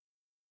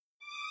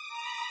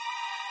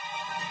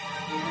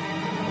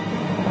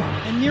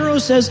And Nero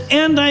says,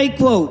 and I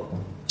quote,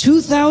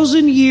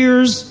 2,000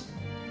 years,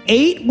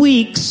 8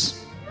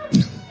 weeks,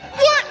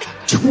 What?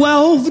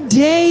 12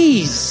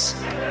 days.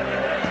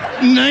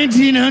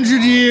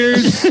 1,900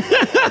 years,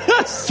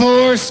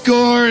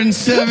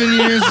 407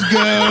 years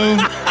ago,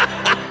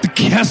 the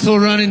Kessel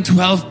Run in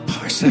 12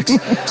 parsecs.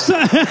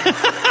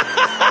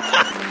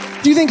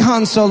 Do you think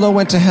Han Solo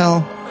went to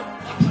hell?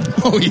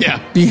 Oh, yeah.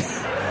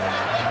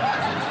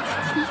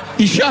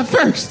 He shot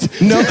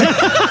first. No.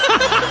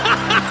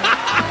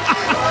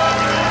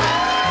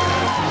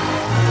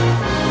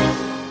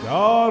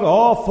 God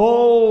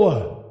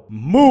awful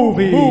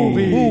movies.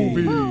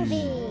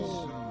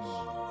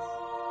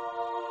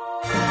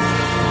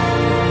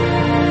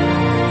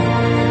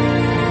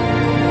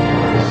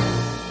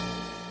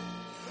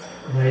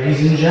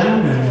 Ladies and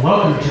gentlemen,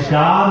 welcome to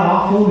God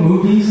Awful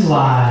Movies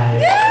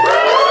Live.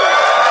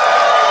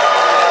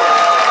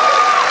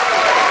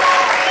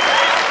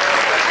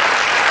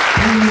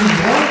 Please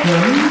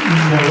welcome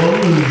No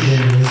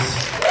Illusions.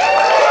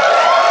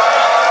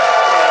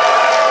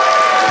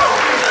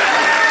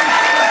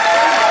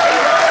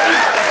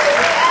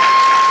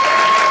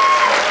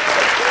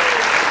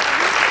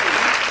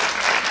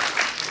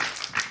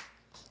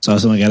 It's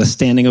awesome. I got a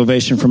standing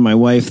ovation from my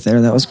wife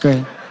there. That was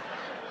great.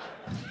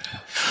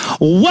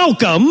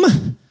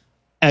 Welcome,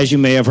 as you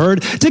may have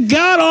heard, to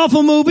God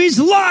Awful Movies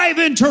live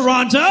in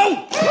Toronto.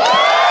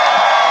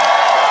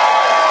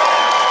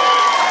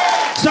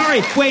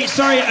 Sorry.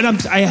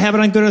 And I have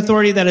it on good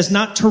authority. That is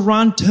not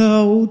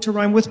Toronto to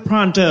rhyme with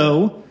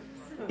pronto.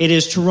 It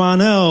is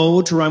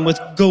Toronto to rhyme with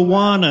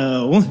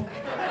guano.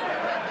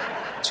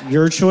 It's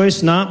your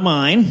choice, not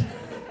mine.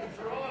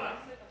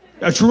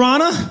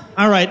 Toronto?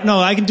 All right, no,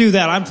 I can do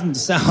that. I'm from the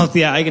South.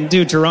 Yeah, I can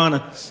do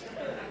Toronto.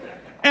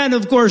 And,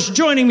 of course,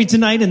 joining me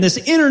tonight in this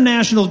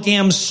international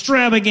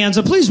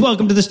gamstravaganza, please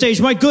welcome to the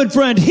stage my good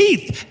friend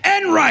Heath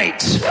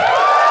Enright.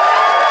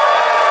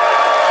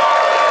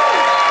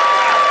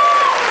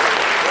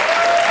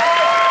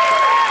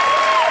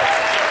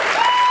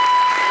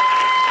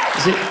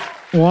 Is it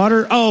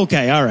water? Oh,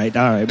 okay, all right.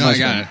 No, I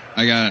got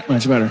it.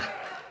 Much better.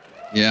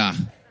 Yeah.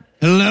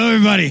 Hello,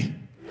 everybody.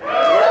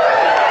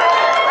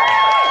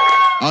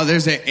 Oh,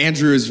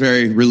 Andrew is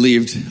very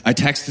relieved. I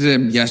texted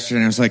him yesterday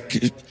and I was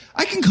like,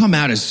 I can come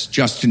out as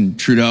Justin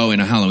Trudeau in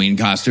a Halloween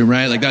costume,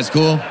 right? Like, that's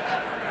cool.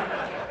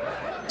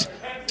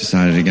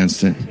 Decided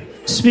against it.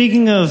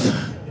 Speaking of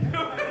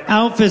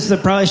outfits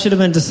that probably should have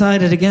been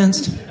decided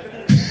against.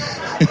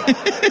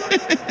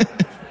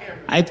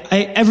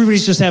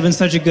 Everybody's just having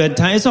such a good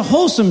time. It's a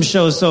wholesome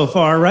show so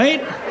far,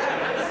 right?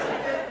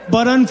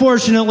 But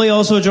unfortunately,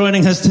 also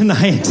joining us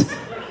tonight,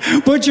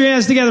 put your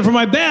hands together for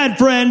my bad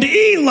friend,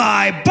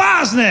 Eli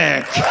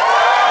Bosnick.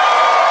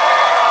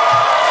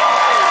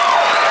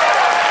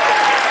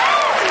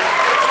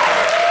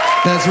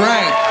 That's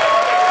right.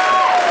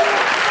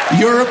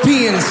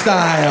 European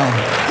style.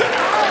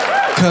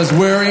 Because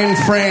we're in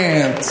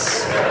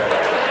France.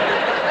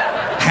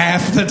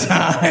 Half the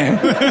time.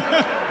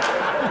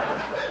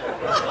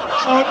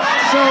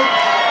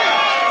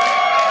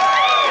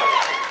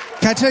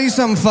 Can I tell you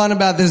something fun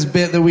about this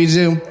bit that we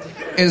do?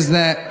 Is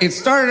that it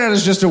started out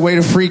as just a way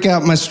to freak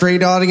out my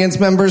straight audience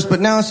members, but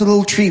now it's a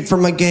little treat for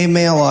my gay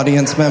male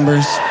audience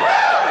members.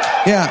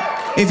 Yeah.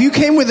 If you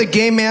came with a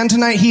gay man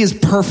tonight, he is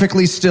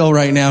perfectly still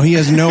right now. He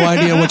has no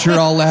idea what you're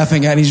all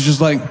laughing at. He's just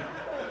like,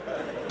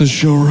 this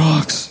show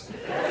rocks.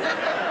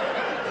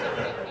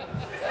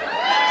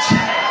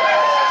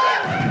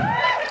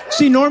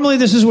 See, normally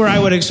this is where I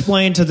would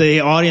explain to the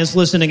audience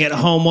listening at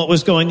home what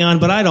was going on,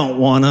 but I don't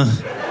wanna.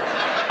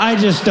 I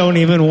just don't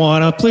even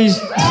wanna. Please.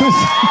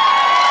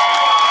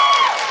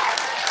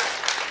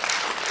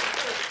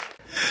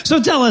 So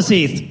tell us,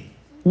 Heath,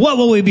 what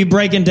will we be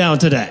breaking down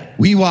today?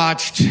 We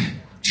watched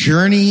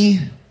Journey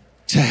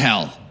to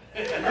Hell.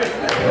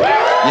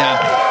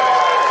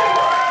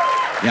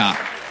 Yeah.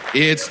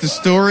 It's the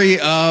story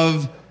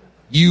of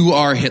you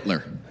are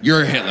Hitler.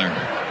 You're Hitler.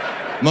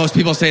 Most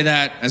people say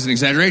that as an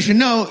exaggeration.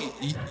 No,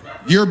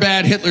 you're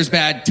bad, Hitler's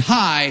bad.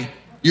 Ty,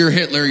 you're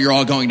Hitler, you're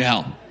all going to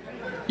hell.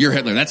 You're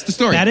Hitler. That's the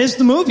story. That is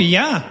the movie,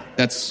 yeah.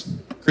 That's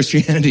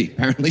Christianity,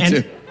 apparently,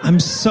 too.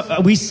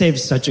 We saved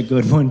such a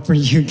good one for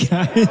you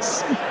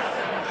guys.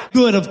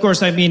 Good, of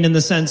course, I mean in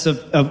the sense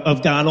of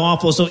God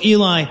awful. So,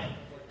 Eli,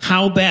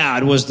 how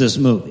bad was this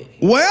movie?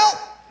 Well,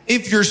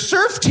 if your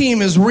surf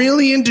team is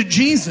really into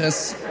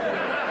Jesus,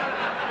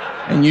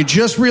 and you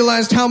just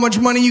realized how much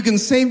money you can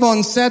save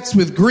on sets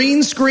with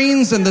green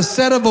screens and the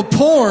set of a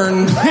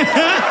porn,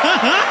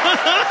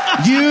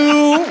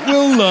 you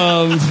will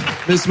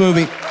love this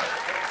movie.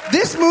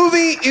 This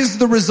movie is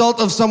the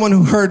result of someone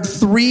who heard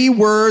 3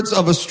 words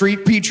of a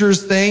Street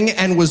Preachers thing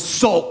and was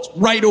sold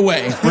right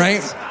away,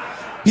 right?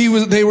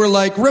 They were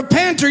like,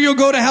 repent or you'll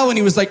go to hell. And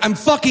he was like, I'm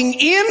fucking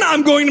in.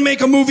 I'm going to make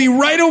a movie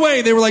right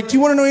away. They were like, do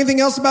you want to know anything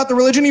else about the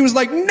religion? He was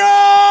like,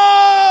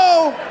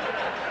 no!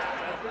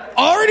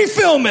 Already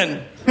filming.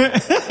 All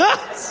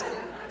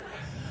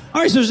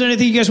right, so is there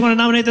anything you guys want to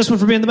nominate this one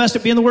for being the best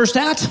at being the worst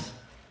at?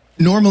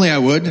 Normally I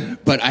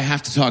would, but I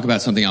have to talk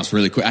about something else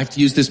really quick. I have to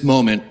use this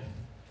moment.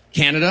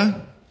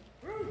 Canada?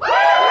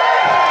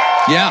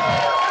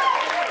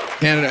 Yeah.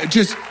 Canada.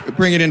 Just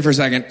bring it in for a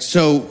second.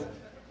 So,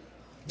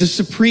 the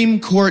Supreme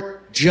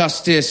Court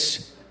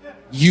Justice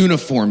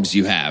uniforms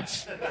you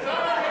have.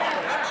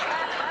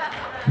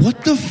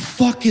 What the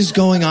fuck is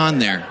going on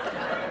there?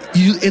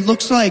 It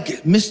looks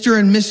like Mr.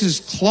 and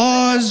Mrs.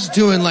 Claus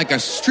doing like a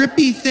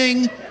strippy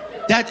thing.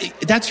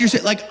 That's your,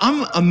 like,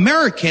 I'm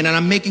American and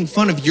I'm making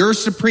fun of your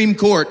Supreme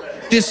Court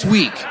this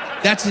week.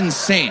 That's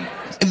insane.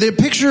 The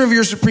picture of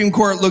your Supreme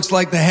Court looks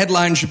like the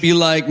headline should be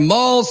like,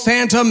 Mall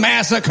Santa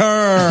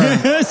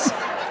Massacre.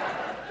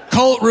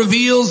 Cult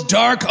reveals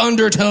dark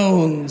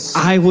undertones.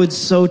 I would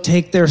so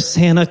take their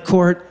Santa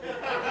court.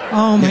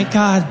 Oh my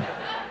God.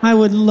 I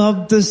would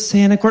love the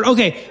Santa court.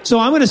 Okay, so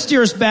I'm going to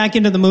steer us back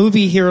into the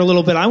movie here a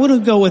little bit. I want to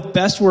go with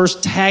best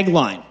worst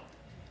tagline.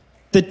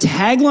 The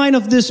tagline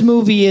of this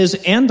movie is,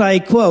 and I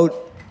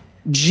quote,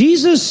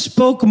 Jesus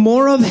spoke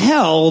more of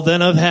hell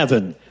than of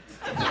heaven.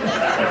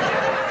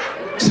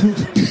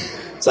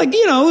 It's like,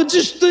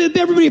 just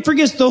everybody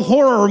forgets the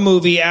horror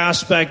movie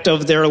aspect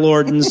of their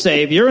Lord and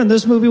Savior, and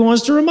this movie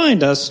wants to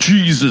remind us.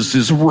 Jesus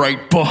is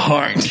right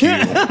behind you.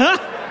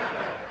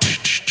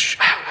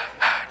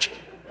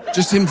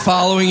 Just him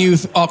following you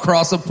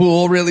across a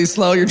pool really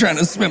slow. You're trying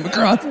to swim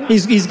across.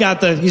 He's got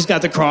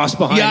the cross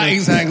behind him. Yeah,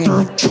 exactly.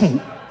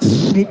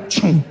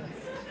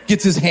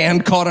 Gets his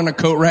hand caught on a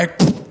coat rack.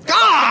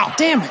 Ah!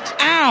 Damn it.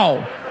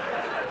 Ow.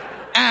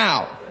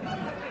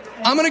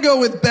 I'm going to go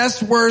with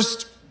best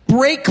worst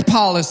brake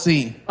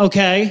policy.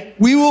 Okay.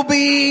 We will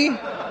be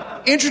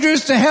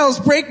introduced to hell's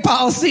brake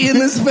policy in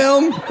this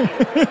film.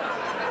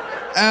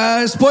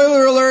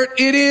 Spoiler alert,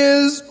 it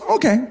is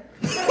okay.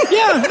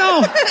 Yeah,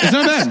 no. It's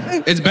not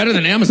bad. It's better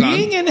than Amazon.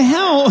 Being in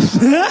hell.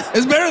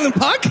 It's better than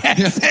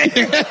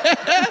podcasting.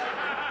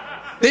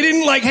 They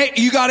didn't like, hey,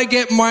 you got to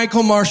get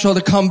Michael Marshall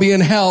to come be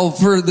in hell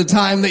for the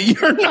time that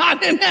you're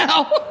not in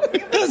hell.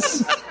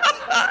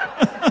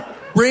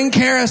 Bring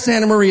Cara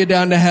Santa Maria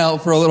down to hell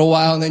for a little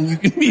while, and then you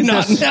can be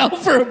not in hell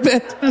for a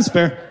bit. That's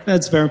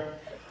fair.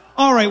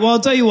 All right, well, I'll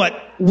tell you what.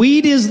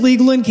 Weed is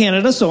legal in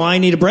Canada, so I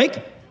need a break.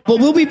 But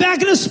we'll be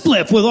back in a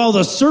spliff with all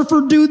the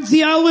surfer dude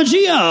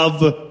theology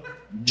of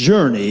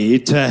Journey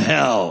to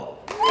Hell.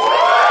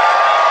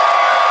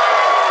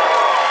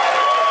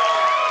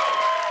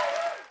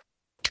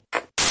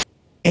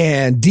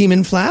 And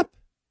Demon Flap,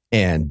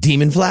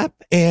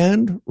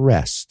 and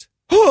rest.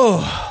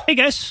 Hey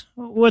guys,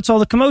 what's all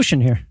the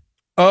commotion here?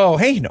 Oh,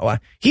 hey, Noah.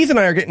 Heath and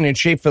I are getting in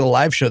shape for the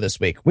live show this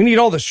week. We need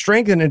all the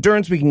strength and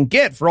endurance we can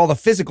get for all the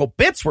physical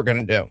bits we're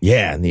going to do.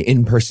 Yeah, and the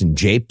in-person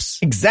japes.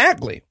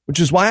 Exactly, which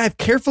is why I've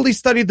carefully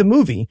studied the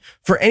movie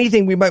for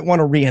anything we might want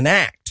to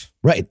reenact.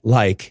 Right,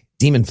 like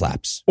Demon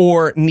Flaps.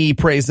 Or knee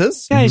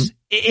praises. Guys,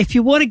 if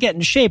you want to get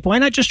in shape, why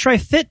not just try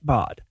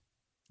Fitbod?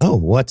 Oh,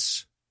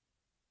 what's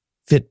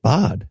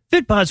Fitbod?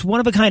 Fitbod's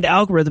one-of-a-kind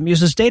algorithm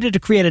uses data to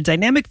create a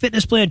dynamic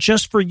fitness plan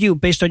just for you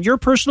based on your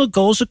personal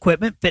goals,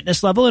 equipment,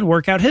 fitness level, and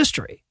workout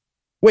history.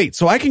 Wait,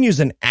 so I can use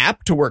an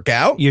app to work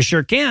out? You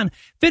sure can.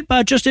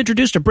 Fitbod just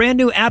introduced a brand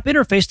new app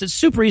interface that's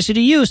super easy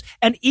to use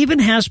and even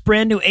has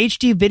brand new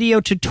HD video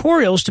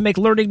tutorials to make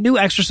learning new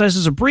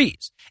exercises a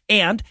breeze.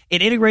 And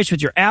it integrates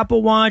with your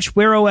Apple Watch,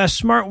 Wear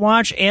OS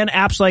smartwatch, and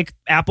apps like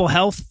Apple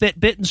Health,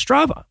 Fitbit, and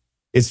Strava.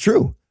 It's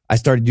true. I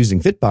started using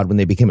Fitbod when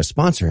they became a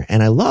sponsor,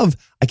 and I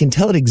can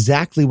tell it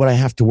exactly what I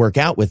have to work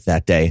out with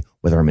that day,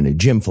 whether I'm in a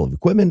gym full of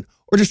equipment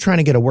or just trying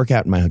to get a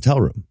workout in my hotel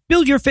room.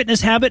 Build your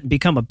fitness habit and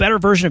become a better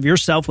version of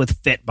yourself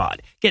with Fitbod.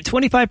 Get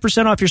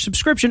 25% off your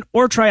subscription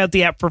or try out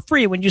the app for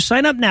free when you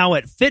sign up now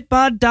at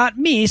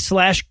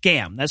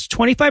fitbod.me/gam. That's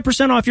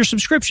 25% off your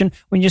subscription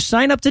when you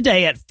sign up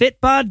today at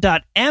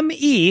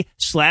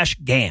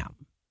fitbod.me/gam.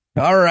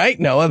 All right,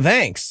 Noah,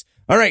 thanks.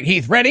 All right,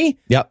 Heath, ready?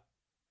 Yep.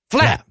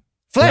 Flap.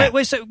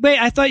 Wait,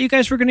 I thought you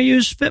guys were going to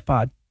use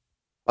Fitbod.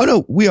 Oh,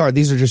 no, we are.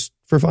 These are just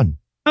for fun.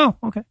 Oh,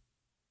 okay.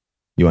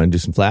 You want to do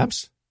some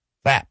flaps?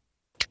 Flap.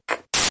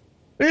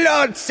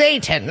 Lord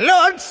Satan!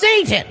 Lord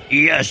Satan!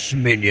 Yes,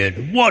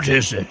 Minion. What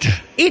is it?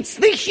 It's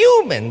the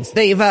humans.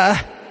 They've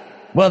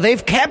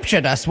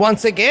captured us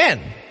once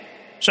again.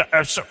 So,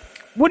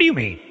 what do you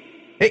mean?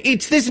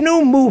 It's this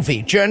new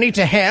movie, Journey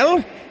to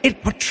Hell.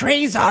 It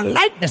portrays our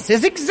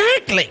likenesses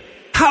exactly.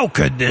 How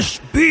could this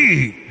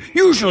be?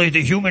 Usually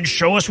the humans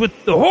show us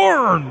with the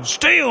horns,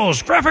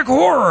 tails, graphic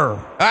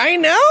horror. I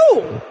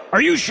know.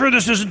 Are you sure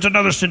this isn't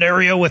another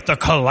scenario with the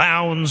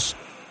clowns?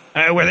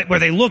 Where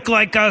they look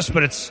like us,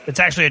 but it's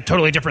actually a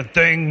totally different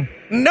thing?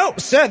 No,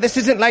 sir, this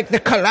isn't like the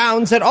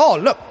clowns at all.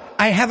 Look,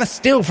 I have a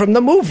still from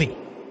the movie.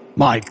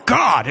 My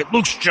God, it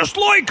looks just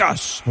like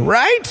us.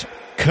 Right?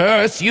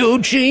 Curse you,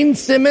 Gene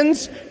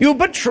Simmons. You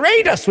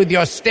betrayed us with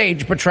your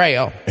stage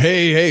betrayal.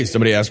 Hey,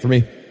 somebody asked for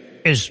me.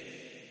 Is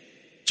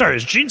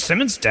Gene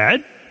Simmons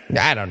dead?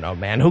 I don't know,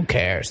 man. Who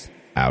cares?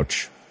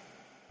 Ouch.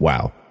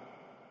 Wow.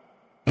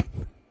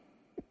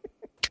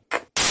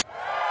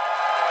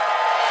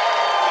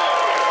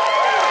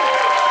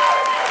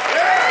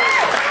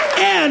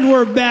 And And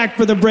we're back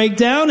for the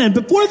breakdown. And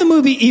before the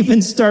movie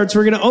even starts,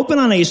 we're going to open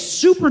on a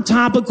super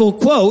topical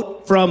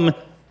quote from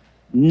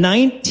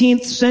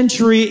 19th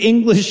century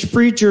English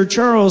preacher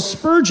Charles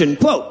Spurgeon.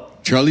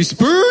 Quote, Charlie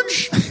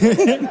Spurge?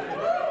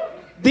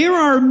 there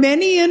are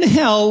many in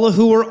hell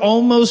who are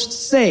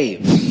almost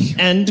saved.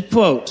 End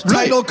quote.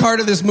 Title card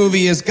of this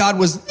movie is God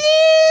was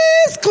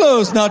this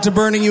close not to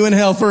burning you in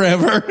hell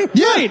forever.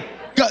 Yeah. Right.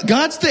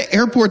 God's the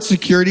airport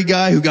security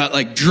guy who got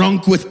like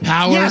drunk with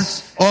power.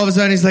 Yes. All of a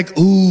sudden he's like,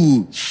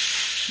 ooh,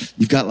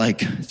 you've got like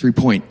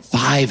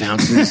 3.5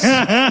 ounces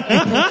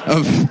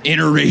of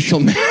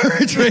interracial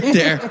marriage right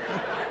there.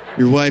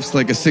 Your wife's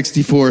like a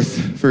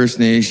 64th First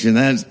Nation.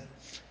 That's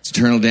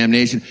eternal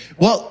damnation.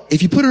 Well,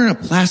 if you put her in a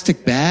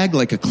plastic bag,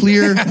 like a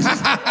clear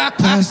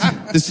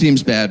plastic, this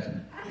seems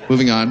bad.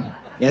 Moving on.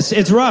 Yes,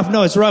 it's rough.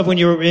 No, it's rough. When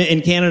you're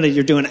in Canada,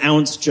 you're doing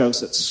ounce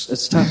jokes.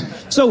 It's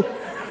tough. So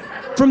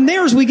from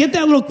there, we get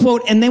that little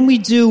quote, and then we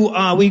do,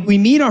 we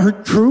meet our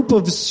group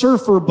of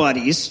surfer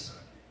buddies.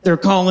 They're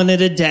calling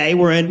it a day.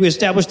 We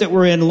established that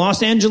we're in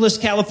Los Angeles,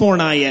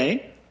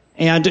 California,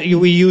 and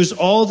we use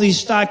all the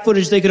stock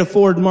footage they could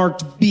afford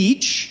marked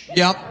beach.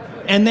 Yep.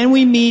 And then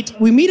we meet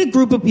a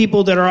group of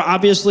people that are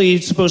obviously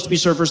supposed to be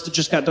surfers that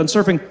just got done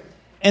surfing.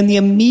 And the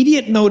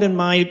immediate note in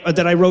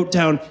that I wrote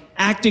down,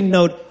 acting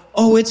note,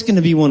 oh, it's going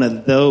to be one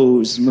of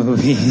those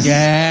movies.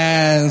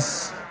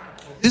 Yes.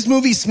 This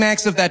movie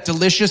smacks of that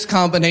delicious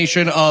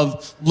combination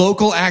of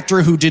local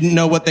actor who didn't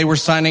know what they were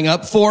signing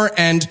up for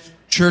and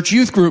church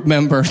youth group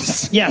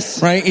members.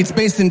 Yes. Right? It's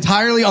based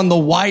entirely on the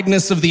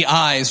wideness of the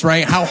eyes,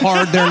 right? How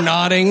hard they're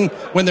nodding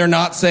when they're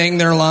not saying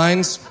their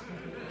lines.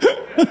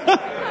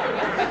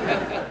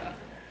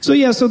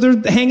 So they're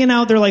hanging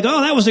out. They're like,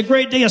 oh, that was a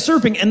great day of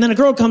surfing. And then a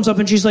girl comes up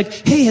and she's like,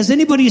 hey, has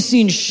anybody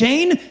seen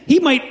Shane? He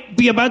might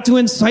be about to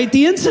incite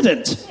the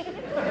incident.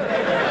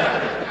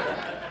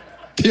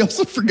 They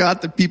also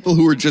forgot that people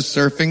who were just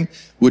surfing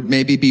would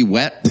maybe be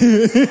wet.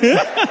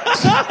 It's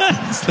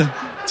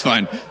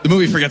fine. The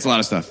movie forgets a lot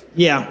of stuff.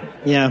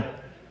 Yeah.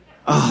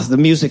 Oh, the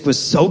music was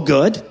so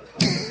good.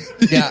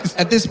 Yeah,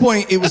 at this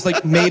point, it was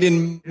like made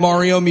in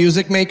Mario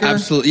Music Maker.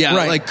 Absolutely, yeah,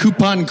 right. Like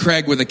Coupon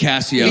Craig with a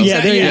Casio.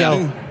 Yeah, there you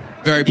go.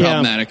 Very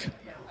problematic.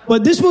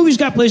 But this movie's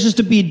got places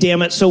to be,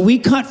 damn it. So we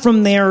cut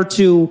from there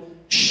to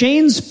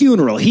Shane's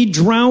funeral. He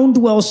drowned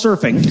while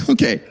surfing.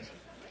 Okay.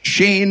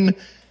 Shane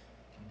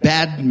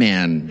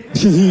Badman.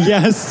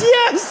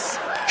 Yes.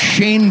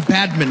 Shane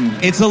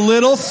Badman. It's a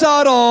little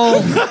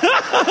subtle.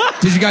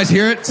 Did you guys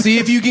hear it? See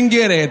if you can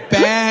get it.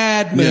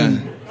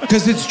 Badman.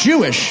 Because it's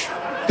Jewish.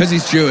 Because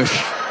he's Jewish.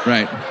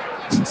 Right.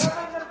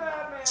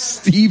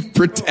 Steve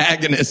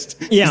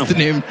Protagonist is the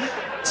name.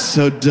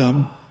 So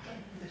dumb.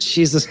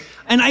 Jesus.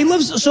 And I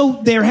love,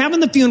 so they're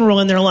having the funeral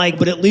and they're like,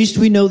 but at least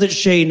we know that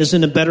Shane is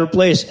in a better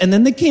place. And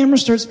then the camera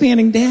starts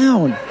panning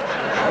down.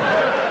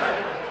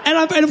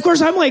 And of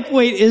course I'm like,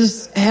 wait,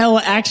 is hell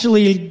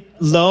actually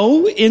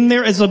low in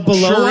there? Is it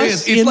below sure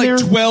us? Is. It's like there?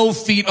 12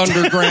 feet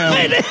underground.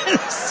 It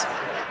is.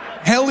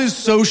 Hell is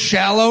so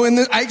shallow in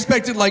this. I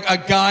expected like a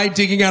guy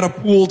digging out a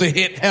pool to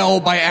hit hell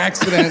by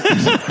accident.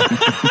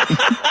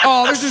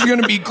 Oh, this is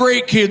going to be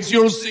great, kids.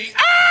 You'll see.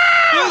 Ah!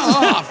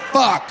 Oh,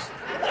 fuck.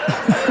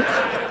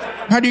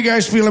 How do you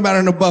guys feel about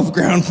an above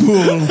ground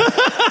pool?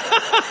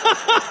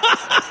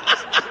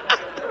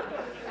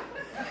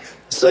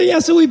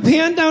 So we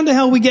pan down to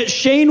hell. We get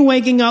Shane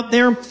waking up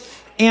there.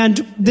 And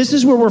this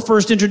is where we're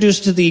first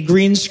introduced to the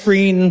green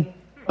screen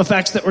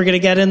effects that we're going to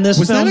get in this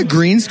film. Was that a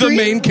green screen? The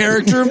main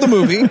character of the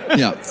movie.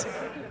 Yeah.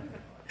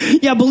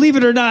 Yeah, believe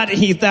it or not,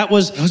 Heath,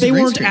 they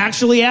weren't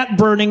actually at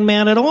Burning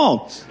Man at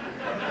all.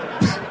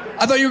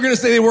 I thought you were going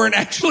to say they weren't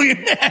actually in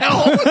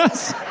hell.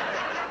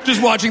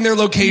 Just watching their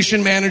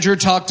location manager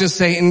talk to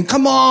Satan.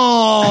 Come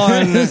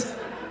on.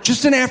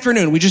 Just an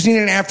afternoon. We just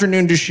need an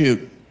afternoon to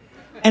shoot.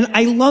 And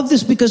I love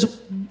this because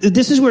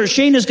this is where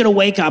Shane is going to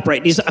wake up,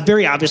 right? He's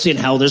very obviously in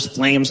hell. There's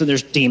flames and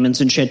there's demons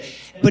and shit.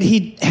 But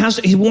he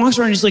walks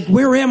around and he's like,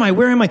 where am I?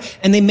 Where am I?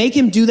 And they make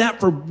him do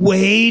that for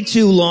way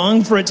too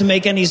long for it to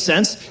make any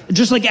sense.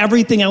 Just like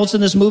everything else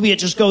in this movie, it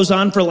just goes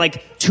on for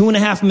like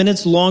 2.5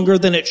 minutes longer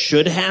than it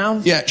should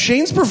have. Yeah,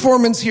 Shane's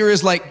performance here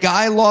is like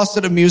guy lost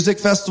at a music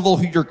festival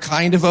who you're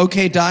kind of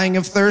okay dying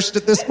of thirst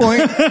at this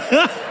point.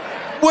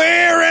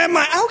 Where am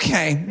I?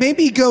 Okay,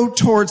 maybe go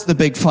towards the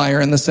big fire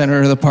in the center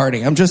of the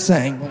party. I'm just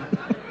saying.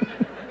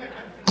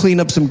 Clean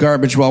up some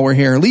garbage while we're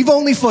here. Leave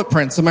only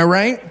footprints, am I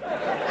right?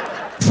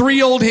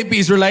 3 old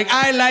hippies were like,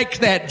 I like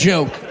that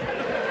joke.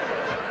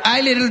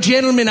 I, little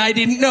gentleman I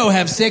didn't know,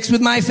 have sex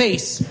with my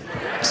face.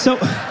 So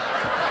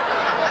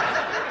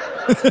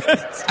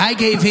I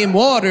gave him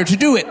water to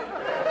do it.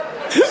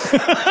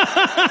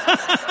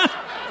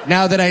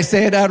 Now that I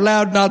say it out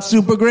loud, not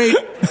super great.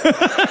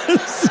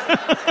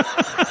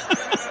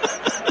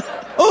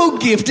 Oh,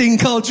 gifting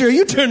culture,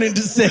 you turn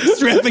into sex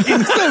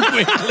trafficking so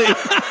quickly.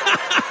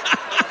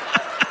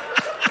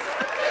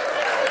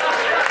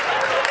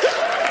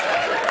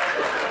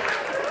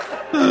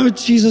 Oh,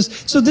 Jesus.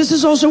 So this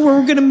is also where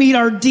we're going to meet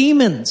our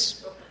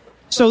demons.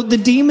 So the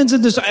demons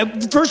in this,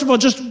 first of all,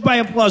 just by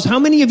applause, how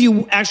many of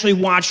you actually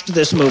watched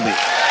this movie?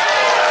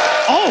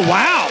 Oh,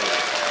 wow.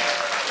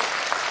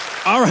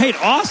 All right,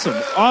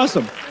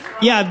 awesome.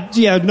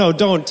 Yeah, no,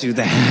 don't do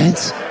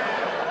that.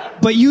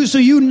 But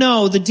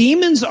the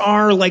demons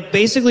are like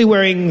basically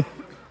wearing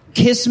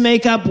Kiss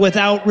makeup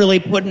without really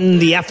putting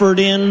the effort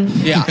in.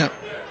 Yeah.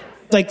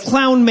 Like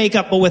clown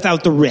makeup, but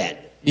without the red.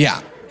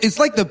 Yeah. It's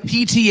like the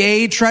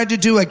PTA tried to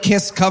do a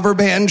Kiss cover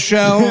band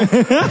show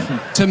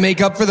to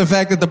make up for the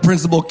fact that the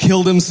principal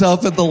killed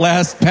himself at the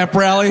last pep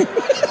rally.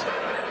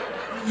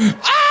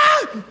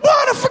 I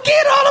want to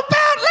forget all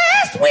about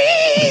last week.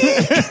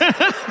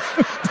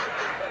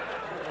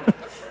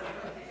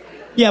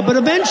 Yeah, but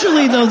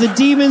eventually, though, the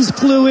demons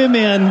clue him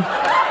in.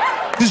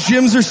 His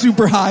gyms are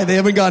super high. They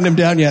haven't gotten him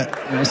down yet.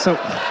 So,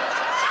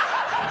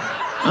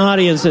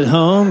 audience at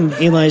home,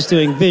 Eli's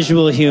doing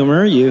visual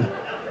humor. You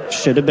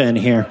should have been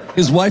here.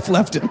 His wife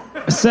left him.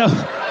 So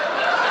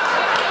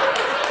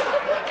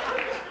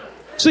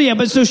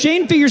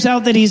Shane figures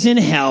out that he's in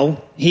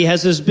hell. He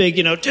has this big,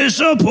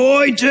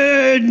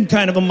 disappointed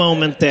kind of a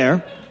moment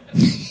there.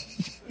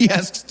 He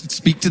has to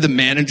speak to the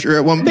manager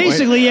at one point.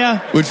 Basically, yeah.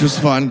 Which was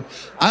fun.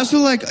 I also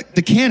like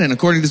the canon,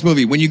 according to this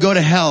movie. When you go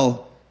to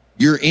hell,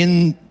 you're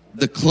in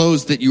the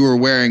clothes that you were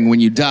wearing when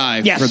you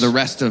die for the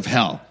rest of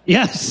hell.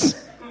 Yes.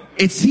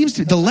 It seems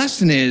the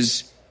lesson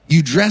is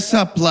you dress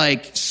up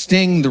like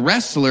Sting the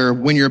wrestler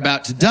when you're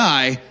about to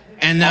die,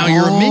 and now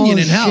you're a minion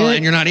in hell,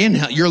 and you're not in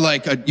hell. You're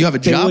like, you have a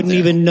job. They wouldn't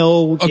even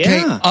know. Okay,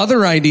 yeah.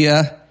 Other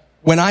idea.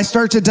 When I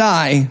start to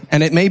die,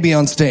 and it may be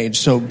on stage,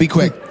 so be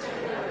quick.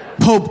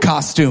 Pope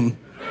costume.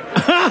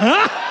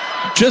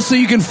 Just so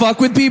you can fuck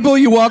with people,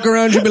 you walk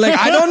around, you'll be like,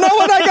 I don't know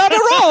what I got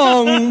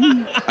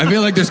wrong. I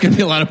feel like there's going to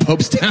be a lot of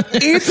popes down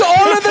there. It's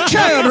all of the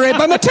child rape,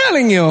 I'm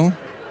telling you.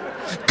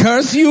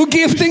 Curse you,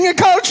 gifting a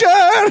culture.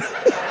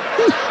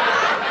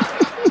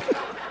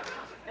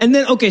 And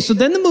then, so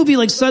then the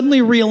movie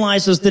suddenly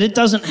realizes that it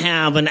doesn't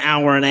have an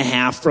hour and a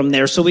half from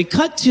there. So we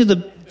cut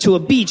to a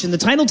beach, and the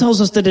title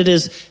tells us that it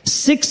is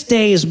 6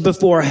 days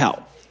before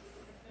hell.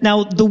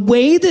 Now, the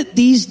way that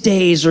these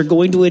days are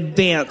going to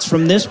advance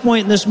from this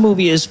point in this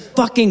movie is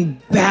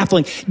fucking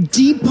baffling.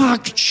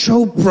 Deepak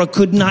Chopra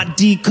could not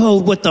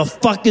decode what the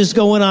fuck is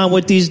going on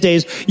with these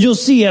days. You'll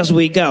see as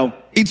we go.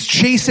 It's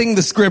chasing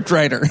the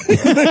scriptwriter.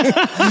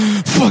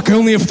 Fuck, I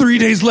only have 3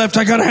 days left.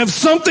 I gotta have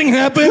something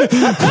happen.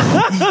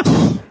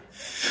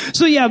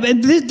 So yeah,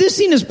 this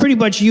scene is pretty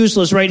much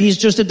useless, right? He's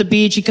just at the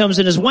beach. He comes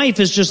in. His wife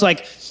is just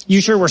like,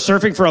 you sure were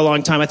surfing for a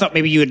long time? I thought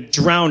maybe you had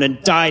drowned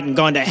and died and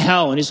gone to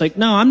hell. And he's like,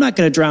 no, I'm not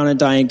going to drown and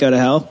die and go to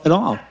hell at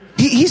all.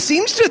 He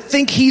seems to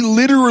think he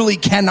literally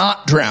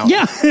cannot drown.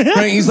 Yeah.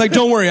 Right? He's like,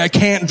 don't worry, I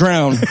can't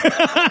drown.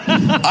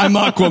 I'm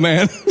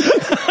Aquaman.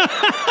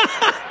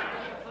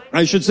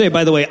 I should say,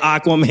 by the way,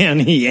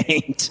 Aquaman, he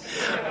ain't.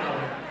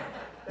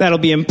 That'll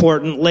be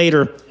important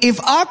later. If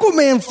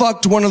Aquaman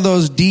fucked one of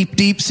those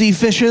deep sea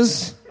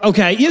fishes...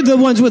 Okay, yeah, the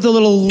ones with the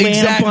little lamp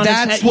on his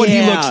head. That's what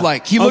he looks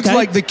like. He looks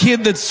like the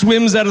kid that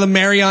swims out of the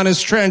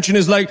Marianas Trench and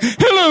is like,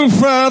 hello,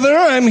 father,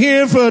 I'm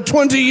here for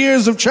 20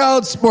 years of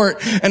child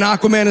support. And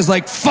Aquaman is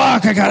like,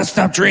 fuck, I gotta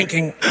stop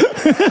drinking.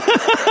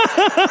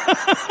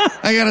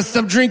 I gotta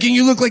stop drinking.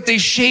 You look like they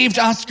shaved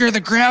Oscar the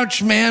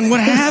Grouch, man.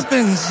 What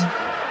happens?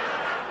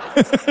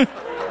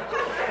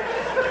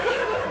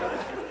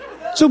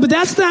 But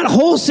that's that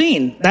whole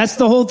scene. That's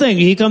the whole thing.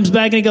 He comes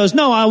back and he goes,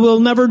 no, I will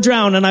never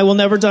drown and I will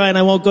never die and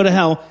I won't go to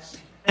hell.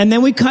 And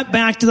then we cut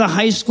back to the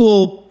high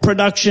school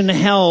production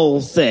hell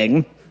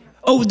thing.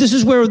 Oh, this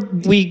is where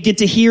we get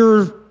to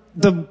hear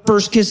the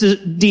first Kiss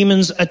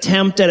Demons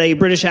attempt at a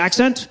British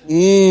accent,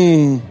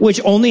 which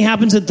only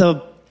happens at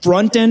the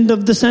front end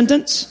of the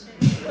sentence.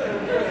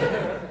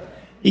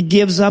 He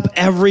gives up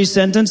every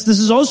sentence. This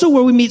is also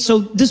where we meet. So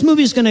this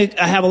movie is going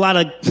to have a lot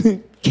of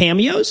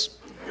cameos.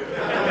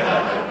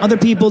 Other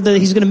people that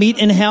he's going to meet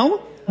in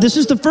hell. This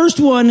is the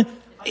first one.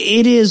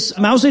 It is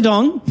Mao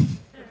Zedong.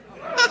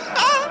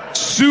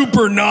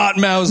 Super not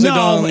Mao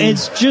Zedong. No,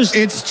 it's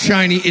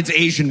Chinese. It's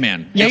Asian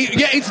man. Yeah,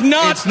 it's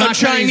not a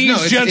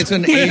Chinese gentleman. It's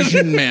an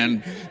Asian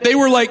man.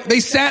 They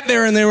sat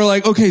there and they were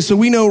like, okay, so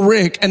we know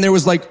Rick, and there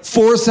was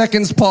 4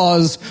 seconds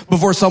pause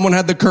before someone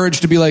had the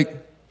courage to be like,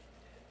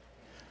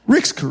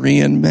 Rick's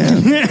Korean,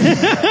 man.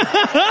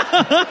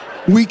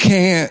 We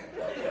can't.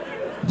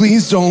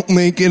 Please don't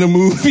make it a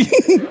movie.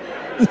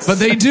 But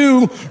they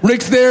do.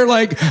 Rick's there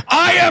like,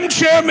 I am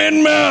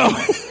Chairman Mao.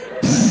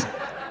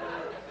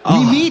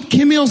 We meet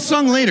Kim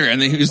Il-sung later,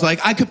 and then he was like,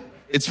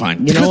 it's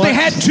fine. Because they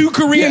had two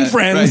Korean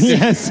friends. Right.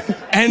 Yes.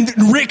 And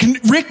Rick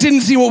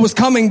didn't see what was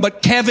coming,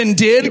 but Kevin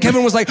did.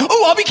 Kevin was like,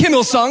 oh, I'll be Kim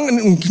Il-sung.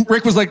 And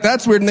Rick was like,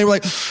 that's weird. And they were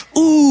like,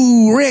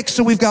 ooh, Rick,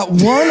 so we've got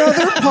one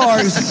other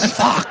part.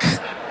 Fuck.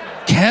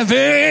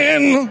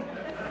 Kevin.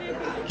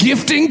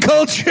 Gifting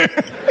culture.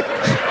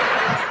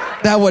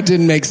 That one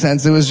didn't make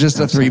sense. It was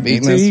just a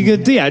 3-beat. So you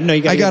got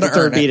to get the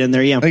third beat in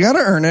there. Yeah, I got to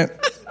earn it.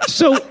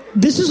 So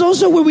this is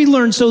also where we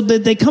learn. So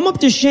that they come up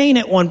to Shane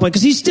at one point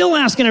because he's still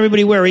asking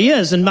everybody where he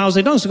is, and Mao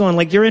Zedong's going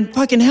like, "You're in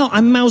fucking hell.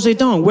 I'm Mao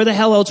Zedong. Where the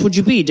hell else would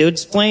you be, dude?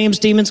 It's flames,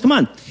 demons. Come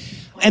on."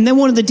 And then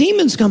one of the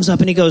demons comes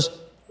up and he goes,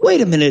 "Wait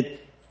a minute.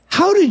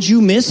 How did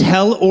you miss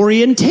hell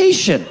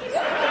orientation?"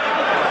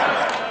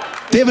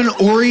 They have an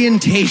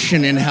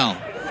orientation in hell.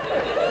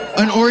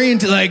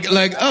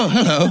 Like, oh,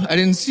 hello, I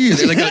didn't see you.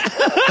 They're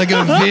like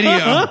a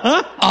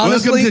video.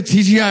 Honestly, welcome to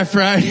TGI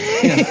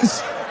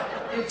Fridays.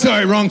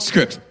 Sorry, wrong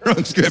script.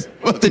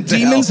 The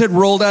demons had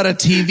rolled out a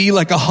TV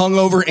like a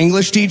hungover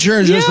English teacher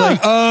and just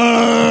like,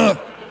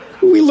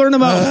 We learn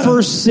about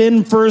first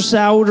sin, first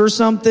out or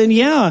something.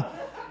 Yeah.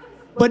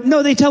 But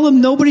no, they tell him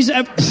nobody's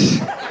ever...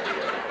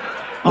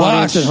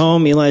 Audience at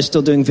home, Eli's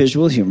still doing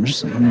visual humor.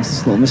 So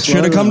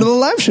should have come to the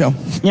live show.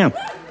 Yeah.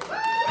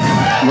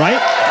 Right?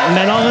 And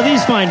then all of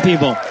these fine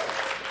people.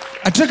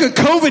 I took a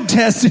COVID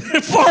test in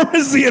a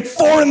pharmacy at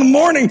 4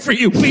 a.m. for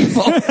you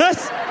people.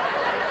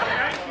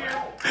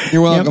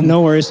 You're welcome. Yep,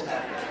 no worries.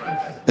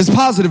 It's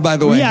positive, by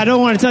the way. Yeah, I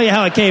don't want to tell you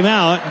how it came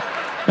out.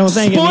 Don't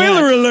thank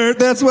Spoiler alert,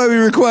 that's why we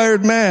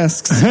required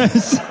masks.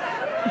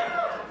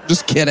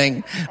 Just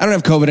kidding. I don't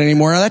have COVID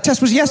anymore. That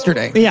test was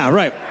yesterday. Yeah,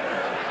 right.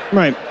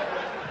 Right.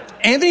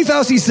 Anthony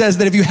Fauci says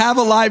that if you have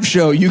a live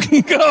show, you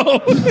can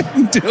go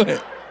and do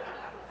it.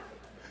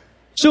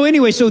 So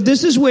anyway, so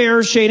this is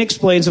where Shane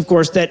explains, of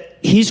course, that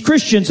he's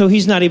Christian, so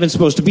he's not even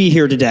supposed to be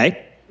here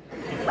today.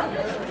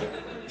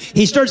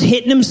 He starts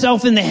hitting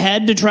himself in the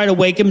head to try to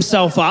wake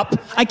himself up.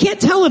 I can't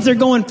tell if they're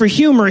going for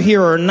humor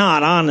here or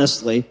not,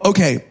 honestly.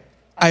 Okay,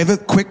 I have a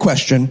quick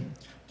question.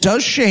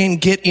 Does Shane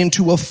get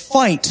into a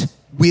fight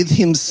with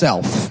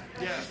himself?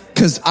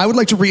 Because I would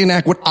like to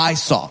reenact what I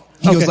saw.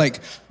 He goes like,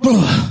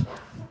 ugh.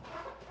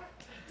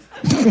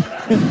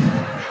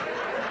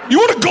 You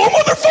want to go,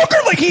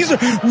 motherfucker? Like he's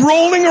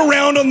rolling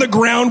around on the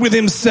ground with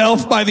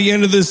himself by the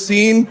end of this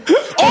scene.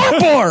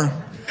 Arbar!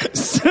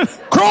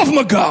 Krav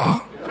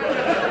Maga!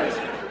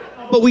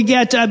 But we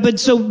get,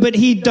 but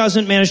he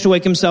doesn't manage to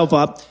wake himself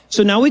up.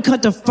 So now we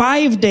cut to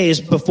 5 days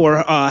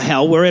before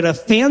hell. We're at a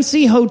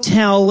fancy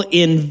hotel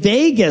in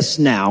Vegas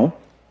now.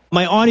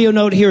 My audio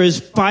note here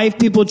is 5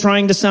 people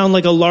trying to sound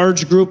like a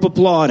large group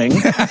applauding.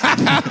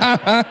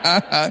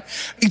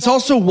 It's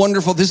also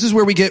wonderful. This is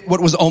where we get what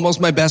was almost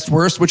my best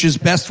worst, which is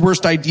best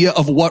worst idea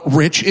of what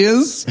rich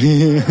is.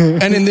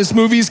 And in this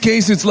movie's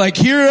case, it's like,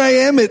 here I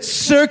am at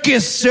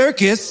Circus,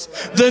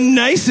 the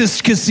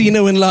nicest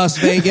casino in Las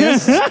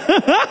Vegas.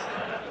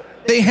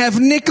 They have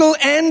nickel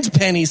and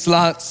penny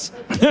slots.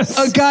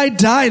 A guy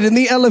died in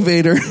the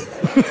elevator.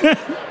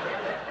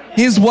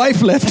 His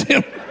wife left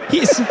him.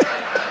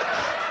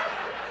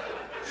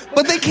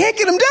 But they can't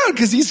get him down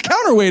because he's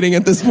counterweighting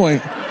at this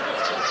point.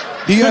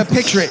 You gotta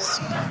picture it.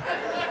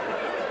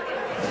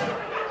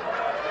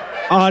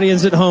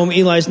 Audience at home,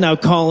 Eli's now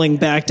calling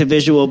back to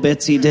visual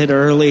bits he did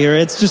earlier.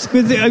 It's just,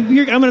 I'm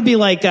going to be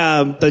like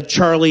the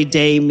Charlie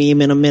Day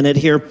meme in a minute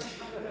here.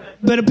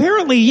 But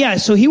apparently, yeah,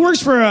 so he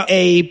works for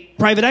a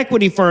private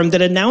equity firm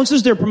that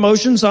announces their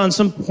promotions on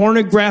some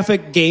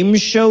pornographic game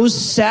show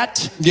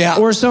set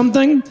or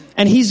something.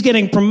 And he's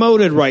getting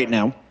promoted right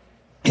now.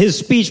 His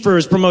speech for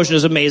his promotion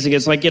is amazing.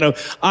 It's like,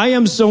 I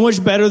am so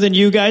much better than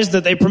you guys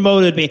that they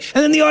promoted me.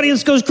 And then the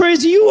audience goes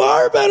crazy. You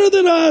are better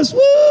than us.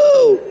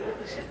 Woo!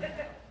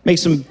 Make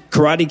some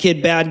Karate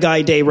Kid Bad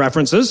Guy Day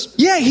references.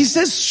 Yeah, he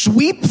says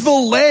sweep the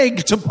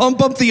leg to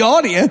pump up the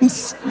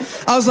audience.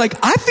 I was like,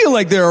 I feel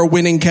like there are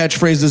winning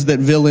catchphrases that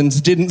villains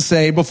didn't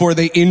say before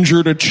they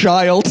injured a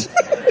child.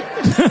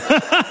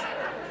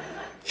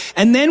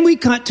 And then we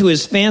cut to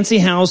his fancy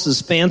house,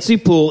 his fancy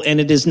pool, and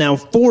it is now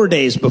 4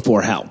 days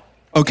before hell.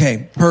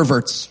 Okay,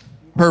 perverts.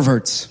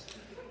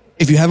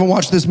 If you haven't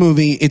watched this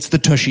movie, it's the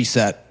Tushy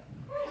set.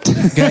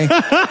 Okay?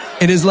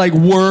 It is like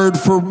word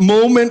for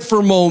moment,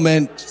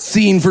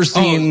 scene for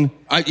scene.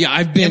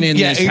 I've been in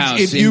this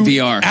house in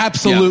VR.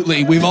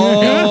 Absolutely. Yeah. We've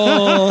all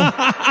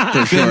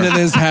been to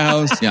this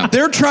house. Yeah.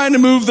 They're trying to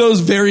move those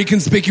very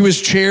conspicuous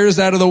chairs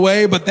out of the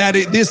way, but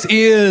this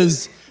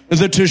is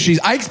the Tushies.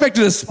 I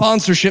expected a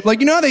sponsorship.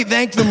 Like, you know how they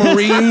thank the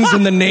Marines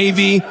and the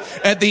Navy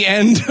at the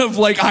end of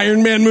like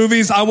Iron Man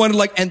movies? I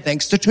wanted and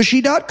thanks to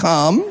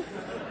Tushy.com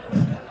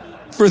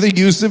for the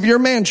use of your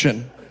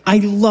mansion. I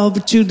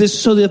love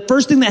this. So the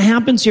first thing that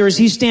happens here is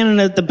he's standing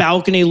at the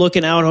balcony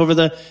looking out over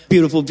the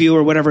beautiful view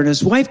or whatever. And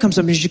his wife comes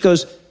up and she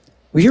goes,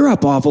 well, you're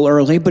up awful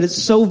early, but it's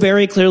so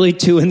very clearly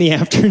 2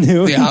 p.m.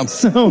 Yeah.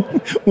 So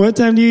what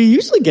time do you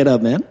usually get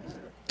up, man?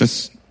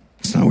 That's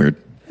not weird.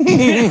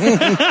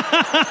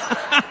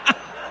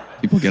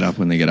 People get up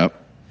when they get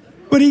up.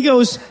 But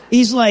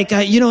he's like,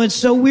 it's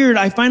so weird.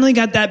 I finally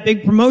got that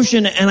big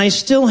promotion and I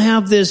still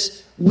have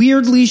this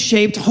weirdly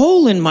shaped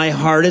hole in my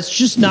heart. It's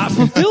just not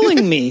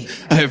fulfilling me.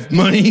 I have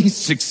money,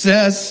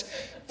 success,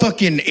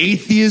 fucking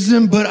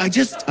atheism, but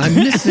I'm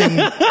missing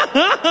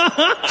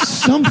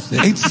something.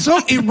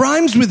 It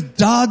rhymes with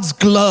Dodd's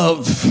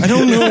glove. I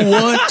don't know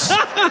what.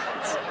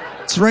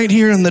 It's right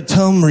here in the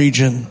Tum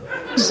region.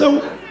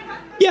 So,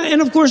 yeah,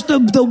 and of course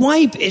the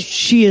wife,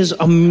 she is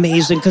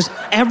amazing because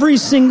every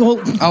single...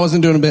 I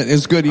wasn't doing a bit.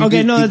 It's good.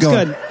 That's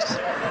good.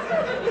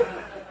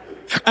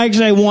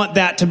 Actually, I want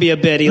that to be a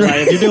bit, Eli.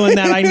 If you're doing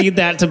that, I need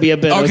that to be a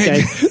bit,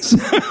 okay?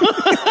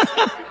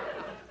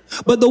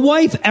 But the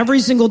wife, every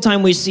single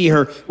time we see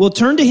her, will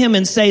turn to him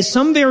and say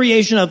some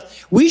variation of,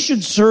 we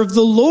should serve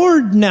the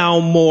Lord now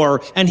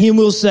more. And he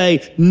will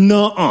say,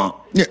 nuh-uh.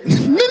 Yeah.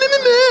 No.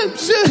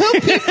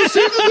 help people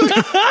save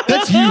the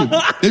That's you.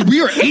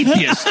 We are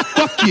atheists.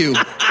 Fuck you.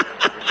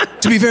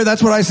 To be fair,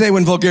 that's what I say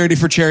when Vulgarity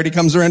for Charity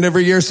comes around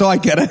every year, so I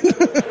get it.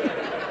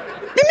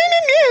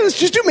 Let's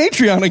just do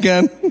Matreon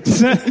again.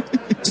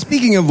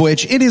 Speaking of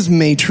which, it is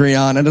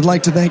Matreon, and I'd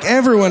like to thank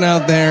everyone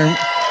out there.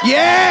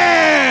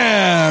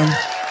 Yeah!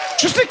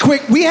 Just a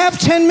quick, we have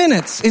 10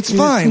 minutes. It's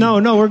fine.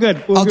 No, we're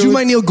good. I'll do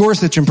my Neil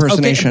Gorsuch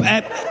impersonation.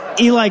 Okay,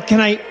 Eli,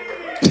 can I...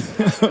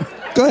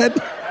 Go ahead.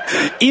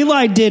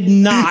 Eli did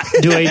not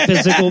do a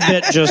physical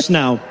bit just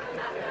now.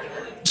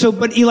 So,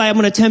 but Eli, I'm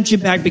going to tempt you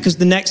back because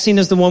the next scene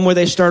is the one where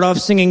they start off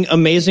singing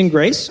Amazing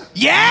Grace.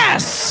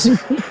 Yes!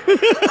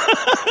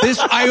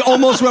 I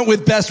almost went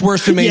with Best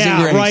Worst Amazing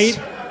Grace. Right?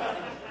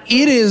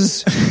 It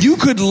is, you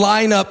could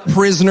line up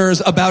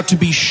prisoners about to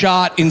be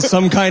shot in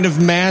some kind of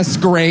mass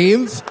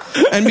grave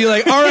and be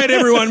like, all right,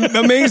 everyone,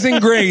 Amazing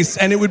Grace,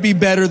 and it would be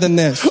better than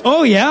this.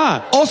 Oh,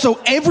 yeah. Also,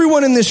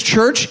 everyone in this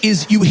church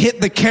you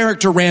hit the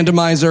character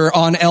randomizer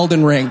on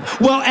Elden Ring.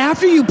 Well,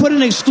 after you put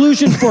an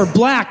exclusion for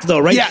black, though,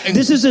 right? Yeah.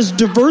 This is as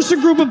diverse a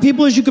group of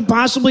people as you could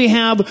possibly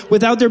have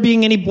without there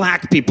being any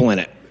black people in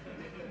it.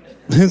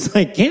 It's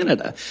like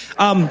Canada.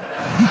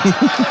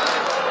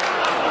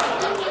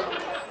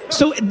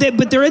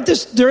 But they're at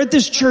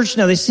this church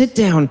now. They sit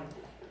down,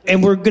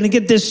 and we're going to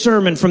get this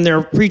sermon from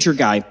their preacher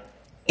guy.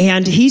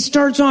 And he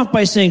starts off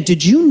by saying,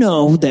 did you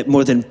know that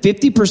more than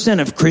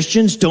 50% of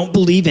Christians don't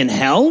believe in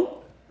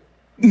hell?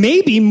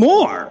 Maybe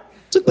more.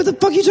 It's like, what the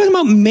fuck are you talking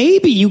about?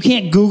 Maybe. You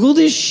can't Google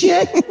this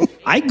shit?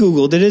 I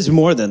Googled it. It's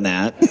more than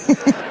that.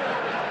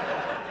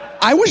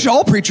 I wish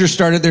all preachers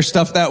started their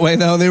stuff that way,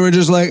 though. They were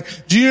just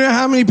like, do you know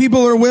how many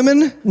people are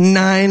women?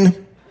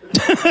 9.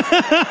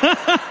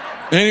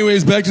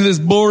 Anyways, back to this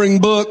boring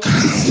book.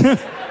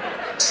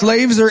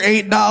 Slaves are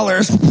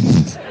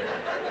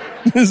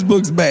 $8. This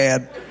book's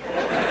bad.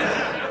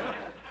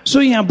 So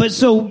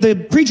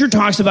the preacher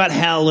talks about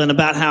hell and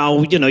about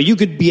how, you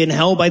could be in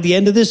hell by the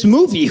end of this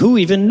movie. Who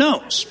even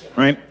knows,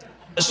 right?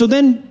 So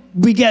then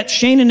we get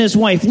Shane and his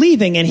wife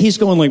leaving, and he's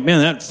going like,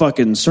 man, that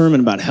fucking sermon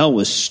about hell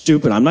was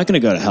stupid. I'm not going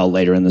to go to hell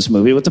later in this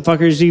movie. What the fuck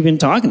are you even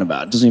talking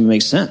about? It doesn't even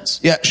make sense.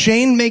 Yeah,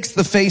 Shane makes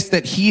the face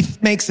that Heath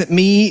makes at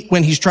me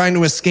when he's trying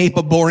to escape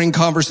a boring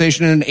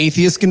conversation in an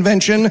atheist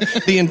convention.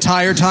 The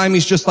entire time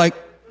he's just like...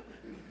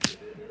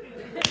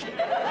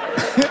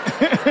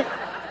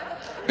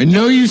 I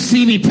know you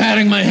see me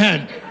patting my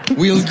head.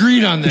 We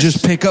agreed on this.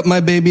 Just pick up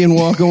my baby and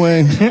walk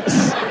away.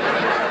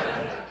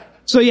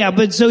 So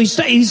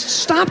he's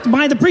stopped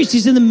by the priest.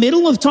 He's in the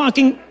middle of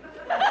talking.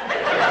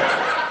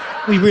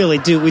 We really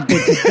do.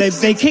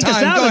 They kick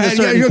us out at a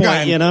certain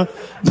point,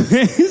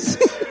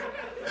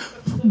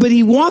 But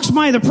he walks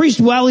by the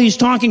priest while he's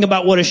talking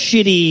about what a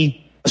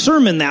shitty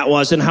sermon that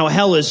was and how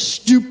hell is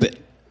stupid.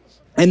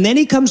 And then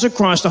he comes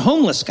across a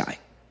homeless guy.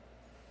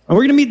 And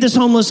we're going to meet this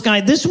homeless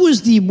guy. This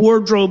was the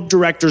wardrobe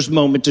director's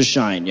moment to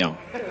shine, yo.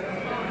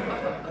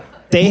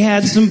 They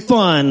had some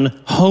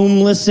fun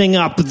homelessing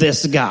up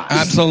this guy.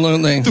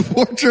 Absolutely. The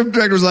wardrobe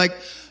director was like,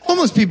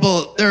 homeless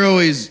people, they're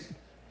always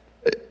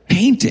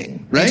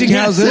painting, right? Painting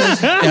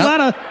houses. Yep. A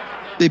lot of...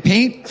 They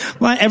paint?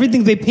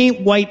 Everything. They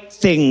paint white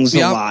things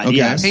a lot, okay.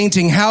 Yes.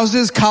 Painting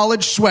houses,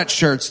 college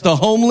sweatshirts, the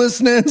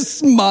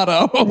homelessness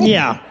motto.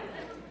 Yeah.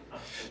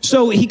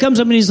 So he comes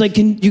up and he's like,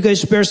 can you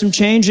guys spare some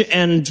change?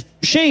 And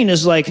Shane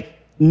is like,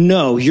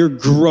 no, you're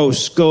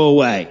gross. Go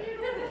away.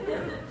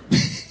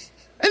 And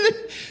then,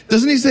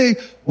 doesn't he say,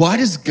 why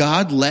does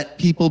God let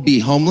people be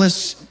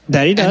homeless?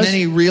 That he does. And then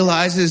he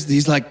realizes,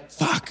 he's like,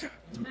 fuck,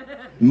 the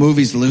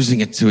movie's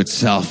losing it to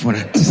itself. With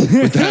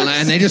that,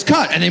 and they just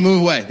cut and they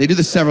move away. They do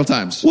this several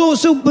times. Well,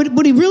 but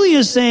what he really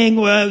is saying,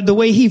 the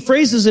way he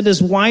phrases it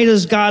is, why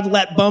does God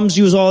let bums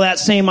use all that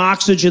same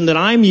oxygen that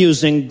I'm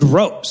using?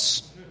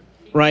 Gross.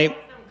 Right?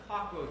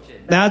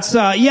 That's,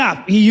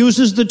 he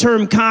uses the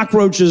term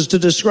cockroaches to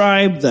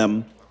describe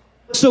them.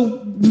 So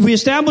we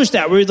established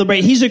that.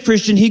 He's a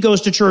Christian, he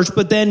goes to church,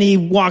 but then he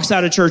walks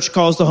out of church,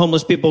 calls the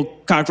homeless people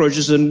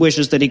cockroaches, and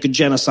wishes that he could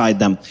genocide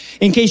them.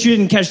 In case you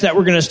didn't catch that,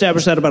 we're going to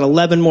establish that about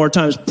 11 more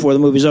times before the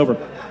movie's over.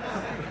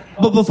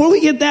 But before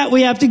we get that,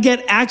 we have to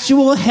get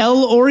actual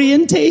hell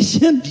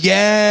orientation.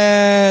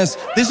 Yes.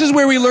 This is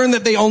where we learn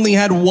that they only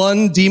had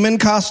one demon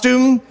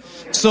costume.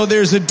 So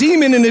there's a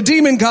demon in a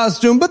demon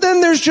costume, but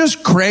then there's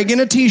just Craig in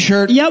a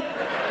t-shirt. Yep.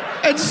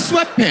 And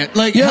sweatpants.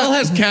 Like, hell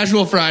has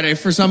Casual Friday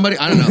for somebody.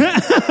 I don't know.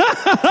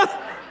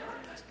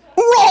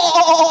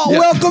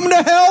 Welcome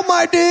to hell,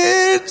 my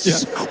dudes. Yeah.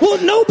 Well,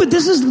 no, but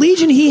this is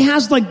Legion. He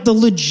has like the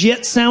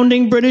legit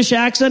sounding British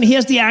accent. He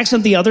has the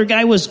accent the other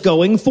guy was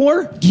going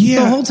for the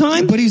whole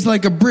time. But he's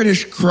like a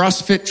British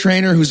CrossFit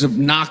trainer who's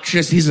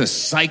obnoxious. He's a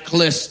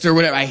cyclist or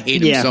whatever. I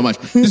hate him so much.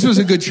 This was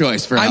a good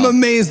choice for hell. I'm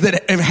amazed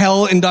that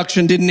hell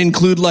induction didn't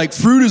include like,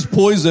 fruit is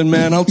poison,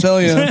 man, I'll tell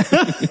you.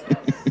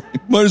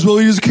 Might as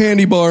well use a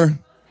candy bar.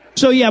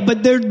 So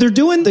but they're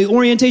doing the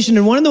orientation,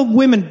 and one of the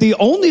women, the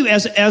only,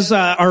 as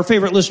our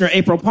favorite listener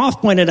April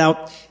Poff pointed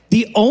out,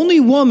 the only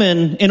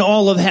woman in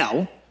all of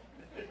hell.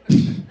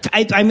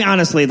 I mean,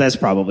 honestly, that's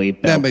probably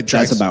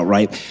that's about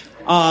right.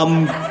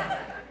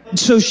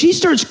 so she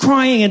starts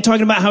crying and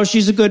talking about how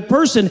she's a good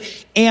person,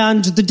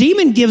 and the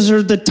demon gives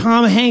her the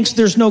Tom Hanks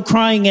 "There's no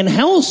crying in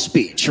hell"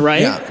 speech,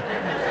 right? Yeah.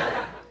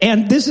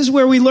 And this is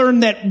where we learn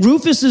that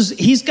Rufus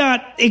he's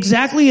got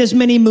exactly as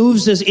many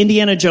moves as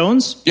Indiana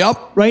Jones.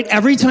 Yep. Right?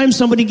 Every time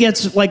somebody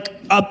gets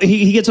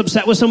he gets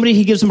upset with somebody,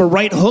 he gives them a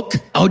right hook.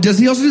 Oh, does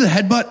he also do the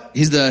headbutt?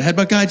 He's the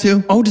headbutt guy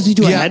too? Oh, does he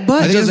do a headbutt? I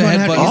think he does a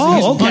headbutt.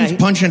 Oh, okay.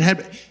 Punch and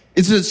headbutt.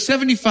 It's a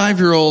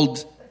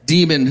 75-year-old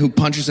demon who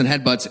punches and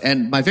headbutts.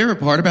 And my favorite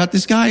part about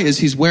this guy is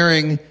he's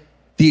wearing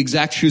the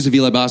exact shoes of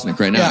Eli Bosnick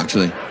right now,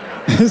 actually.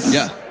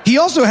 Yeah. He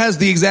also has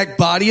the exact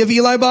body of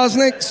Eli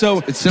Bosnick, so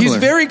It's similar.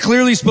 he's very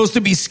clearly supposed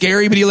to be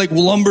scary, but he like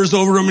lumbers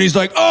over him and he's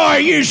like, "Oh,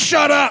 you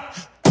shut up!"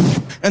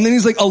 And then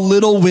he's like a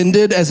little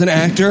winded as an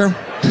actor.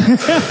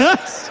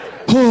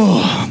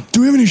 Oh, do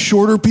we have any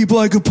shorter people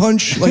I could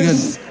punch? Like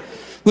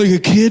a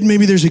kid?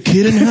 Maybe there's a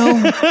kid in hell?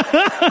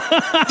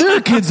 There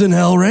are kids in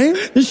hell, right?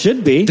 This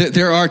should be.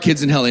 There are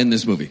kids in hell in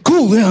this movie.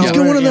 Cool, yeah, let's get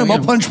one of them. yeah.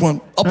 I'll punch one.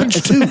 I'll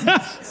punch two.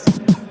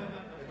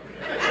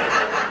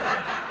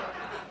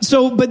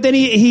 So, but then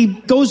he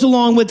goes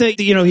along with it.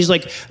 You know, he's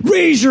like,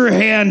 raise your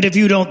hand if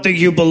you don't think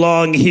you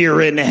belong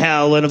here in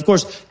hell. And of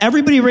course,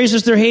 everybody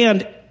raises their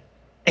hand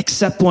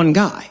except one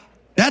guy.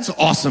 That's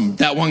awesome,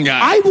 that one guy.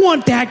 I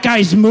want that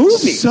guy's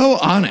movie. So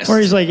honest. Where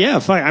he's like, yeah,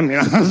 fine. I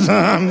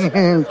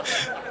mean,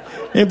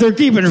 if they're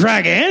keeping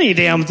track of any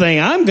damn thing,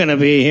 I'm going to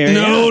be here.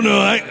 No,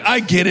 I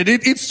get it.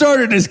 It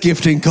started as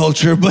gifting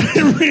culture, but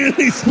it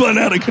really spun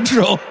out of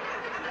control.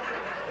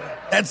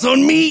 That's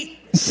on me.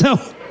 So,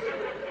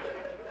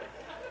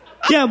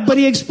 yeah, but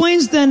he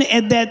explains then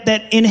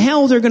that in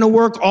hell they're going to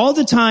work all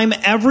the time,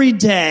 every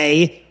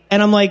day.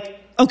 And I'm like,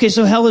 okay,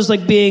 so hell is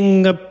like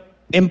being an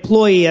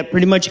employee at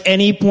pretty much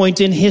any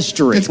point in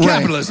history. It's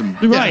capitalism.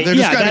 Right. Yeah, they're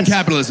describing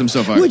capitalism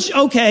so far. Which,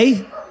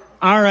 okay,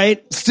 all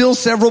right. Still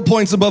several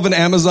points above an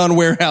Amazon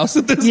warehouse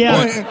at this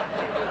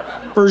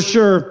point. For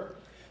sure.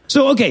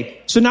 So, okay,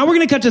 so now we're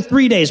going to cut to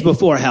 3 days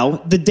before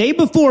hell. The day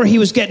before, he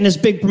was getting his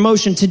big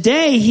promotion.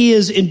 Today, he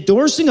is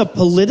endorsing a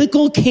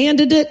political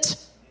candidate.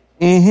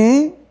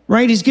 Mm-hmm.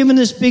 Right? He's giving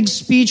this big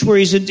speech where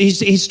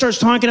he starts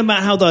talking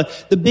about how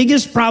the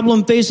biggest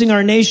problem facing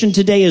our nation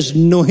today is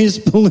noise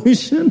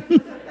pollution.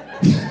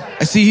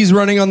 I see he's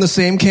running on the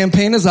same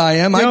campaign as I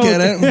am. I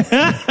get it.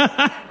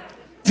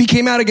 If he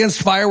came out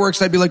against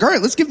fireworks, I'd be like, all right,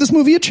 let's give this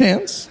movie a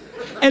chance.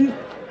 And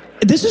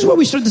this is where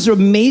we start this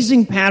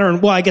amazing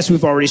pattern. Well, I guess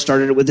we've already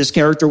started it with this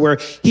character where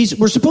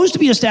we're supposed to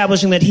be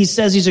establishing that he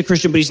says he's a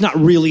Christian, but he's not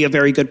really a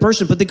very good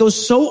person. But they go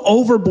so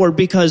overboard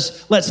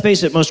because, let's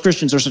face it, most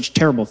Christians are such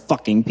terrible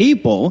fucking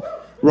people,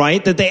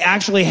 right? That they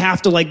actually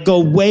have to like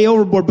go way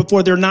overboard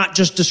before they're not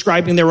just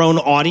describing their own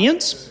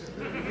audience.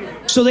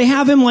 So they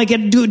have him like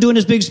doing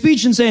his big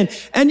speech and saying,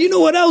 and you know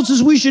what else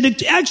is we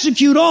should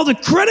execute all the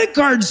credit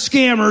card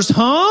scammers,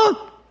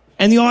 huh?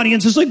 And the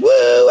audience is like,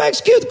 woo,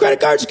 execute the credit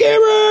card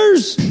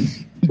scammers.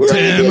 We're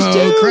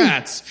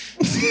Democrats.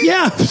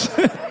 Yeah.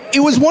 It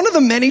was one of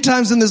the many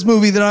times in this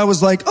movie that I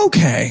was like,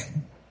 okay,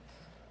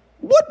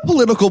 what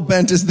political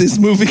bent is this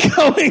movie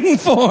going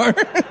for?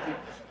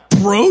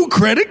 Pro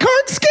credit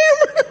card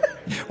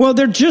scammer? Well,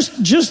 they're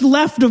just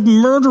left of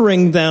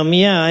murdering them.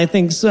 Yeah, I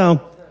think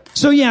so.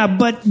 So yeah,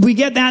 but we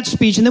get that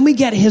speech, and then we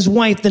get his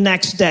wife the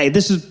next day.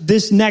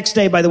 This next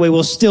day, by the way,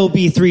 will still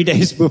be 3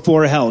 days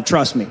before hell.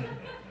 Trust me.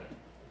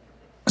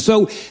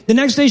 So the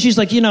next day, she's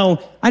like, you know,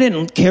 I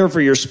didn't care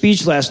for your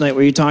speech last night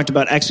where you talked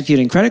about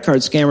executing credit card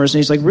scammers. And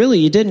he's like, really,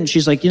 you didn't?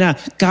 She's like, you know,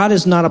 God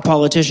is not a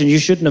politician. You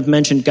shouldn't have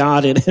mentioned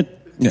God in it.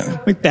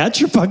 Yeah. Like, that's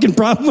your fucking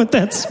problem with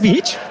that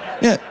speech?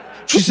 Yeah.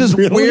 She says,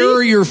 Really? where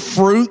are your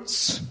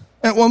fruits?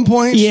 At one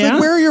point, she's Yeah. like,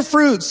 where are your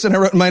fruits? And I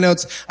wrote in my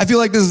notes, I feel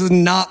like this is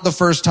not the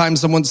first time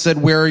someone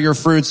said, where are your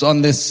fruits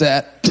on this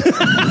set?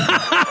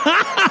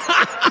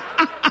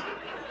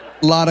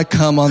 A lot of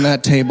cum on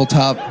that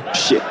tabletop.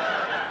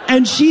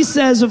 And she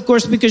says, of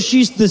course, because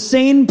she's the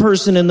sane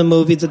person in the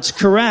movie that's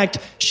correct,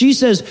 she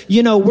says,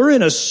 you know, we're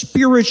in a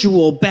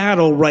spiritual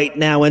battle right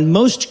now, and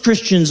most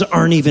Christians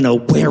aren't even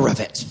aware of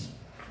it.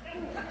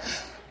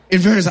 In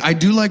fairness, I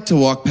do like to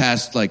walk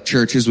past like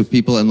churches with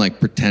people and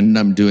like pretend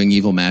I'm doing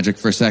evil magic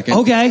for a second.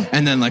 Okay.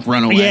 And then like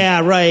run away.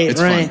 Yeah, right,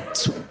 It's right.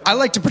 fun. I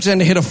like to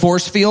pretend to hit a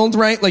force field,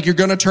 right? Like you're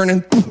going to turn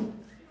in.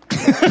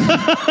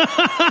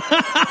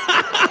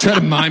 Try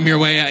to mime your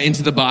way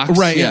into the box.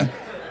 Right, yeah.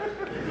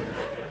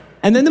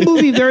 And then the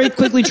movie very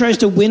quickly tries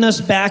to win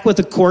us back with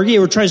a corgi,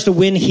 or tries to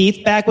win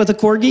Heath back with a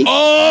corgi.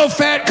 Oh,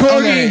 fat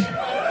corgi.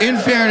 Okay. In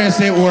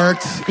fairness, it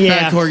worked.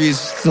 Yeah. Fat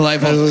Corgi's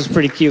delightful. It was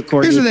pretty cute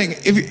corgi. Here's the thing: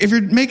 if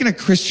you're making a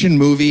Christian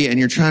movie and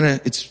you're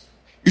trying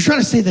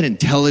to say that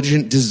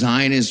intelligent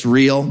design is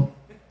real,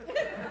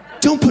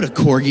 don't put a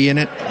corgi in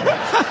it.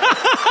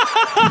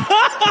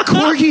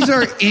 Corgis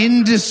are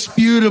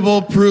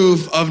indisputable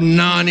proof of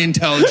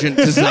non-intelligent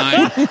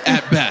design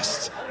at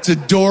best. It's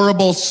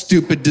adorable,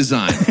 stupid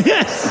design.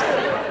 Yes.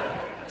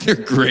 They're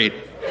great.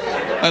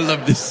 I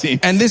love this scene.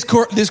 And this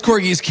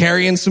corgi is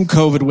carrying some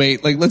COVID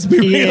weight. Like, let's be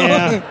real.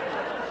 Yeah.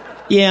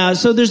 Yeah,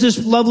 so there's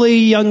this lovely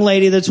young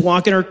lady that's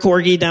walking her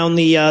corgi down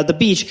the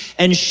beach,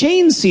 and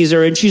Shane sees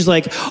her, and she's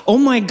like, "Oh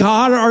my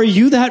God, are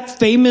you that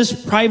famous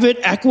private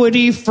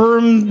equity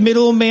firm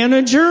middle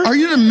manager? Are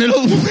you the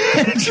middle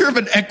manager of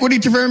an equity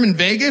firm in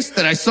Vegas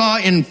that I saw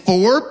in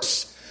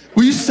Forbes?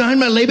 Will you sign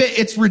my label?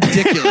 It's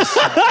ridiculous."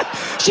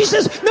 She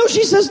says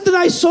that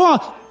I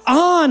saw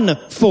on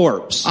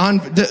Forbes.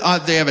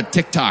 They have a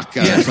TikTok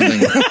or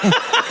something.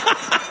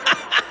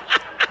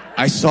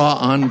 I saw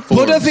on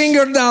Forbes. Put a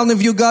finger down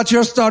if you got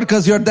your start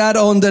because your dad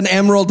owned an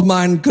emerald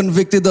mine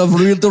convicted of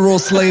literal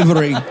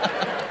slavery.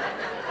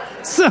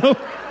 So,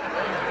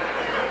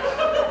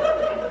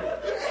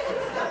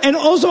 and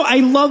also I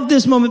love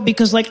this moment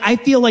because like I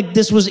feel like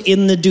this was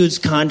in the dude's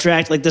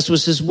contract, like this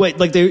was his way.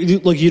 Like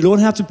look, you don't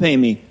have to pay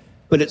me,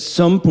 but at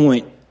some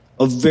point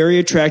a very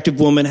attractive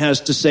woman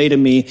has to say to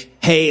me,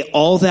 "Hey,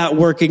 all that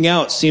working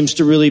out seems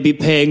to really be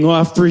paying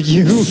off for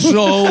you."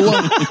 So,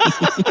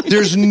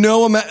 there's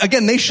no...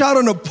 Again, they shot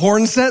on a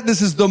porn set.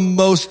 This is the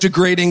most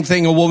degrading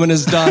thing a woman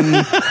has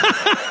done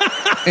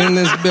in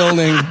this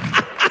building.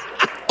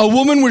 A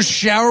woman was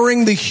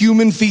showering the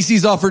human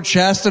feces off her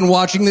chest and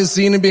watching this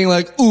scene and being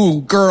like,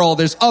 "Ooh, girl,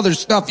 there's other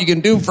stuff you can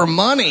do for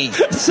money."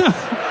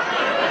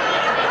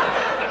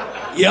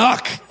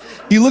 Yuck.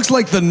 He looks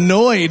like the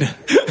Noid.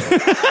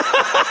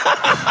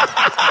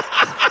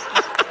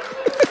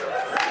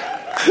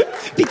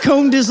 He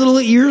combed his little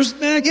ears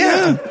back.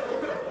 Yeah.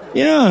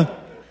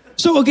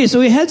 So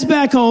he heads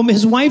back home.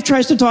 His wife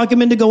tries to talk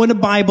him into going to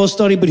Bible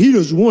study, but he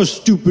doesn't want a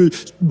stupid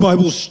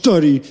Bible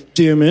study,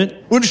 damn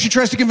it. When she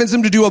tries to convince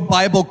him to do a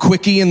Bible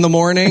quickie in the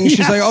morning,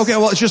 she's like, "Okay,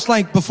 well, it's just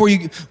like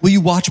will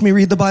you watch me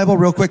read the Bible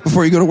real quick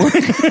before you go to work?"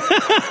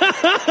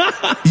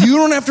 You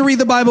don't have to read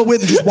the Bible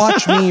with me, just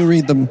watch me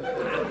read them.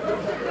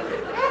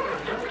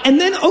 And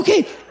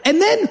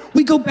then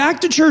we go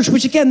back to church,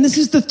 which again, this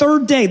is the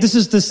third day. This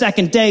is the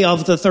second day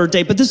of the third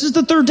day, but this is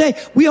the third day.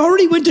 We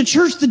already went to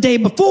church the day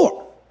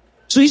before.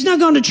 So he's now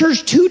gone to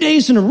church 2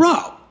 days in a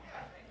row,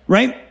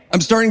 right?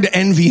 I'm starting to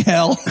envy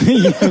hell.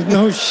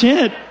 No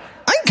shit.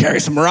 I can carry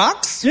some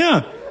rocks.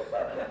 Yeah.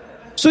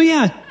 So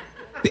yeah.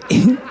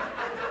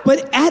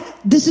 But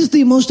this is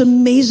the most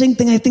amazing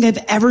thing I think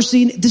I've ever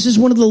seen. This is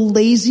one of the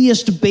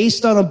laziest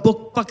based on a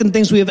book fucking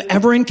things we have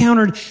ever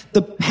encountered.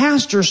 The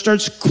pastor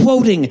starts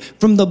quoting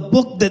from the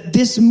book that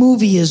this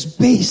movie is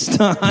based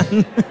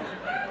on.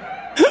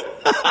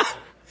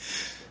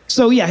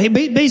 So yeah,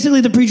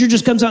 basically the preacher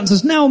just comes out and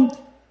says, "Now,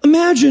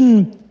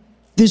 imagine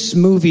this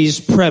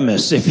movie's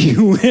premise, if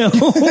you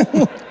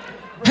will."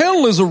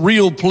 Hell is a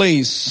real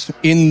place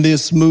in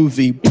this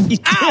movie.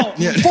 Ow!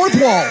 Yeah. Fourth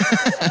wall.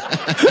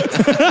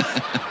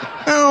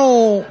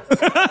 Ow!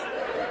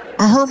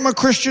 I hurt my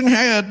Christian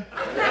head.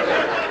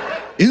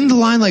 Isn't the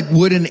line like,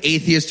 would an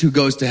atheist who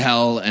goes to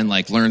hell and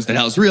like learns that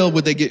hell is real,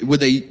 would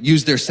they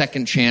use their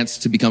second chance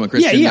to become a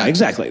Christian? Yeah,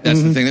 exactly.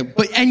 That's the thing.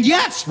 And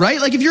yes,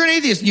 right? Like if you're an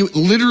atheist, you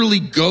literally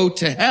go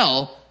to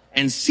hell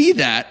and see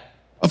that.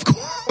 Of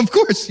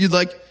course, you'd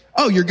like,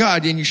 "Oh, you're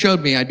God, and you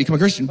showed me I'd become a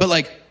Christian." But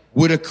like,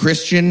 would a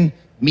Christian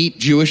meet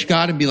Jewish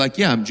God and be like,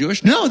 "Yeah, I'm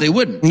Jewish"? No, they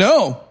wouldn't.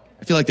 No.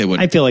 I feel like they would.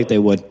 I feel like they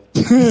would.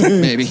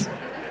 Maybe.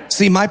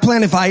 See, my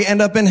plan if I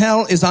end up in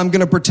hell is I'm going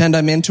to pretend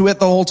I'm into it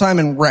the whole time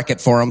and wreck it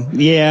for them.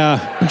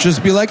 Yeah.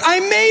 Just be like, "I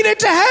made it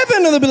to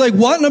heaven." And they'll be like,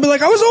 "What?" And I'll be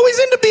like, "I was always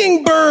into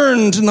being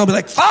burned." And they'll be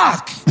like,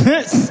 "Fuck."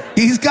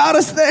 He's got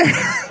us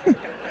there.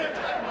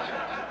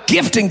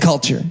 Gifting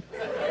culture.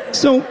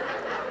 So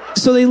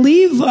they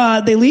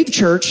leave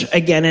church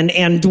again,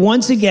 and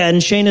once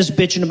again, Shane is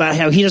bitching about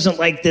how he doesn't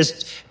like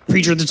this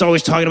preacher that's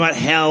always talking about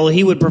hell.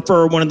 He would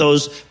prefer one of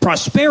those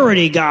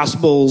prosperity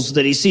gospels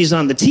that he sees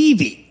on the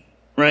TV,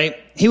 right?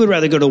 He would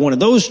rather go to one of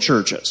those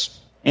churches.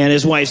 And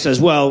his wife says,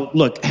 "Well,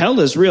 look, hell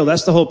is real.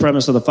 That's the whole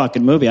premise of the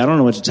fucking movie. I don't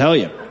know what to tell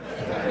you."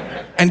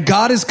 And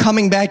God is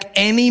coming back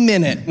any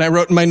minute. And I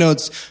wrote in my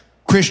notes,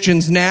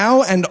 Christians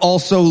now and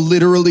also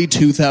literally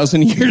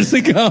 2,000 years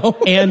ago.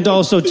 And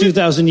also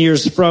 2,000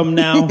 years from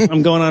now.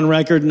 I'm going on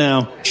record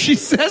now. She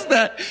says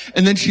that,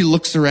 and then she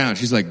looks around.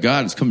 She's like,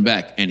 "God is coming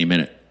back any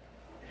minute."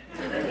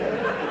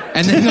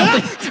 And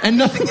then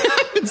nothing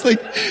happens.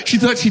 Like, she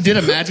thought she did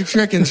a magic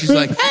trick, and she's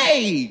like,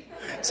 "Hey!"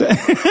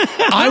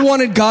 I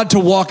wanted God to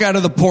walk out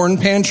of the porn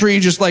pantry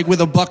just like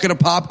with a bucket of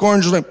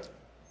popcorn, just like,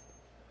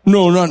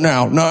 "No, not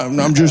now. No,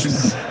 I'm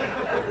just...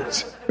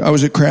 I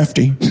was at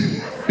Crafty."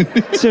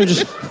 So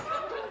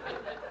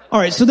all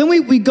right. So then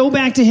we go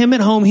back to him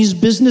at home. He's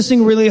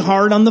businessing really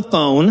hard on the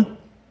phone,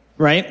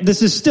 right?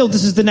 This is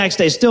the next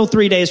day, still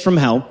 3 days from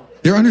hell.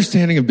 Their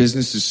understanding of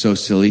business is so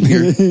silly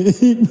here.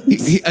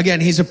 He's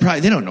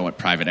they don't know what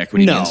private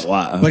equity means.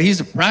 But he's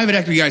a private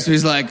equity guy. So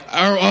he's like,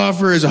 "Our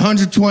offer is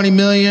 $120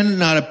 million,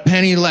 not a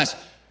penny less."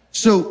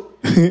 So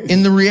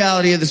in the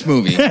reality of this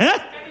movie,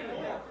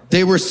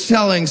 they were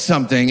selling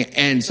something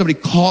and somebody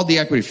called the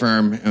equity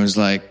firm and was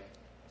like,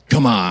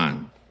 "Come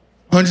on.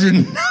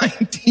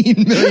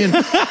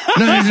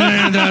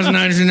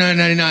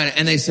 $119,999,999.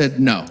 And they said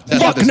no.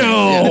 That's Fuck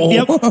no.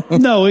 Yeah. Yep.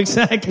 No,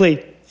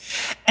 exactly.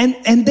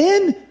 And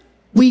then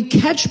we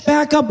catch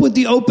back up with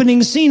the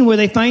opening scene where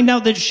they find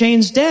out that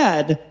Shane's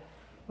dad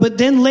but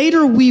then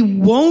later we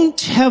won't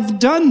have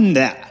done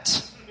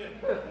that.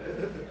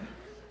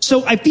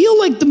 So I feel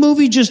like the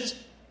movie just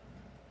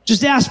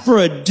asked for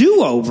a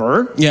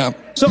do-over. Yeah.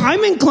 So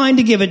I'm inclined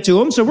to give it to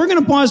them. So we're going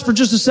to pause for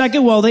just a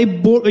second while they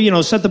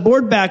set the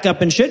board back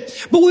up and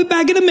shit. But we'll be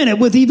back in a minute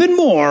with even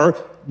more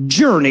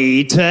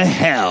Journey to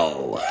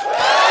Hell.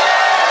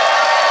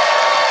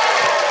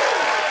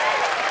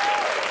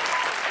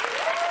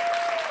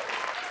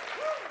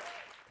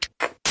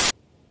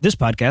 This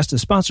podcast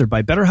is sponsored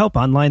by BetterHelp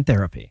Online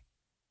Therapy.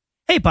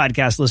 Hey,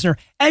 podcast listener,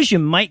 as you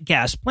might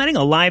guess, planning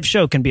a live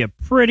show can be a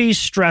pretty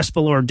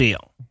stressful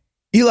ordeal.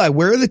 Eli,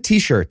 where are the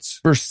t-shirts?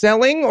 For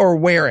selling or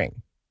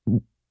wearing?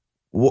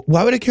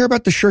 Why would I care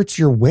about the shirts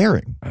you're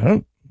wearing? I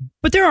don't.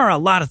 But there are a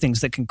lot of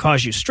things that can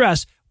cause you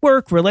stress.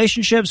 Work,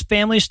 relationships,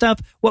 family stuff.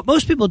 What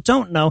most people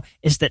don't know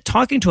is that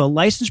talking to a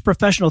licensed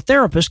professional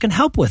therapist can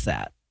help with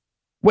that.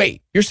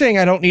 Wait, you're saying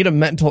I don't need a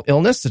mental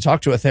illness to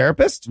talk to a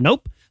therapist?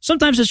 Nope.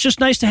 Sometimes it's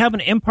just nice to have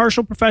an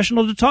impartial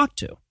professional to talk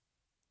to.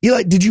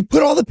 Eli, did you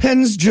put all the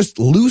pens just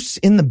loose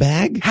in the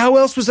bag? How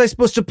else was I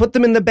supposed to put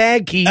them in the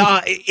bag, Keith?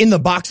 In the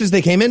boxes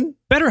they came in?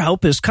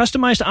 BetterHelp is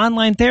customized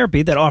online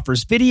therapy that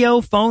offers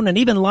video, phone, and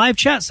even live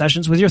chat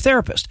sessions with your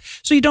therapist,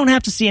 so you don't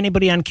have to see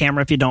anybody on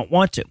camera if you don't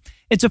want to.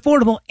 It's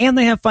affordable, and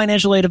they have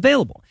financial aid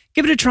available.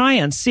 Give it a try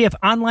and see if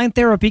online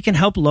therapy can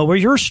help lower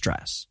your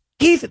stress.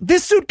 Keith,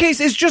 this suitcase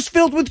is just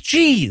filled with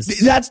cheese.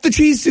 That's the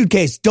cheese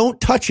suitcase.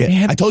 Don't touch it.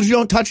 Man. I told you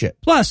don't touch it.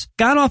 Plus,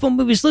 God Awful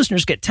Movies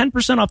listeners get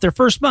 10% off their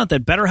first month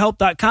at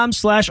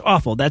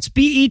BetterHelp.com/awful. That's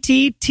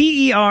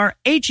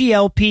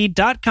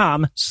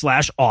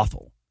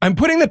BetterHelp.com/awful. I'm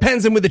putting the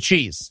pens in with the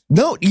cheese.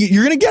 No,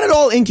 you're going to get it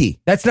all inky.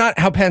 That's not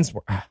how pens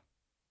work.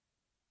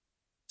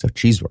 So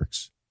cheese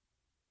works.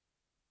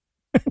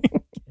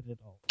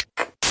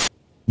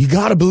 You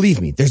gotta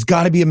believe me. There's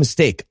gotta be a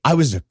mistake. I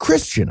was a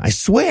Christian, I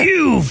swear.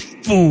 You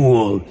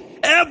fool.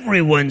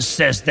 Everyone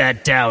says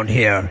that down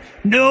here.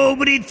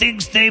 Nobody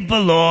thinks they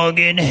belong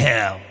in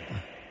hell.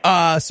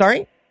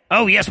 Sorry?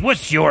 Oh, yes,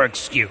 what's your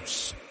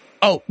excuse?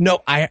 Oh, no,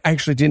 I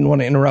actually didn't want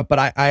to interrupt, but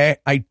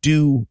I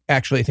do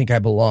actually think I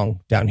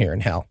belong down here in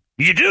hell.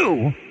 You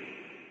do?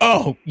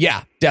 Oh,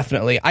 yeah,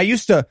 definitely. I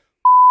used to...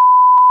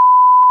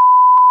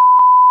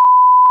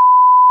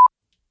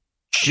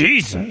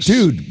 Jesus.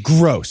 Dude,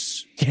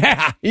 gross.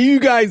 Yeah, you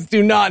guys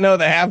do not know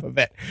the half of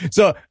it.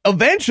 So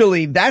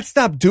eventually that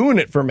stopped doing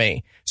it for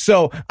me.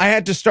 So I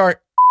had to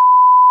start.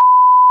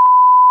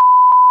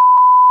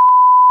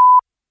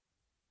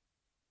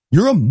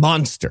 You're a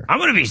monster. I'm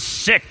going to be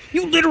sick.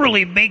 You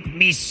literally make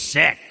me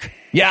sick.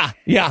 Yeah,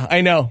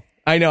 I know.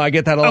 I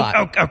get that a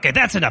lot. Okay,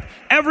 that's enough.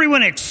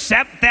 Everyone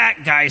except that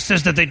guy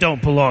says that they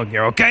don't belong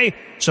here, okay?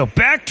 So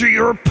back to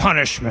your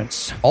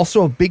punishments.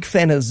 Also a big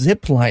fan of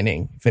zip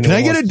lining. Can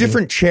I get a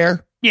different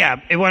chair? Yeah,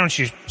 why don't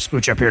you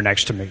scooch up here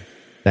next to me?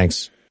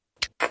 Thanks.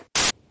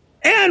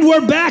 And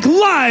we're back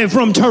live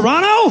from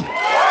Toronto.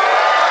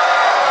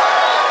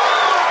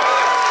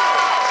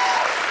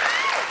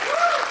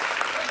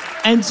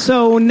 And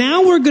so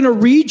now we're going to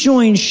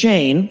rejoin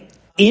Shane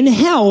in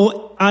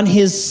hell on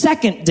his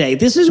second day.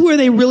 This is where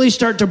they really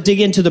start to dig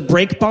into the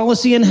break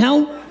policy in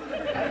hell.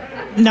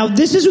 Now,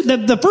 this is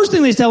the first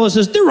thing they tell us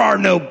is there are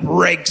no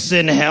breaks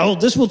in hell.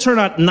 This will turn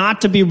out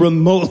not to be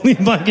remotely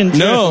fucking true.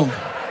 No.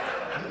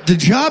 The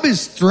job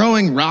is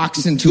throwing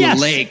rocks into a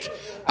lake.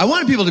 I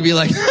wanted people to be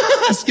like,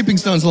 skipping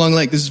stones along the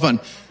lake. This is fun.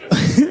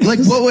 Like,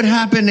 what would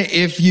happen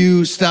if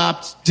you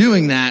stopped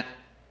doing that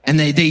and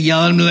they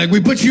yell at me like, we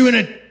put you in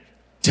a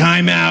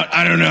timeout.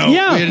 I don't know.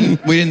 Yeah.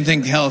 We didn't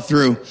think hell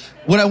through.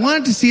 What I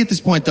wanted to see at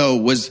this point, though,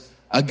 was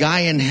a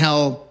guy in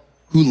hell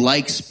who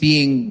likes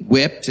being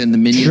whipped and the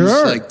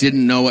minions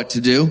didn't know what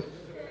to do.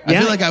 I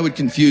feel like I would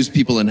confuse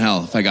people in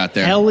hell if I got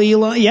there. Hell,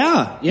 Eli.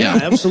 Yeah,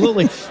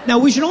 absolutely. Now,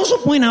 we should also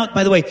point out,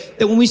 by the way,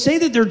 that when we say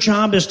that their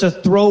job is to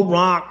throw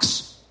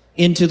rocks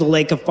into the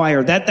lake of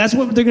fire, that's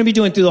what they're going to be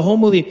doing through the whole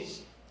movie.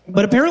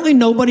 But apparently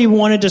nobody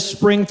wanted to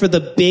spring for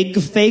the big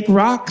fake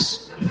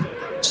rocks.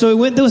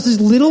 So there was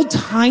these little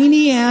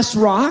tiny ass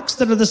rocks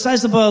that are the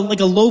size of a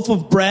loaf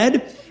of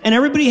bread, and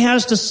everybody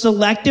has to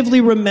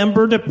selectively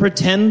remember to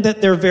pretend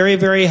that they're very,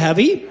 very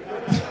heavy.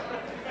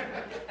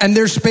 And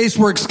their space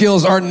work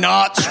skills are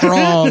not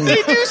strong.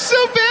 They do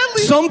so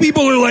badly. Some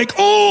people are like,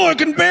 oh, I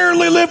can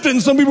barely lift it.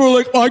 And some people are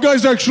like, oh, that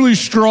guy's actually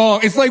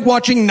strong. It's like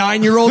watching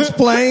 9-year-olds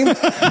playing.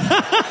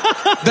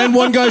 Then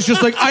one guy's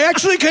just like, I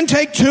actually can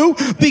take 2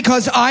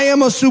 because I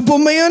am a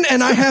Superman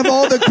and I have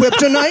all the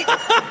kryptonite.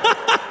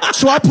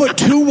 So I put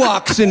 2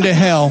 walks into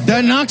hell.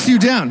 That knocks you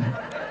down.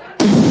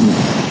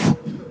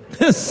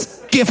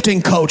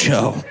 Gifting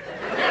Cocho.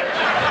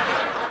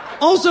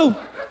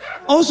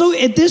 Also,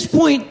 at this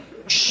point,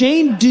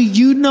 Shane, do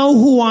you know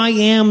who I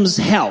am's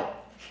hell?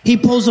 He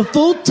pulls a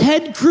full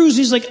Ted Cruz.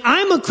 He's like,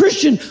 I'm a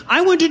Christian.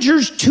 I went to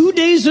church 2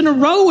 days in a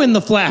row in the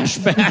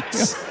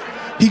flashbacks.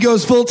 He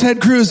goes full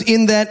Ted Cruz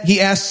in that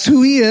he asks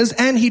who he is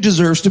and he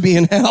deserves to be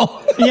in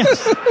hell.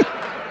 Yes.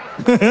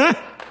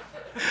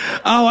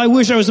 Oh, I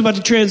wish I was about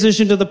to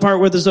transition to the part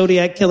where the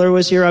Zodiac Killer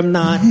was here. I'm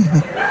not.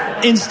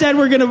 Instead,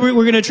 we're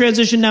gonna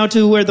transition now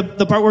to where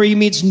the part where he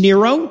meets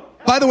Nero.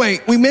 By the way,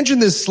 we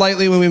mentioned this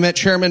slightly when we met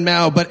Chairman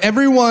Mao, but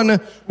everyone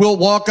will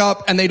walk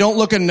up and they don't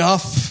look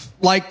enough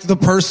like the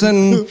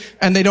person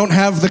and they don't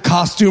have the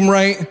costume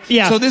right.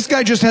 Yeah. So this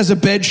guy just has a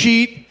bed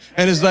sheet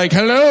and is like,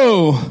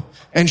 hello.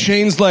 And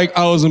Shane's like,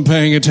 I wasn't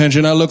paying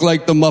attention. I look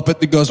like the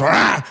Muppet that goes,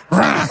 rah,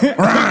 rah,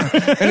 rah.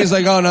 And he's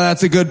like, oh, no,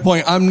 that's a good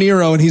point. I'm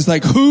Nero. And he's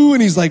like, who?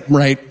 And he's like,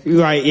 right.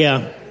 Right,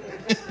 yeah.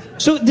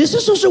 So this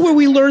is also where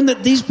we learn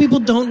that these people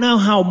don't know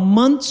how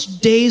months,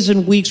 days,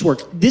 and weeks work.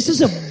 This is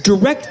a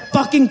direct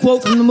fucking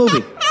quote from the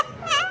movie.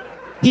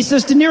 He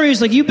says to Nero, he's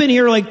like, you've been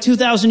here like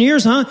 2,000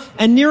 years, huh?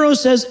 And Nero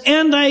says,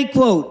 and I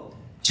quote,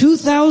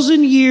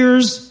 2,000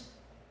 years,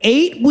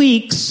 8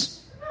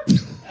 weeks...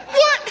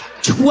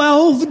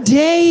 12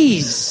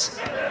 days.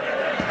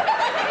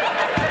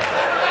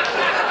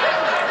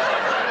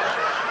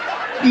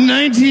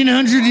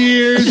 1900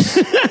 years.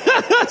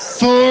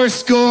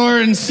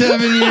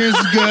 407 years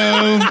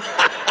ago.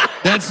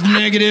 That's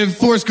negative.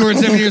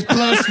 407 years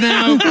plus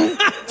now.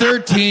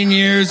 13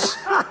 years.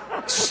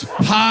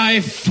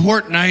 Pi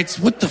fortnights.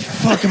 What the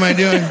fuck am I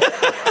doing?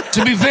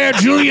 To be fair,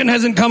 Julian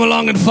hasn't come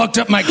along and fucked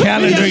up my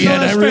calendar yet.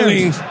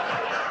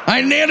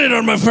 I nailed it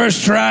on my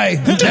first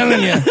try. I'm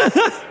telling you.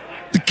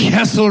 The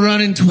Kessel Run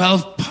in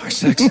 12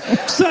 parsecs.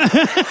 That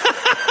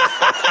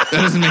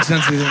doesn't make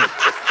sense either.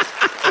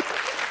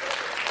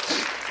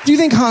 Do you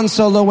think Han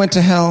Solo went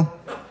to hell?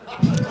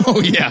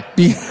 Oh, yeah.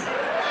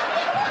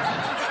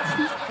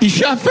 He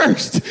shot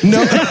first.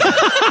 No.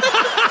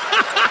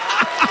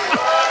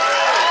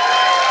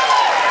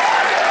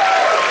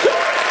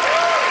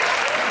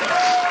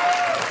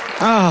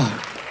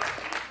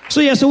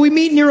 So we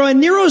meet Nero, and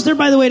Nero's there,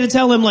 by the way, to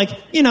tell him, like,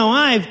 you know,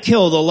 I've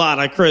killed a lot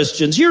of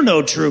Christians. You're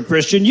no true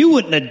Christian. You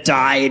wouldn't have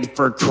died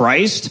for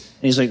Christ.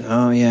 And he's like,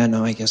 oh, yeah,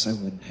 no, I guess I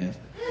wouldn't have.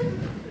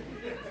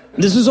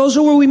 This is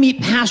also where we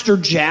meet Pastor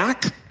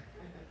Jack.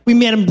 We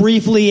met him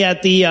briefly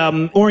at the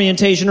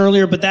orientation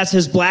earlier, but that's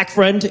his black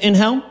friend in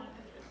hell.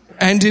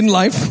 And in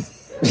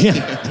life.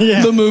 Yeah.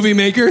 The movie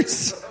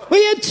makers. Well,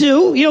 he had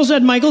two. He also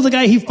had Michael, the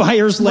guy he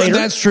fires later.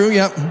 Well, that's true,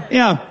 yep.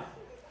 Yeah.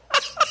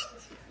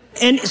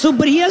 And so,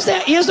 but he has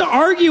to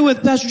argue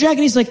with Pastor Jack, and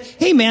he's like,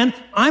 hey man,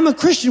 I'm a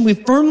Christian.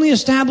 We've firmly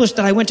established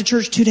that I went to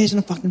church 2 days in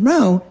a fucking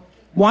row.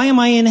 Why am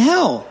I in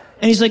hell?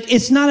 And he's like,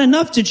 it's not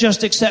enough to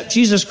just accept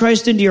Jesus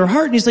Christ into your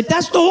heart. And he's like,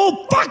 that's the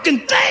whole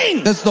fucking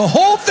thing. That's the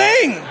whole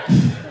thing.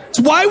 It's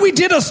why we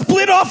did a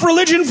split off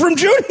religion from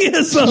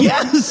Judaism.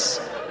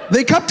 Yes.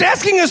 They kept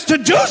asking us to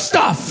do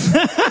stuff.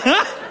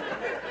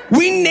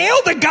 We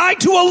nailed a guy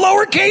to a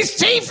lowercase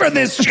t for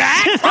this,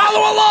 Jack.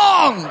 Follow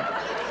along.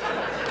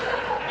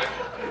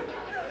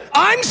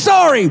 I'm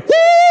sorry.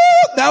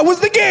 Woo! That was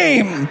the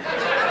game.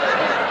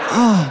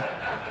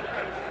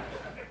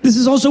 This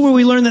is also where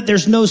we learn that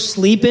there's no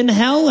sleep in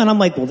hell. And I'm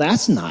like, well,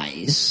 that's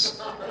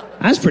nice.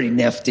 That's pretty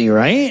nifty,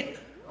 right?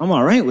 I'm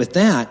all right with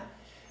that.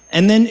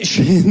 And then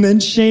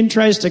Shane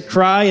tries to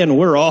cry, and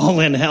we're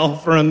all in hell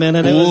for a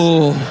minute.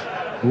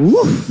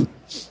 Woof.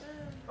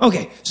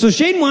 Okay, so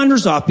Shane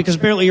wanders off because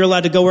apparently you're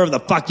allowed to go wherever the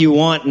fuck you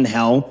want in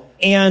hell.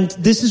 And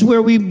this is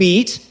where we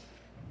meet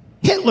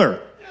Hitler.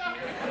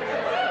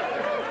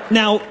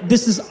 Now,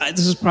 this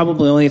is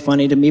probably only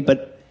funny to me,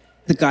 but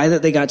the guy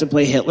that they got to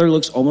play Hitler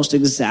looks almost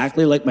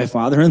exactly like my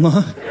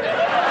father-in-law.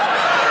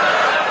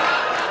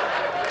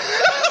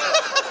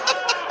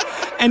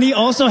 And he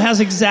also has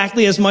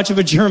exactly as much of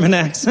a German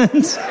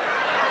accent.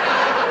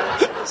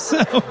 So,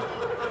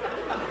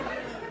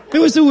 it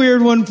was a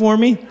weird one for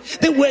me.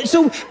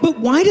 But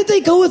why did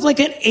they go with like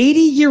an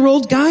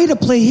 80-year-old guy to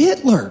play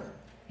Hitler?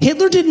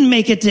 Hitler didn't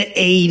make it to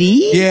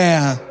 80.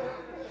 Yeah.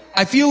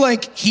 I feel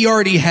like he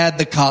already had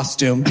the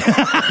costume.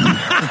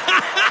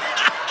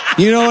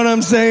 You know what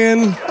I'm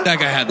saying? That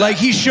guy had that. Like,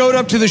 he showed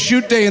up to the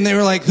shoot day, and they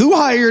were like, who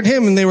hired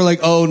him? And they were like,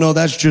 oh, no,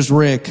 that's just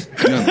Rick.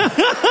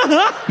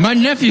 Yeah. My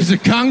nephew's a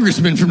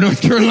congressman from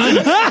North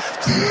Carolina.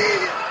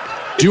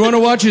 Do you want to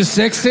watch his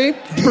sex tape?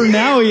 For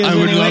now, he is. I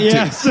would anyway, love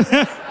yes.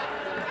 to.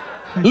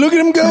 Look at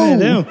him go. I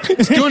know.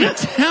 He's going to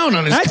town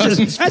on his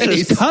cousin's that's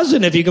face. his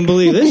cousin, if you can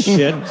believe this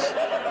shit.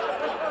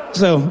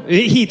 So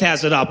Heath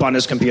has it up on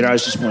his computer. I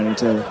was just pointing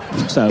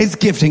to. So It's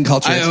gifting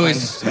culture. I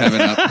always have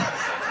it up.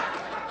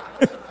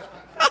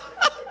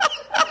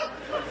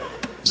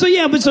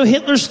 So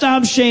Hitler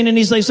stops Shane, and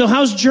he's like, so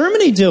how's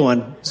Germany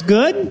doing? It's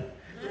good?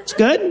 It's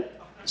good?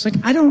 It's like,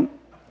 I don't,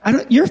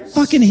 you're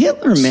fucking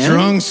Hitler, man.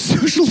 Strong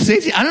social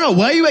safety. I don't know.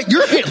 Why are you at?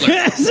 You're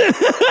Hitler.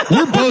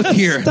 We're both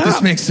here. Stop.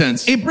 This makes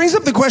sense. It brings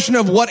up the question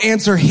of what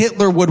answer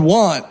Hitler would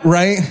want,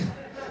 right?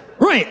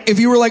 Right. If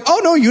you were like,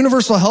 oh no,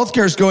 universal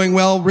healthcare is going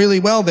really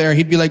well there,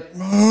 he'd be like,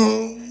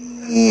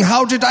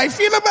 how did I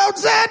feel about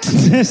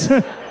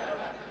that?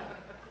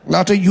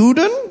 Not a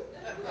Juden?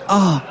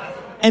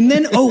 And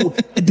then,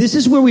 this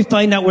is where we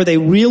find out where they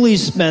really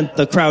spent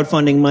the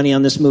crowdfunding money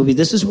on this movie.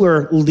 This is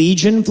where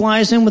Legion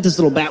flies in with his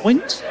little bat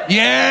wings.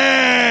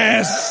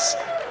 Yes!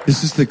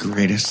 This is the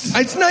greatest.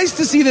 It's nice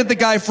to see that the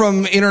guy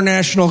from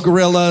International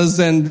Gorillas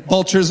and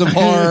Vultures of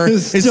Horror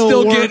is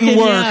still getting working,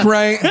 work, yeah.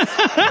 right?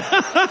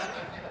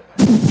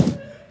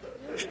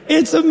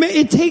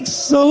 It takes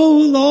so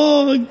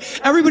long.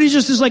 Everybody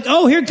just is like,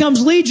 oh, here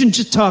comes Legion.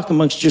 Just talk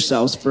amongst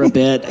yourselves for a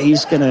bit.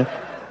 He's going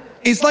to...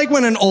 It's like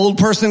when an old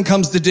person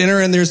comes to dinner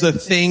and there's a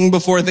thing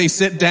before they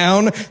sit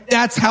down.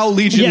 That's how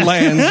Legion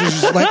lands.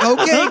 It's just like,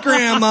 okay,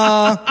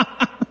 Grandma.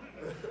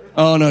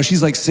 Oh, no,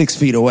 she's like 6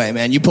 feet away,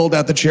 man. You pulled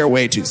out the chair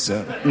way too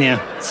soon. Yeah.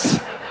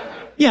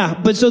 Yeah,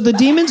 but so the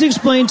demons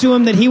explained to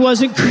him that he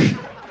wasn't...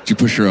 Did you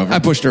push her over? I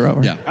pushed her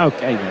over. Yeah.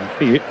 Okay,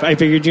 yeah. I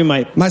figured you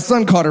might. My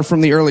son caught her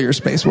from the earlier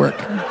space work.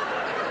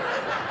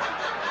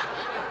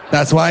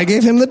 That's why I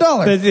gave him the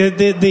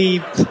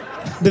 $1.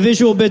 The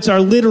visual bits are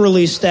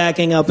literally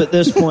stacking up at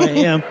this point,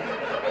 yeah.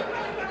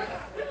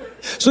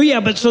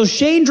 So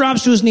Shane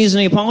drops to his knees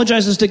and he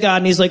apologizes to God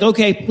and he's like,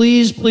 okay,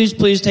 please, please,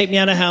 please take me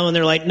out of hell. And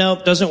they're like,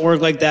 nope, doesn't work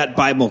like that.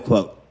 Bible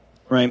quote,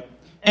 right?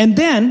 And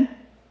then,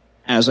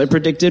 as I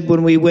predicted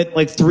when we went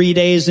like 3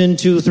 days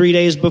into 3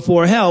 days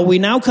before hell, we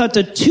now cut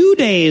to 2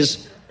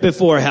 days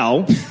before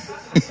hell.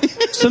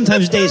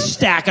 Sometimes days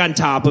stack on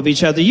top of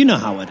each other. You know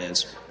how it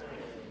is.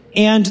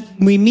 And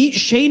we meet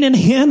Shane and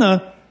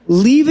Hannah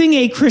leaving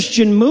a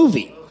Christian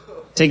movie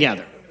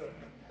together.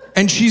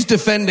 And she's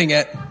defending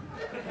it.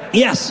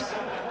 Yes.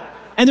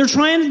 And they're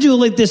trying to do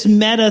like this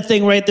meta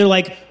thing, right? They're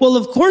like, well,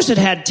 of course it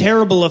had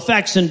terrible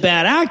effects and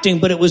bad acting,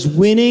 but it was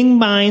winning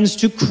minds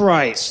to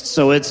Christ,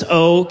 so it's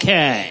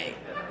okay.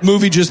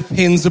 Movie just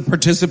pins a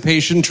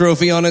participation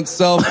trophy on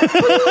itself.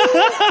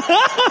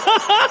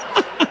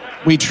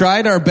 We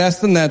tried our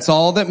best and that's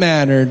all that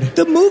mattered.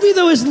 The movie,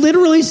 though, is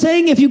literally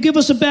saying if you give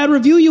us a bad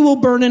review, you will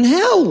burn in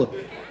hell.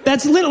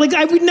 That's literally,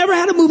 we've never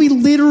had a movie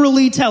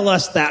literally tell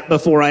us that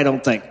before, I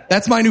don't think.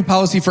 That's my new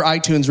policy for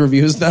iTunes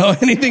reviews, though.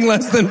 Anything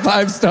less than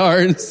 5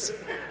 stars,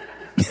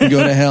 you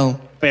go to hell.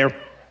 Fair.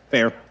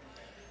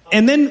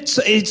 And then,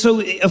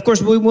 so of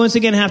course, we once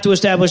again have to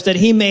establish that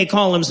he may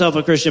call himself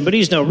a Christian, but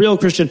he's no real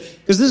Christian,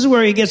 because this is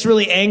where he gets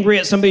really angry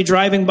at somebody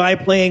driving by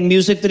playing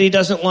music that he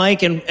doesn't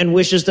like and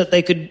wishes that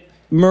they could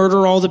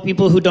murder all the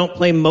people who don't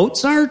play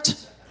Mozart.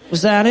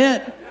 Was that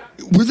it?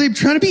 Were they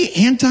trying to be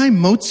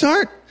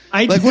anti-Mozart?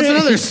 What's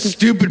another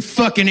stupid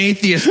fucking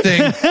atheist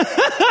thing?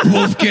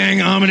 Wolfgang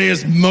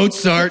Amadeus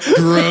Mozart,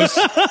 gross,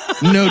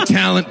 no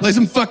talent. Play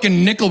some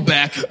fucking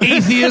Nickelback.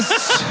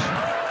 Atheists,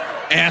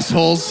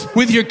 assholes.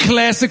 With your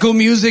classical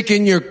music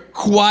in your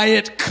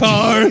quiet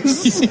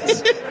cars.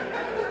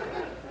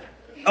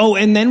 Oh,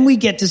 and then we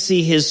get to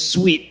see his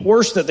sweet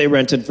Porsche that they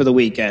rented for the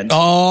weekend.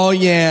 Oh,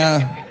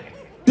 yeah.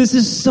 This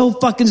is so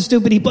fucking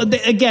stupid.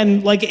 But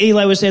again, like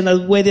Eli was saying,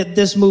 the way that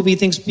this movie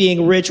thinks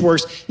being rich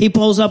works, he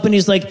pulls up and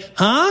he's like,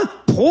 huh?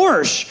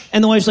 Porsche?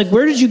 And the wife's like,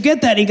 where did you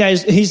get that?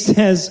 He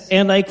says,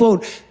 and I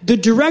quote, the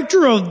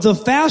director of The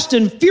Fast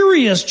and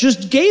Furious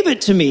just gave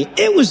it to me.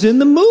 It was in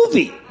the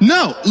movie.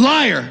 No,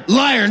 liar.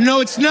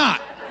 No, it's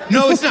not.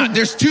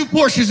 There's 2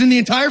 Porsches in the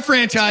entire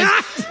franchise,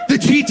 the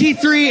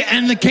GT3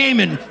 and the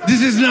Cayman.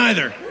 This is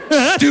neither.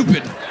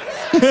 Stupid.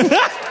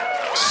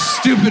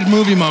 Stupid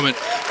movie moment.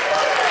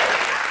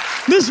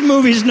 This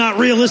movie's not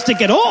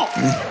realistic at all.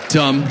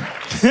 Dumb.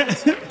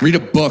 Read a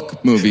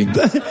book movie.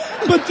 But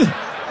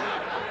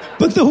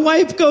the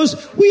wife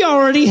goes, we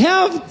already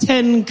have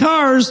 10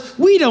 cars.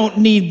 We don't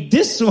need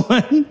this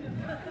one.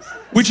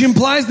 Which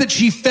implies that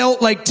she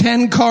felt like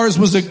 10 cars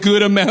was a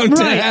good amount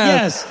to have.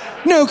 Yes.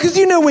 No, because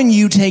you know when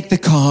you take the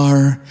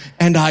car,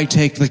 and I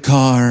take the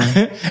car,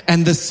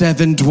 and the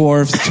 7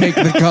 dwarfs take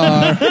the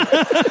car.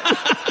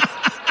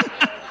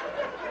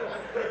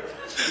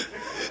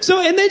 So,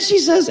 and then she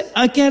says,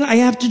 again, I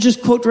have to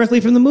just quote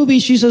directly from the movie.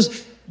 She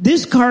says,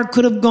 this car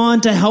could have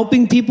gone to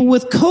helping people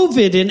with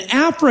COVID in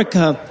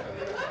Africa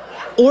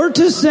or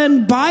to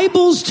send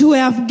Bibles to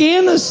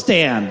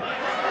Afghanistan.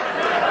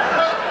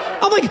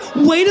 I'm like,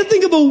 way to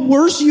think of a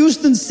worse use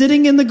than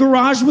sitting in the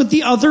garage with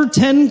the other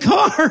 10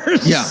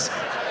 cars. Yeah.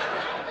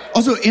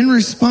 Also, in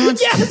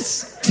response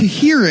to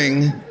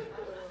hearing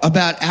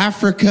about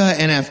Africa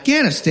and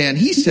Afghanistan,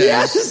 he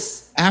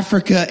says,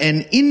 Africa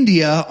and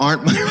India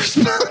aren't my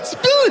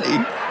responsibility.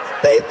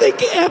 They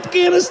think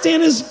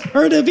Afghanistan is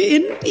part of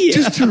India.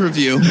 Just to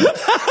review,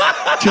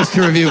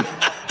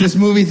 this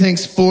movie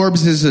thinks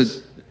Forbes is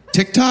a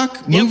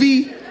TikTok movie.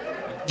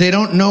 Yep. They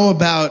don't know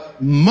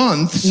about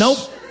months. Nope.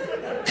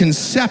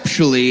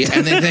 Conceptually,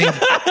 and they think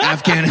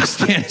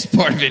Afghanistan is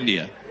part of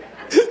India.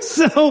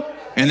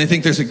 And they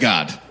think there's a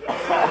God.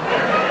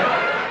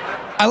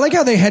 I like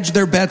how they hedged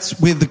their bets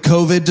with the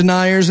COVID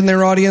deniers in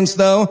their audience,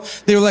 though.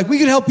 They were like, we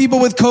could help people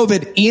with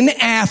COVID in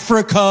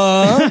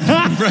Africa.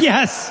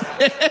 Yes.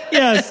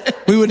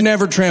 We would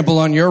never trample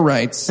on your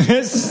rights.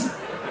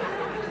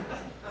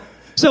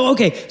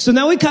 So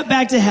now we cut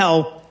back to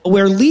hell,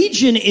 where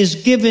Legion is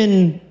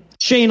giving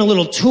Shane a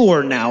little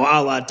tour now, a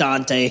la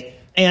Dante.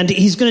 And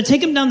he's going to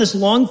take him down this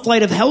long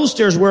flight of hell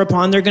stairs,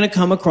 whereupon they're going to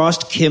come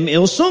across Kim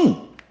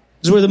Il-sung.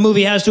 This is where the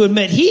movie has to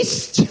admit he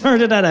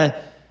started out a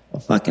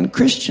fucking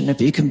Christian, if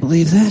you can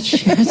believe that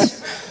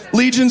shit.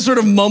 Legion sort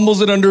of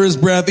mumbles it under his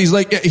breath. He's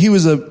like, he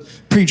was a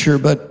preacher,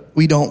 but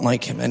we don't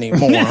like him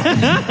anymore.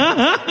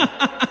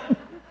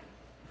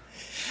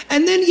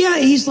 And then, yeah,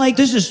 he's like,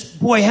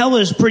 hell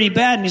is pretty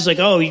bad. And he's like,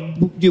 oh,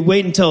 you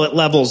wait until it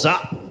levels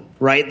up,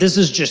 right? This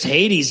is just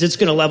Hades. It's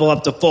going to level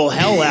up to full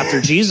hell after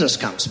Jesus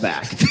comes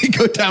back. They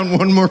go down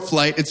one more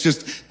flight. It's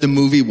just the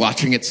movie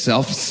watching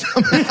itself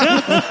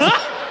somehow.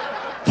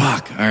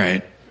 Fuck, all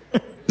right.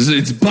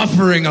 It's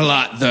buffering a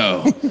lot,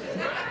 though.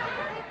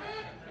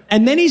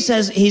 And then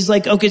he's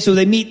like, okay, so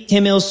they meet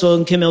Kim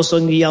Il-sung. Kim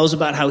Il-sung yells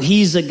about how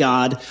he's a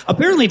god.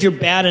 Apparently, if you're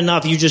bad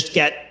enough, you just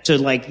get to,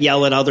 like,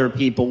 yell at other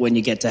people when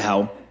you get to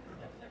hell.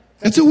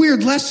 That's a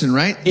weird lesson,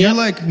 right? Yeah.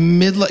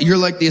 You're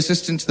like the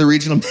assistant to the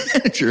regional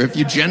manager if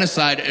you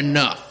genocide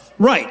enough.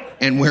 Right.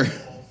 And we're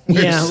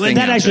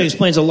that actually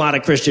explains a lot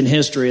of Christian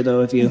history,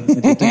 though, if you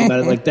think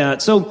about it like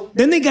that. So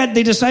then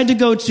they decide to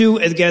go to,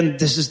 again,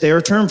 this is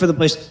their term for the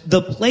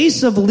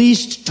place of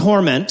least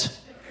torment.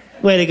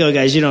 Way to go,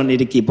 guys. You don't need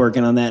to keep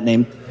working on that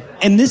name.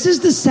 And this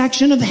is the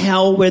section of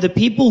hell where the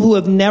people who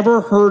have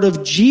never heard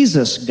of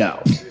Jesus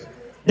go.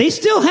 They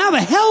still have a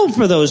hell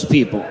for those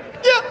people.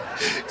 Yeah.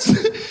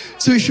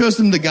 So he shows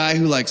them the guy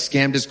who, like,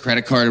 scammed his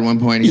credit card at one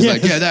point. He's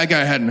like, yeah, that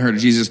guy hadn't heard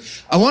of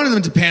Jesus. I wanted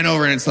them to pan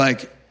over, and it's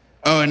like,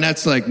 oh, and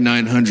that's like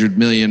 900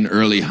 million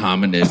early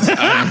hominids.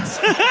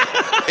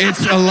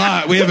 It's a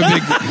lot. We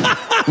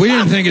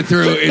didn't think it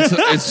through.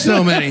 It's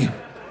so many.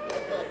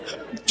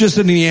 Just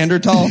a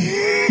Neanderthal.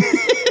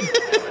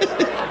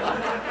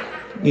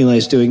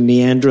 Eli's doing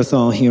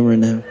Neanderthal humor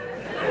now.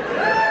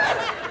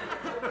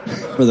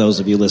 For those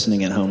of you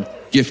listening at home.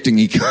 Gifting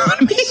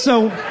economy.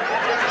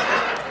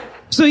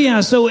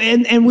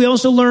 And we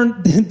also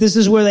learned this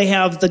is where they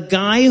have the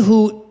guy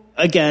who,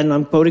 again,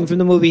 I'm quoting from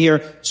the movie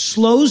here,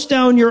 slows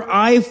down your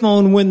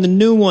iPhone when the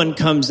new one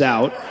comes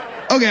out.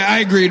 Okay, I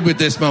agreed with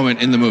this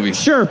moment in the movie.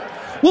 Sure.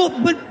 Well,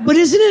 but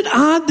isn't it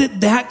odd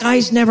that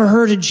guy's never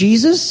heard of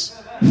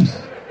Jesus?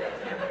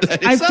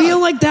 I feel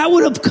like that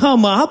would have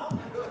come up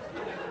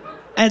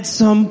at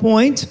some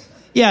point.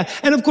 Yeah,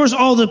 and of course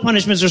all the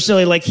punishments are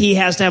silly, like he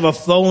has to have a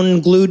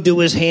phone glued to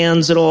his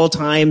hands at all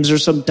times or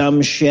some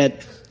dumb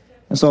shit.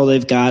 That's all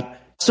they've got.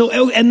 So,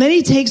 and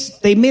then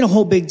they made a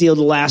whole big deal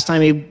the last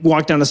time he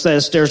walked down a set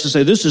of stairs to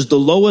say, this is the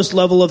lowest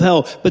level of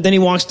hell. But then he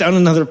walks down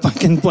another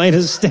fucking flight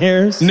of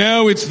stairs.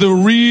 Now it's the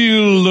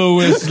real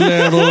lowest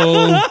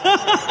level.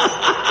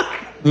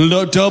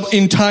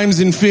 In times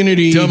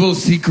infinity. Double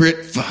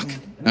secret. Fuck.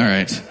 All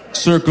right.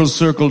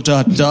 Circle,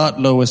 dot,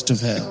 lowest of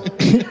hell.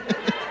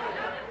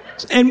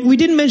 And we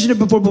didn't mention it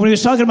before, but when he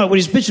was talking about, when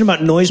he was bitching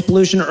about noise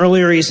pollution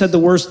earlier, he said the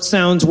worst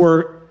sounds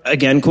were,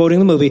 again, quoting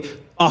the movie,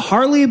 a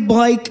Harley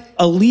bike,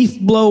 a leaf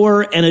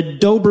blower, and a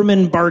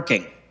Doberman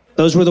barking.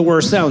 Those were the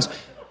worst sounds.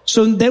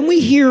 So then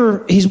he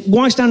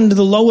walks down into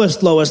the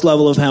lowest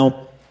level of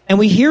hell, and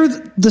we hear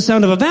the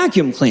sound of a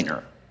vacuum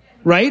cleaner,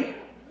 right?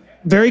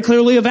 Very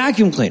clearly a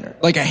vacuum cleaner.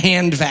 Like a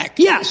hand vac.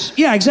 Yes,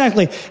 yeah,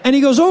 exactly. And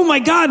he goes, oh my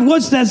God,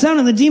 what's that sound?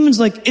 And the demon's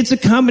like, it's a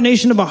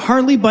combination of a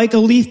Harley bike, a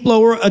leaf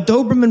blower, a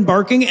Doberman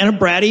barking, and a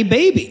bratty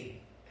baby.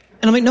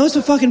 And I'm like, no, it's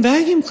a fucking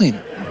vacuum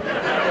cleaner.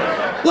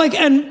 Like,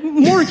 and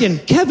Morgan,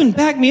 Kevin,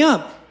 back me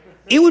up.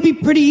 It would be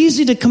pretty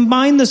easy to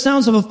combine the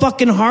sounds of a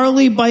fucking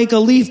Harley bike, a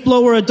leaf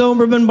blower, a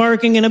Doberman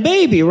barking, and a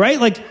baby, right?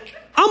 Like,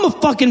 I'm a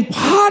fucking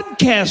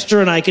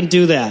podcaster and I can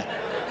do that.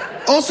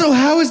 Also,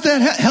 how is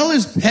that? Hell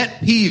is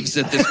pet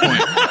peeves at this point.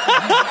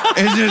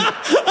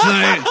 It's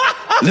like,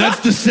 that's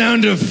the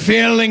sound of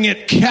failing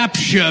at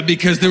CAPTCHA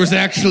because there was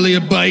actually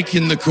a bike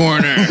in the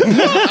corner.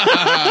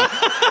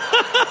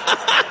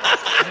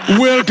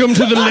 Welcome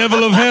to the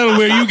level of hell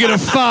where you get a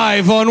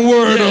 5 on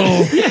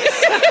Wordle.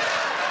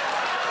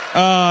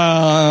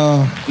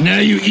 Now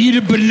you eat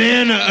a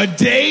banana a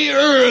day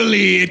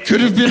early. It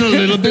could have been a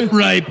little bit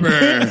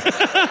riper.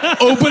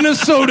 Open a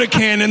soda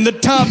can and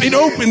it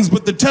opens,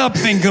 but the top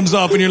thing comes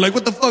off and you're like,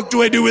 what the fuck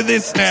do I do with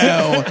this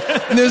now?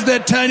 And there's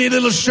that tiny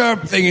little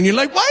sharp thing and you're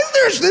like, why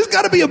is there's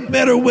gotta be a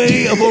better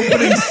way of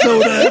opening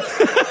soda?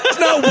 It's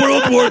not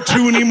World War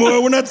II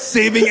anymore. We're not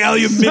saving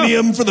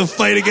aluminium for the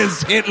fight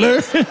against Hitler.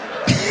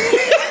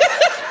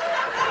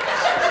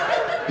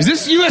 Is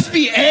this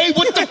USB-A?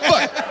 What the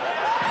fuck?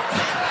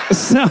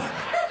 So,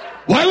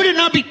 why would it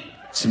not be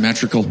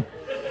symmetrical?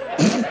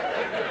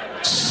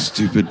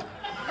 Stupid.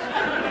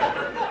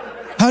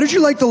 How did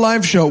you like the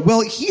live show?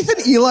 Well, Heath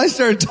and Eli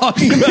started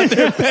talking about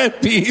their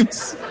pet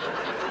peeves.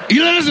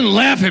 Eli doesn't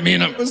laugh at me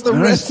enough. It was the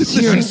rest of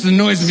It's the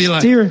noise of Eli.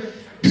 Steer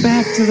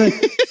back to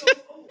the...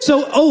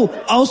 So,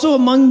 also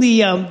among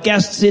the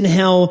guests in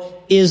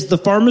hell is the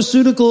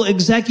pharmaceutical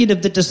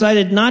executive that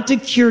decided not to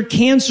cure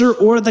cancer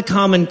or the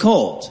common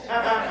cold.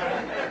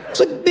 It's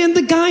like, man,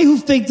 the guy who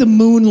faked the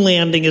moon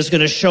landing is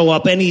going to show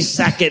up any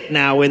second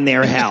now in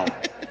their hell.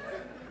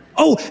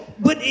 Oh,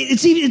 but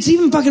it's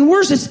even fucking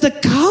worse. It's the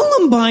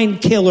Columbine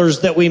killers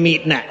that we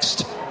meet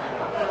next.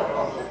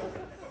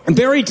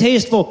 Very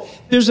tasteful.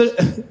 There's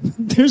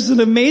an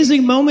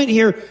amazing moment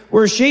here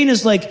where Shane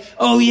is like,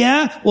 oh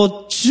yeah?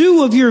 Well,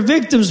 2 of your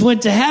victims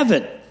went to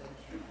heaven.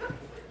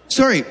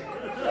 Sorry.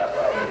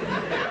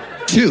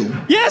 2?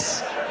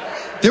 Yes.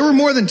 There were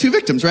more than 2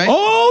 victims, right?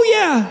 Oh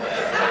yeah.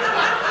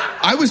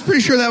 I was pretty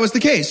sure that was the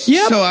case.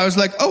 Yep. So I was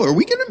like, oh, are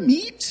we going to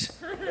meet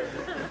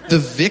The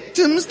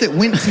victims that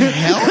went to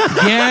hell?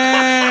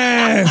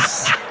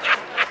 Yes.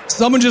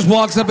 Someone just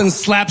walks up and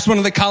slaps one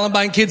of the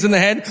Columbine kids in the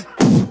head.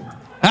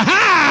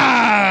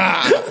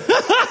 Ha-ha!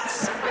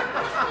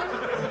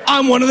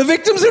 I'm one of the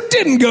victims who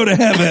didn't go to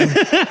heaven.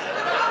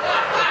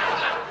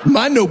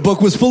 My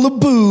notebook was full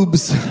of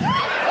boobs.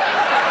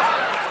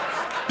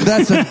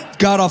 That's a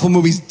god-awful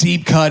movie's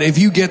deep cut. If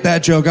you get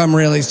that joke, I'm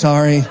really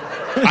sorry.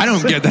 I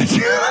don't get that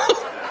joke.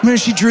 Remember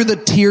she drew the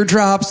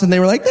teardrops and they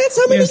were like, that's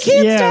how many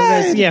kids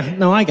died. Yeah,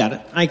 no, I got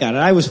it.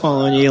 I was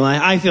following you, Eli.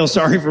 I feel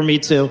sorry for me,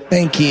 too.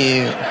 Thank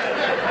you.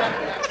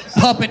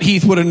 Puppet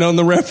Heath would have known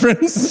the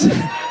reference.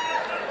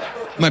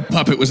 My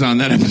puppet was on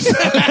that episode.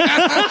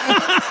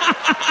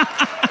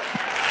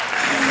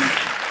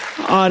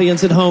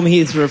 Audience at home,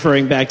 Heath's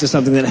referring back to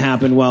something that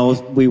happened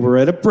while we were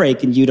at a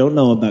break and you don't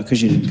know about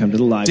because you didn't come to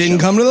the live show. Didn't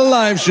come to the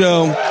live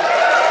show.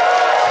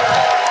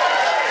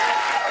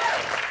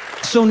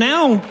 So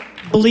now,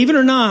 believe it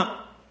or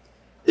not,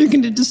 they're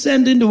going to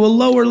descend into a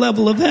lower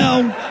level of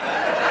hell.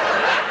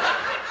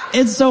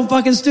 It's so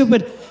fucking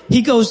stupid.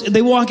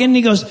 They walk in and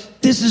he goes,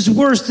 this is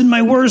worse than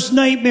my worst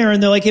nightmare.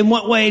 And they're like, in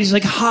what way? And he's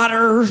like,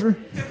 hotter.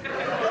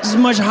 This is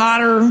much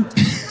hotter.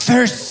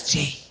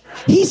 Thirsty.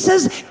 He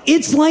says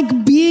it's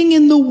like being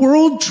in the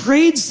World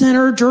Trade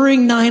Center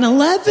during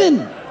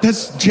 9/11.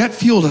 That's jet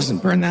fuel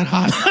doesn't burn that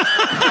hot.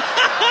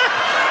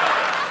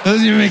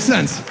 Doesn't even make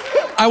sense.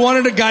 I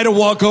wanted a guy to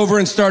walk over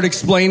and start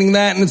explaining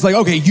that, and it's like,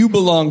 okay, you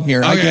belong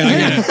here. I get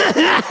it.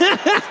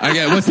 I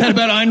get it. What's that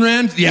about Ayn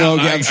Rand? Yeah, all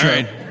right,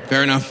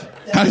 fair enough.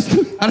 How does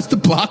the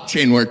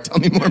blockchain work? Tell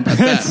me more about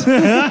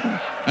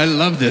that. I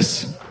love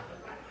this.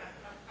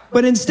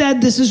 But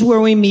instead, this is where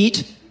we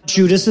meet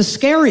Judas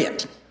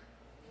Iscariot.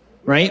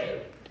 Right?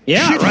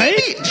 Yeah,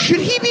 Should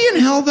he be in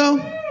hell, though?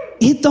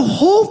 The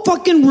whole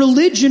fucking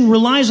religion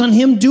relies on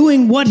him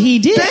doing what he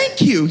did.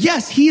 Thank you.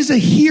 Yes, he's a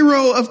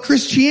hero of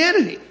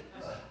Christianity.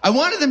 I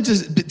wanted them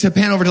to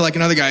pan over to like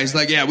another guy. He's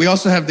like, yeah, we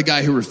also have the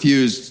guy who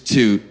refused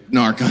to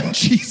narc on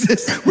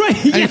Jesus.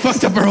 Right. And he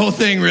fucked up our whole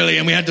thing, really,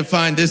 and we had to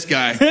find this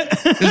guy.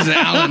 This is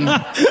Alan.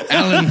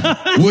 Alan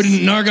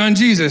wouldn't narc on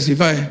Jesus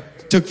if I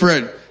took for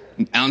it.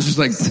 And Alan's just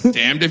like,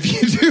 damned if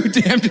you do,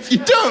 damned if you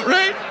don't,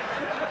 right?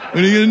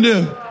 What are you going to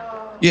do?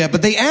 Yeah,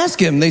 but they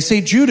ask him, they say,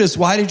 Judas,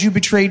 why did you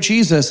betray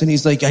Jesus? And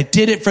he's like, I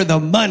did it for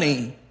the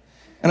money.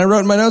 And I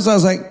wrote in my notes, I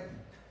was like,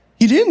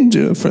 he didn't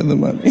do it for the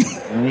money.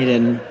 He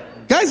didn't.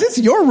 Guys, it's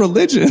your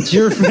religion. It's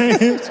your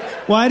faith.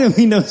 Why do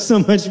we know so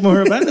much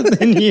more about it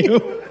than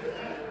you?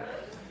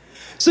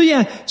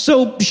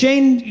 So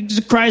Shane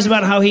cries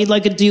about how he'd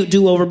like a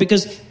do-over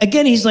because,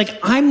 again, he's like,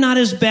 I'm not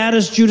as bad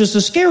as Judas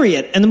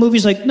Iscariot. And the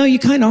movie's like, no, you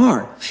kind of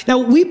are. Now,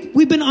 we've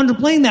been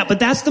underplaying that, but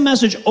that's the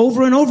message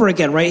over and over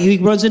again, right? He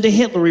runs into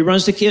Hitler, he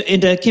runs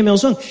into Kim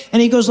Il-sung,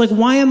 and he goes like,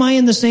 why am I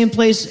in the same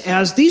place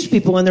as these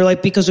people? And they're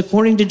like, because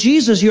according to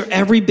Jesus, you're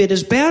every bit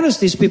as bad as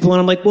these people. And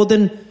I'm like, well,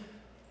 then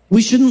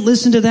we shouldn't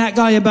listen to that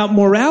guy about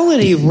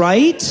morality,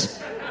 right?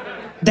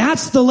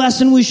 That's the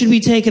lesson we should be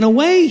taking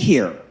away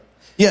here.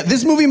 Yeah,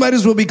 this movie might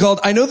as well be called,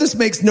 I know this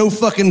makes no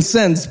fucking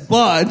sense,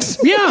 but...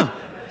 Yeah.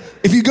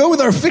 If you go with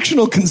our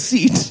fictional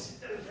conceit...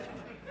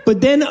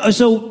 But then,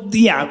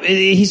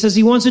 he says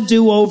he wants a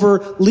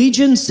do-over.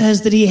 Legion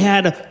says that he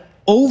had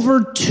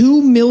over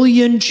 2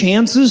 million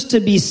chances to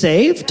be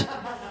saved.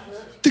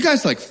 The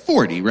guy's like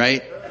 40,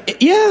 right?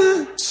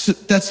 Yeah. So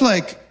that's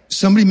like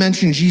somebody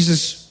mentioned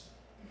Jesus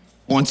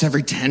once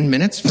every 10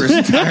 minutes for his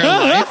entire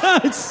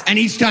life. And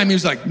each time he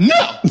was like,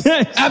 no,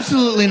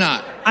 absolutely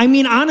not. I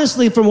mean,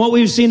 honestly, from what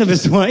we've seen of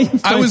his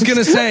wife. I was going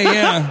to say,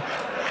 yeah.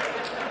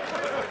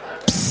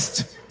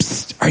 Psst,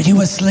 psst, are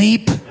you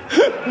asleep?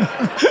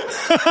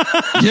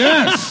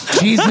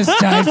 Yes. Jesus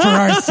died for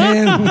our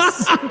sins.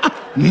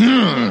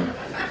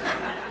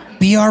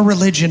 Be our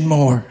religion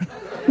more.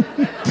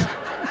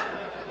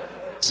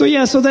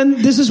 So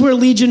then this is where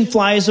Legion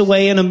flies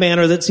away in a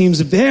manner that seems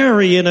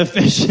very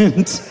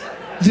inefficient.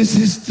 This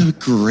is the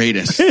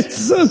greatest. It's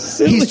so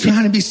silly. He's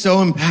trying to be so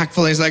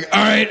impactful. He's like,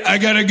 all right, I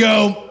gotta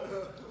go.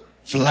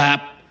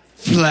 Flap,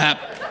 flap,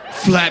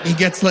 flap. He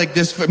gets like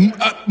this. You'll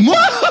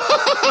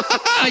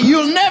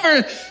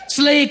never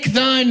slake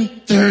thine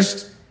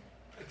thirst.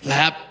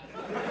 Flap.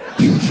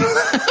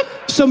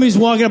 Somebody's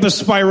walking up a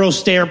spiral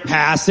stair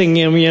passing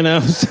him, you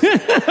know.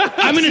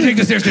 I'm going to take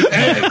the stairs too.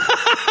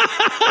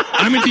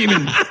 I'm a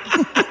demon.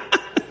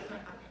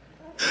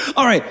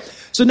 All right.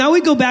 So now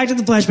we go back to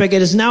the flashback.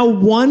 It is now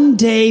one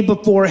day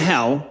before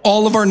hell.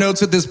 All of our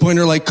notes at this point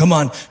are like, come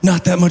on,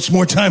 not that much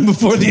more time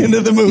before the end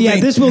of the movie.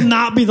 Yeah, this will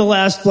not be the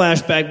last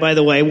flashback, by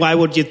the way. Why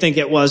would you think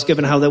it was,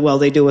 given how well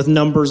they do with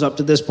numbers up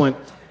to this point?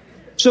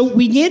 So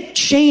we meet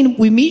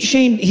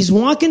Shane. He's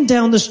walking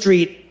down the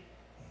street,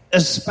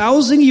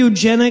 espousing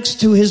eugenics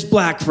to his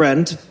black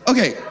friend.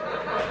 Okay.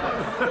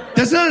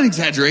 That's not an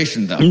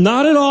exaggeration, though.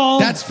 Not at all.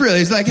 That's real.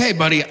 He's like, hey,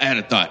 buddy, I had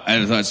a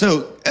thought.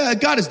 So,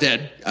 God is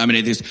dead. I'm an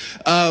atheist.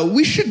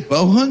 We should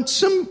bow hunt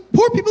some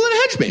poor people in a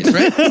hedge maze,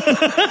 right?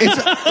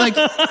 It's like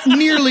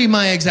nearly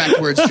my exact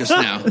words just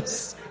now.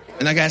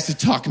 And that guy has to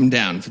talk him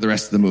down for the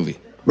rest of the movie.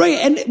 Right,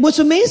 and what's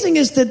amazing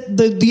is that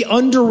the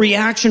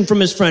underreaction from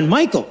his friend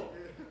Michael,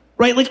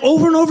 right? Like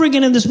over and over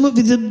again in this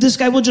movie, this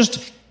guy will just,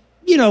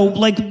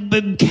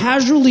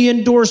 casually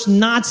endorse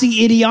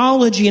Nazi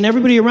ideology, and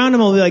everybody around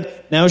him will be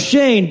like, "Now,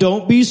 Shane,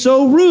 don't be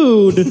so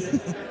rude."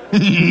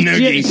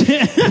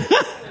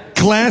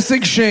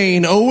 Classic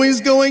Shane,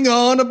 always going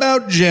on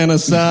about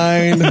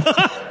genocide.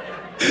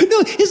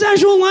 No, his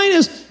actual line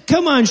is,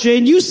 "Come on,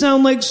 Shane, you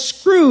sound like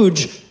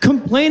Scrooge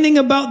complaining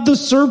about the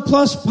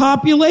surplus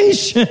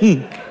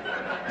population."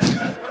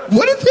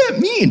 What did that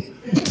mean?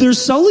 They're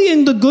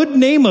sullying the good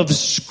name of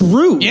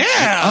Scrooge.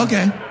 Yeah.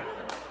 Okay.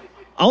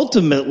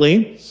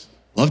 Ultimately.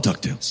 Love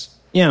DuckTales.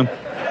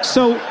 Yeah.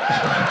 So.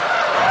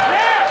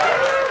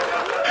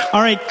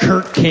 All right,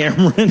 Kirk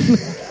Cameron.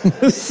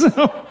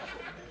 So.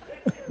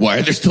 Why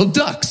are there still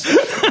ducks?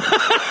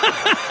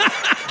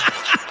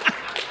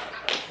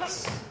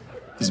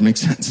 Doesn't make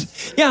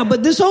sense. Yeah,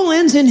 but this all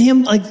ends in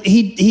him, like,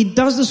 he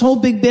does this whole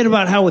big bit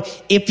about how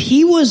if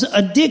he was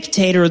a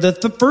dictator,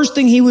 the first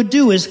thing he would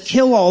do is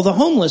kill all the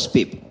homeless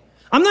people.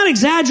 I'm not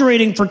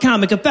exaggerating for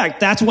comic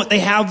effect. That's what they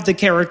have the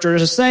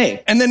characters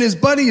say. And then his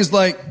buddy is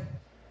like,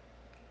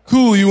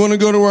 "Cool, you want to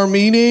go to our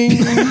meeting?"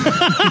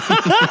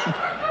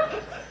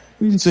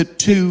 It's at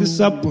 2. This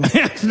up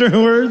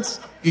afterwards.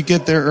 You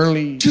get there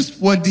early.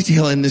 Just one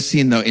detail in this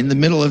scene, though. In the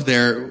middle of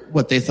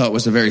what they thought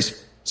was a very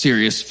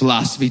serious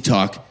philosophy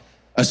talk,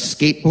 a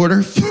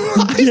skateboarder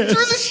flies through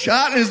the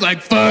shot and is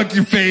like, "Fuck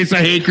your face, I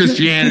hate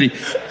Christianity."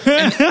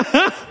 And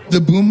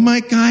the boom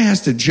mic guy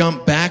has to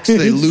jump back, so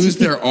they lose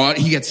their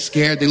audio. He gets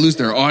scared. They lose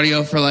their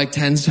audio for like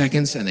 10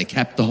 seconds, and they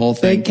kept the whole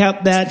thing. They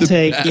kept that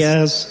take, best.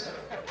 yes.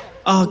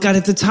 Oh, God,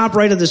 at the top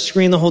right of the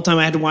screen the whole time,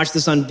 I had to watch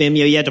this on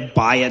Vimeo. You had to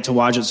buy it to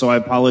watch it, so I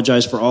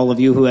apologize for all of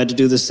you who had to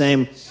do the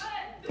same.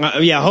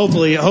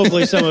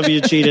 Hopefully some of you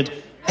cheated.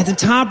 At the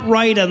top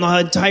right on the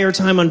entire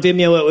time on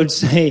Vimeo, it would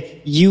say,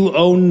 "You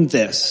own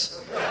this."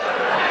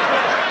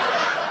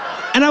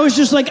 And I was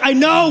just like, I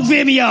know,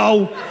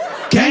 Vimeo.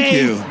 Thank you.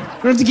 You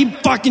don't have to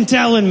keep fucking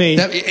telling me.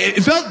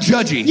 It felt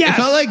judgy. Yes,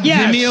 It felt like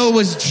Vimeo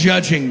was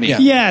judging me. Yeah.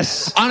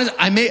 Yes.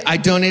 Honestly, I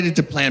donated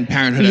to Planned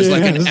Parenthood as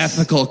like an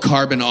ethical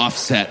carbon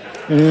offset.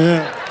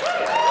 Yeah.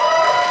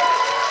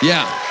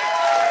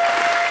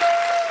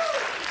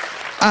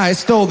 I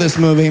stole this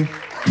movie.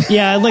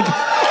 Yeah, like...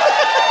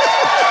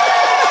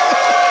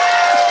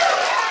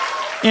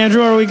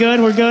 Andrew, are we good?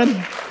 We're good?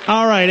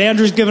 All right,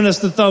 Andrew's giving us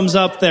the thumbs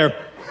up there.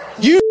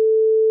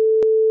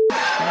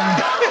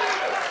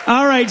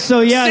 All right,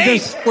 so yeah.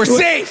 Safe. We're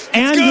safe.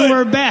 And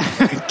we're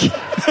back.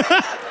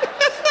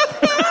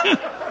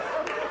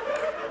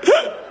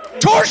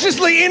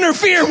 Tortiously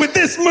interfere with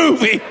this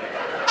movie.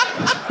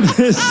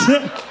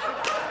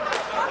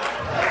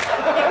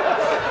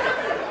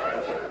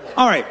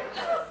 All right.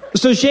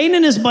 So Shane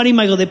and his buddy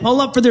Michael, they pull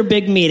up for their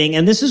big meeting,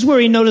 and this is where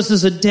he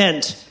notices a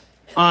dent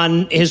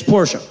on his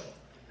Porsche.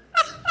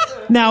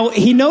 Now,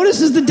 he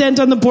notices the dent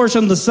on the Porsche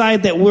on the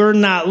side that we're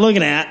not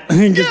looking at.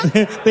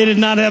 They did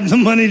not have the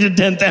money to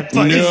dent that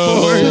fucking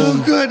Porsche.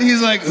 So good.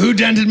 He's like, "Who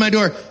dented my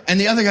door?" And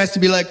the other guy's to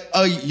be like,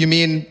 "Oh, you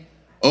mean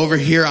over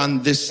here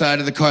on this side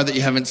of the car that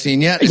you haven't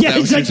seen yet?" Yeah,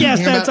 he's like, "Yes,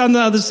 that's on the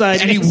other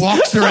side." And he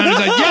walks around and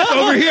he's like, "Yes,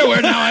 over here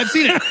where now I've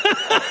seen it."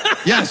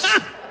 Yes,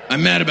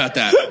 I'm mad about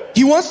that.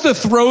 He wants to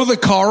throw the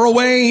car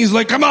away. He's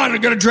like, "Come on,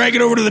 I'm going to drag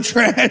it over to the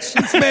trash.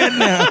 It's bad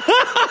now.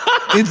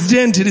 It's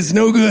dented. It's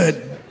no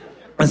good."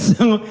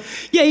 So,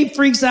 yeah, he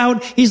freaks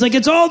out. He's like,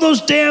 "It's all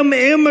those damn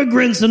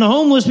immigrants and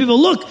homeless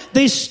people. Look,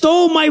 they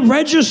stole my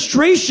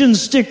registration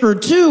sticker,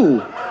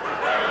 too."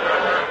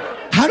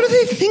 How do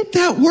they think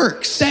that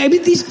works? I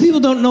mean, these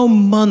people don't know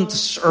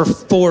months or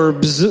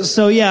Forbes.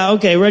 So, yeah,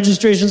 okay,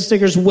 registration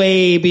stickers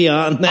way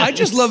beyond that. I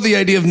just love the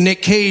idea of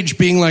Nick Cage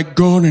being like,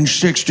 "Gone in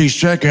 60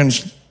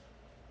 seconds.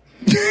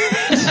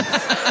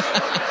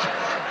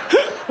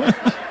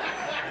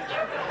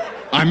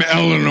 I'm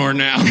Eleanor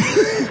now.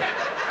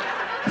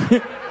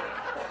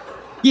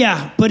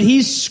 Yeah, but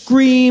he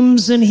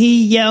screams and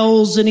he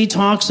yells and he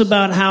talks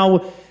about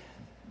how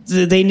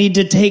they need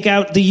to take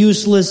out the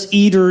useless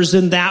eaters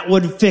and that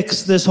would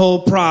fix this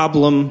whole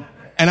problem.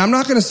 And I'm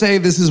not going to say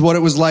this is what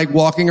it was like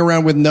walking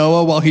around with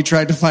Noah while he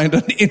tried to find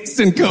an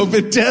instant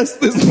COVID test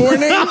this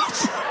morning.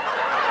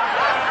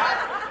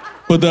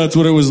 But that's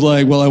what it was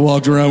like while I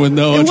walked around with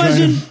Noah. It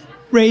wasn't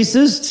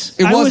racist.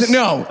 It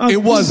wasn't.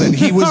 It wasn't.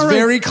 He was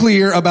very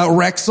clear about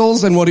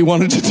Rexels and what he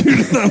wanted to do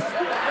to them.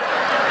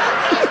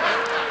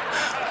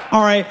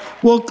 All right.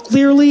 Well,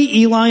 clearly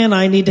Eli and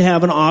I need to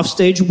have an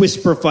offstage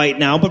whisper fight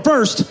now. But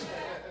first,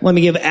 let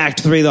me give Act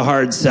 3 the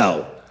hard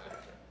sell.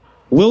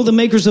 Will the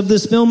makers of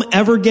this film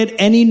ever get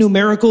any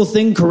numerical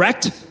thing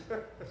correct?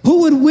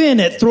 Who would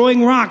win at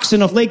throwing rocks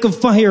in a lake of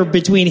fire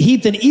between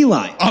Heath and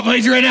Eli? I'll play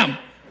you right now.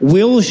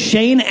 Will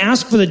Shane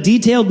ask for the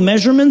detailed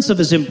measurements of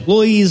his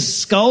employees'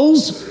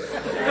 skulls?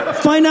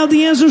 Find out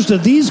the answers to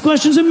these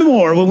questions and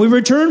more when we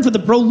return for the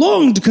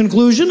prolonged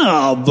conclusion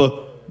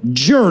of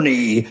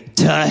Journey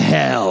to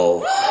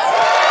Hell.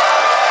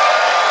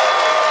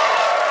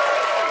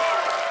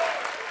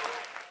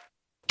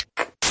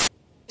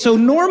 So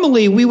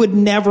normally we would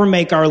never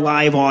make our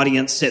live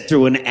audience sit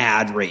through an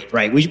ad read,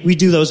 right? We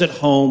do those at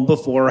home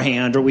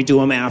beforehand, or we do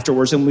them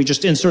afterwards, and we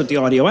just insert the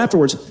audio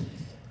afterwards.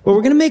 But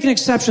we're going to make an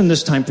exception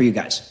this time for you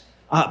guys.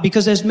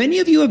 Because as many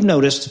of you have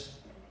noticed,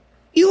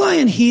 Eli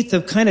and Heath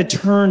have kind of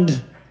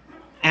turned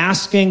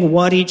asking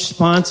what each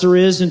sponsor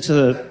is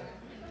into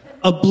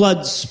a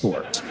blood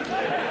sport.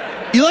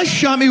 Eli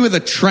shot me with a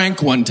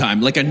trank one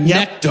time, like a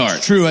neck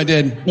dart. True, I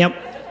did.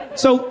 Yep.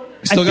 So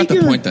I still got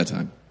the point that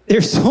time.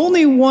 There's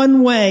only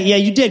one way. Yeah,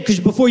 you did, because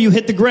before you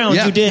hit the ground,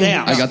 you did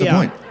ask. I got the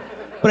point.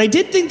 But I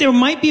did think there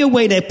might be a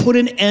way to put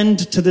an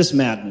end to this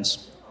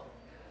madness.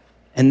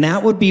 And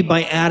that would be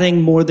by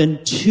adding more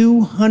than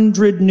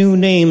 200 new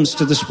names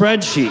to the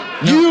spreadsheet.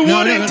 You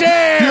wouldn't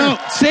dare! No,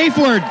 safe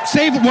word.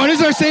 What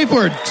is our safe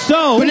word?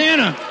 So,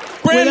 banana.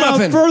 Bran without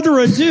muffin. further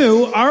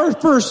ado, our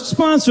first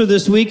sponsor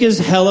this week is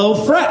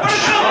HelloFresh.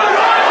 How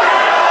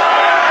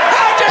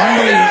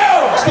dare you!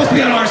 It's supposed to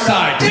be on our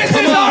side. This is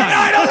our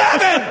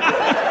 9/11!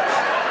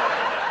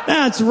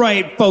 That's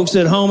right, folks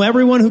at home.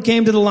 Everyone who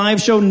came to the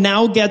live show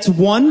now gets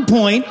 1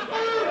 point.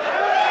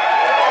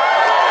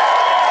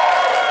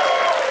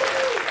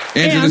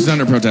 Andrew, this is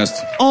under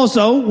protest.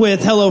 Also,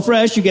 with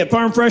HelloFresh, you get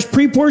farm fresh,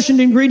 pre-portioned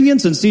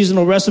ingredients and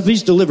seasonal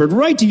recipes delivered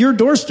right to your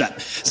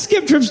doorstep.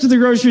 Skip trips to the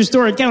grocery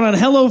store and count on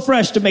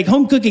HelloFresh to make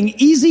home cooking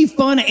easy,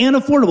 fun, and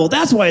affordable.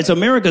 That's why it's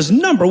America's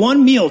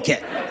 #1 meal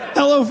kit.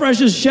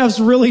 HelloFresh's chefs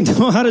really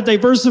know how to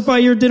diversify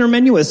your dinner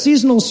menu with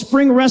seasonal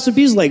spring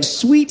recipes like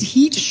sweet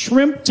heat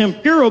shrimp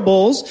tempura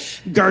bowls,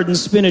 garden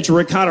spinach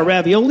ricotta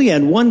ravioli,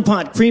 and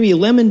one-pot creamy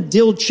lemon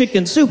dill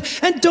chicken soup.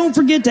 And don't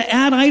forget to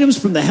add items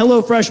from the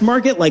HelloFresh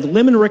market like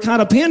lemon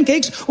ricotta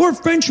pancakes or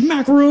French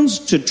macaroons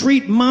to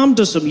treat mom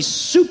to some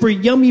super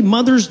yummy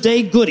Mother's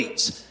Day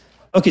goodies.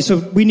 Okay, so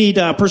we need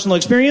personal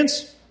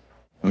experience.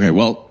 Okay,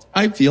 well,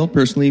 I feel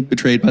personally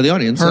betrayed by the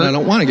audience, and I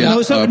don't want to get I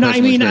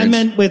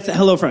meant with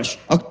HelloFresh.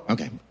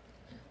 Okay.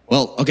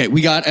 Well, okay,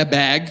 we got a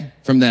bag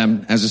from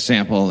them as a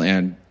sample,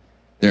 and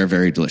they're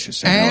very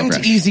delicious.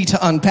 And easy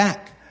to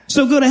unpack.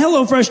 So go to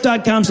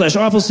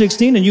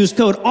HelloFresh.com/awful16 and use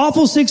code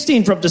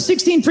awful16 for up to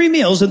 16 free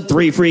meals and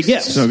 3 free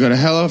gifts. So go to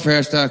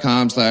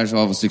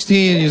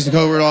HelloFresh.com/awful16, use the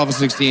code word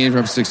awful16 for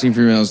up to 16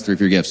 free meals, 3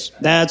 free gifts.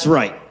 That's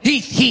right.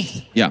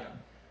 Heath. Yeah.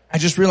 I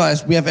just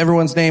realized we have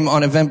everyone's name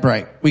on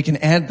Eventbrite. We can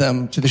add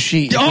them to the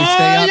sheet if we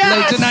stay up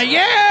late tonight.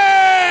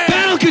 Yeah!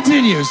 Battle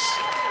continues.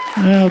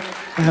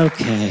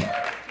 Okay.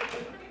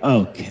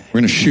 We're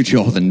going to shoot you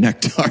all with a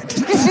neck dart.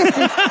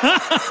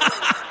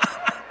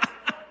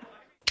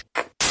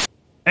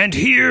 And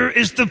here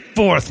is the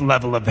 4th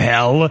level of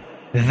hell.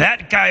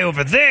 That guy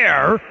over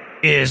there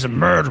is a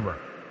murderer.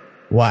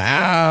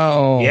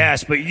 Wow.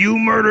 Yes, but you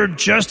murdered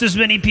just as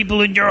many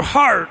people in your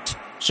heart,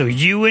 so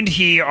you and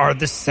he are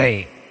the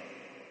same.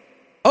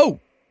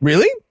 Oh,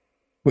 really?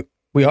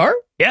 We are?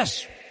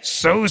 Yes,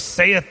 so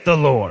saith the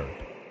Lord.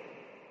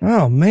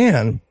 Oh,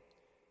 man.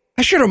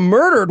 I should have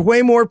murdered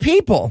way more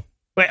people.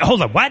 Wait,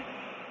 hold on, what?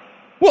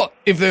 Well,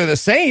 if they're the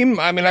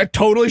same, I mean, I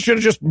totally should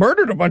have just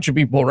murdered a bunch of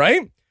people,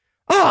 right?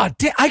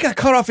 I got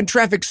cut off in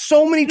traffic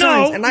so many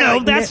times.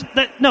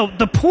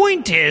 The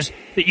point is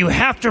that you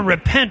have to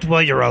repent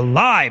while you're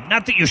alive,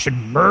 not that you should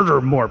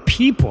murder more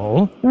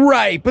people.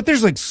 Right, but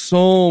there's like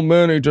so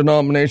many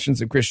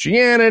denominations of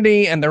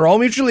Christianity, and they're all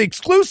mutually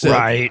exclusive.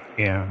 Right,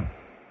 yeah.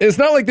 It's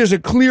not like there's a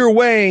clear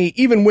way,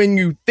 even when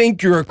you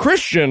think you're a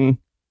Christian,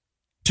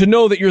 to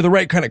know that you're the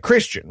right kind of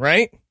Christian,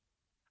 right?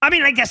 I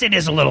mean, I guess it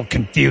is a little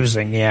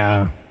confusing,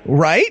 yeah.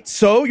 Right?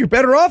 So you're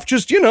better off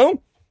just,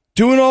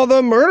 doing all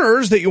the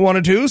murders that you want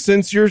to do,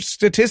 since you're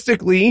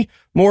statistically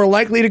more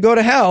likely to go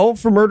to hell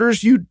for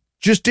murders you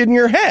just did in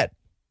your head.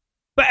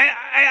 But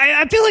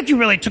I feel like you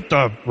really took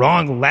the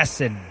wrong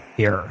lesson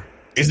here.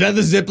 Is that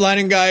the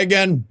ziplining guy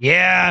again?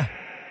 Yeah.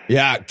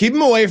 Yeah, keep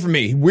him away from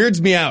me. He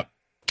weirds me out.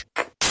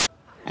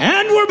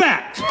 And we're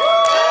back.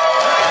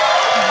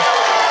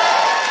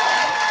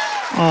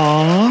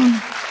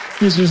 Aw,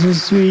 this is so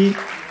sweet.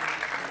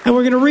 And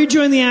we're going to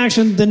rejoin the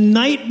action the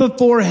night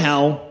before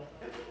hell.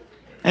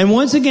 And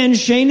once again,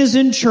 Shane is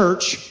in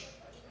church.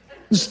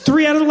 It's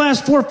 3 out of the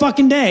last 4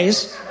 fucking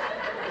days.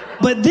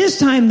 But this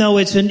time, though,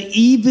 it's an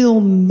evil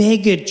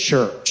mega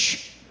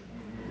church.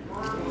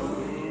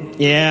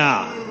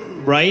 Yeah,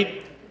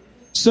 right?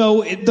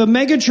 So the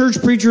mega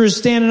church preacher is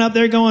standing up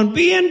there going,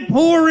 being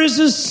poor is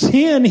a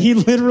sin. He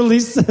literally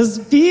says,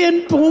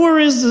 being poor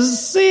is a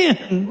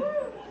sin.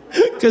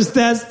 Because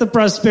that's the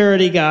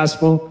prosperity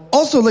gospel.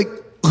 Also,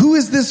 who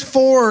is this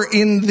for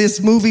in this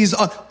movie's...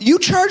 you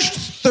charged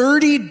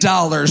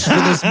 $30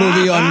 for this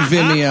movie on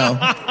Vimeo.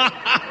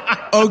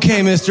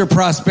 Okay, Mr.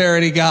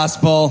 Prosperity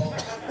Gospel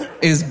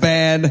is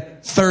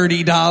bad.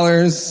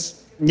 $30.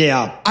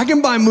 Yeah. I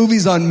can buy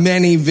movies on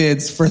many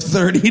vids for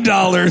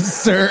 $30,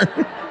 sir.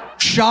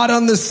 Shot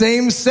on the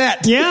same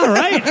set. Yeah,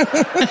 right.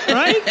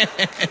 Right?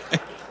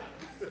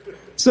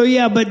 So,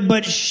 yeah,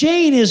 but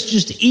Shane is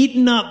just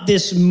eating up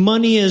this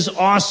money is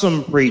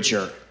awesome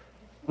preacher,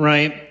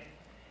 right?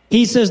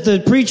 he says the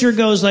preacher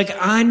goes like,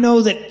 I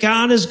know that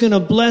God is going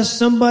to bless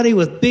somebody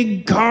with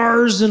big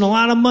cars and a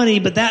lot of money,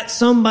 but that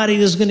somebody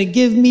is going to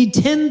give me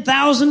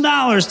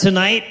 $10,000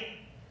 tonight.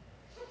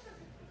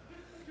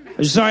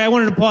 Sorry, I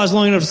wanted to pause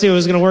long enough to see if it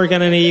was going to work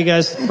on any of you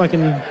guys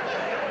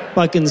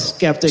fucking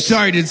skeptics.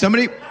 Sorry, did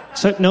somebody?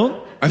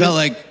 No? I felt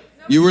like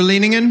you were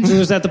leaning in.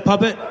 Was that the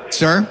puppet?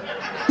 Sir?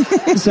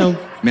 So,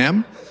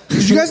 ma'am?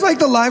 Did you guys like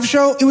the live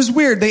show? It was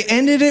weird. They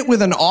ended it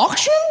with an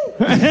auction?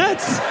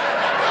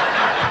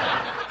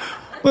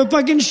 But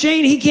fucking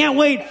Shane, he can't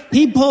wait.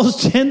 He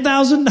pulls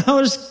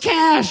 $10,000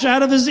 cash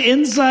out of his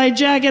inside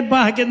jacket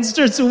pocket and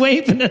starts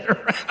waving it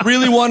around.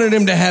 Really wanted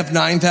him to have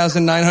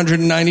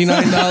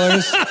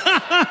 $9,999.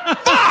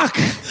 Fuck!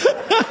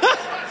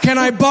 Can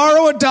I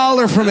borrow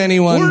 $1 from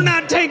anyone? We're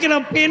not taking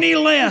a penny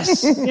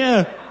less.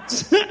 Yeah.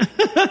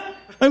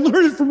 I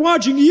learned it from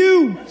watching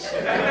you.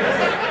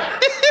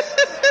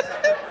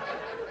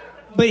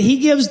 But he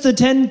gives the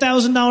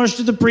 $10,000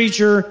 to the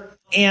preacher,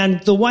 and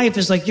the wife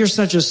is like, you're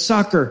such a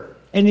sucker.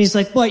 And he's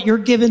like, what, you're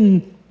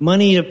giving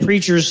money to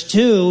preachers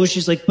too?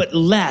 She's like, but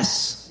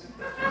less.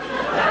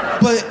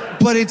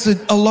 But it's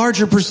a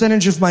larger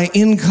percentage of my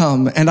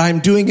income, and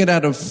I'm doing it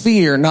out of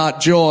fear, not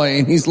joy.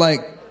 And he's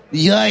like,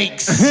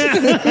 yikes.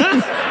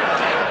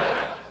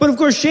 But of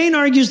course, Shane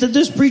argues that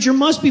this preacher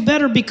must be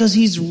better because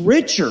he's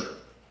richer.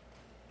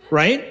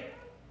 Right?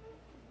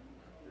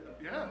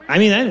 I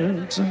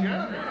mean,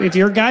 if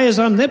your guy is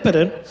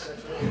omnipotent.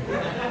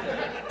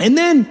 And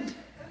then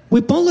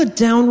we pull a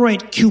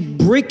downright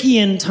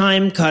Kubrickian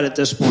time cut at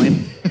this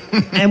point,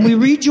 and we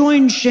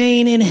rejoin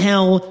Shane in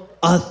hell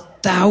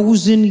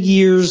 1,000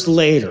 years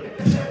later.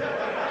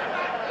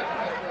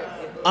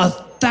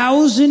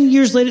 1,000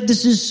 years later.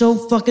 This is so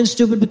fucking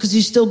stupid because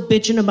he's still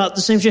bitching about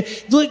the same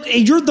shit. Look,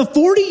 you're the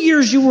 40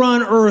 years you were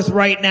on Earth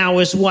right now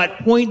is what,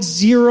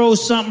 0.0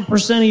 something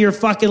 % of your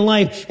fucking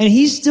life, and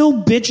he's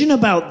still bitching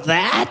about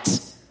that?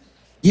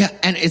 Yeah,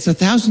 and it's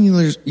 1,000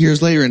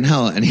 years later in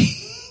hell, and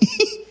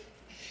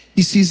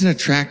he sees an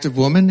attractive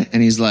woman,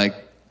 and he's like,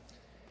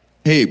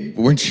 hey,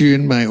 weren't you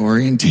in my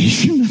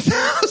orientation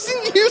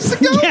 1,000 years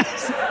ago?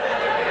 Yes.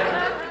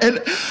 And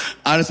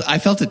honestly, I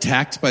felt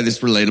attacked by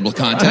this relatable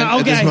content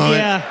at this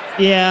moment.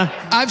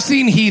 Yeah. I've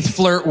seen Heath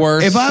flirt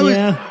worse. If I was,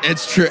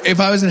 it's true. If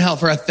I was in hell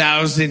for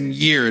 1,000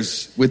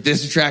 years with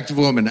this attractive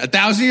woman,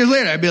 1,000 years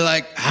later, I'd be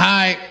like,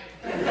 hi.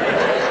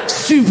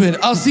 Stupid.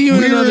 I'll see you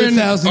in another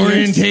 1,000 years.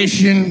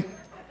 Orientation.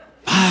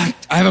 I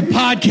have a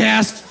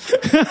podcast.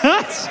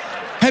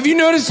 Have you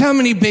noticed how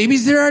many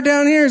babies there are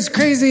down here? It's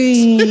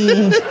crazy.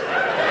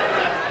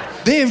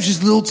 They have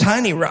just little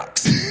tiny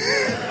rocks.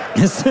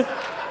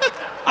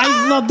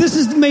 I love, this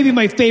is maybe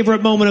my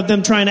favorite moment of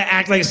them trying to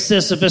act like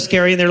Sisyphus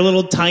carrying their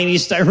little tiny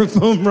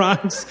styrofoam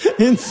rocks.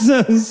 It's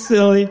so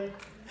silly.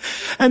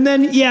 And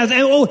then,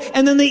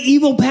 and then the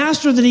evil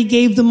pastor that he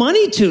gave the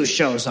money to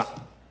shows up.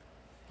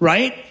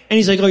 Right? And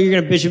he's like, oh, you're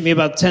going to bitch at me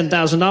about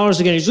 $10,000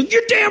 again. He's like,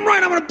 you're damn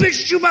right, I'm going to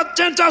bitch at you about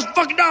 $10,000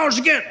 fucking dollars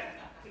again.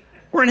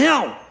 We're in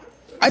hell.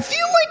 I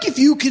feel like if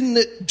you can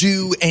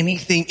do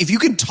anything, if you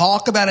can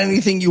talk about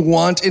anything you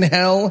want in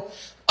hell,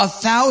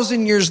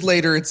 1,000 years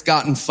later, it's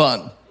gotten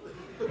fun.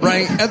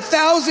 Right?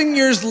 1,000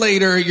 years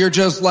later, you're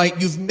just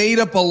like, you've made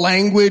up a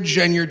language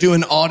and you're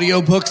doing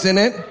audiobooks in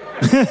it.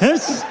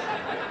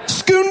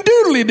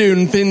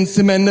 Skoon-doodly-doon, fin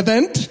cement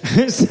event.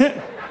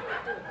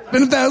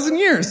 Been 1,000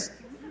 years.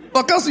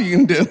 What else are you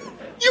going to do?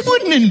 You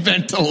wouldn't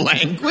invent a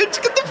language.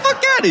 Get the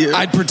fuck out of here.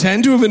 I'd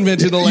pretend to have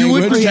invented a language. You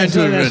would pretend to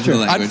have invented a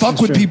language. I'd fuck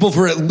with people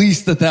for at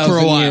least 1,000 years.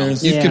 For a while.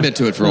 Years. You'd commit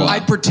to it for a while.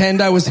 I'd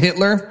pretend I was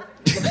Hitler.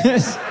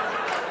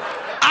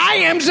 I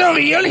am the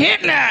real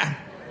Hitler.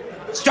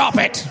 Stop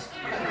it.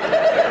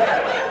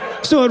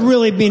 So it'd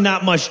really be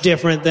not much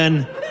different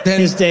than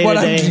his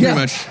day-to-day. Pretty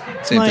much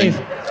same life.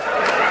 thing.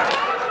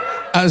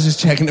 I was just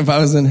checking if I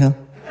was in hell.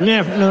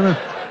 Yeah, no.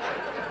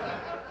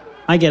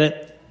 I get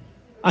it.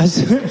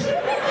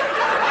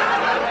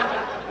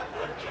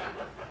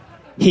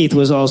 Heath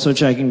was also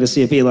checking to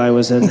see if Eli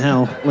was in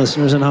hell,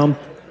 listeners at home.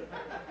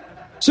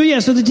 So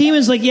the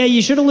demon's like, yeah,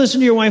 you should have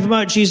listened to your wife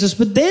about Jesus,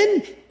 but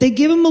then they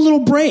give him a little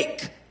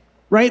break,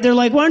 right? They're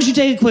like, why don't you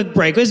take a quick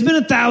break? It's been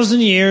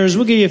 1,000 years.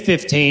 We'll give you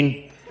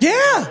 15.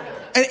 Yeah.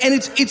 And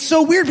it's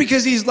so weird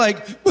because he's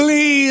like,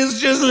 please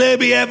just let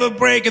me have a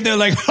break. And they're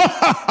like,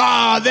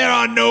 there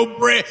are no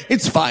breaks.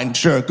 It's fine.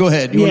 Sure. Go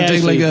ahead. You want to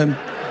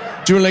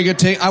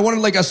take I wanted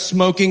like a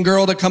smoking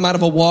girl to come out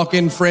of a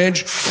walk-in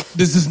fridge.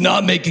 This is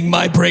not making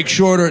my break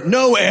shorter.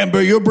 No,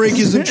 Amber, your break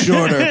isn't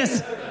shorter.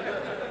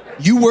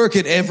 You work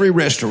at every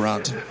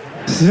restaurant.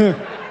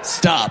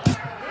 Stop.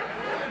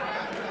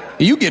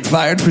 You get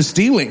fired for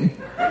stealing.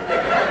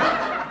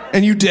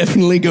 And you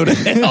definitely go to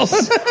hell.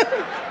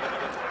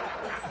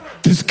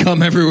 There's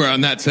cum everywhere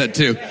on that set,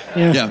 too.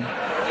 Yeah.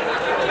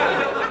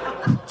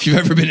 If you've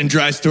ever been in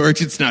dry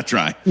storage, it's not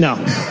dry. No.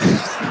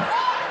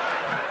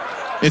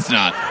 It's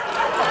not.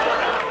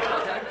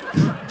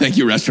 Thank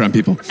you, restaurant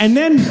people. And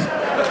then,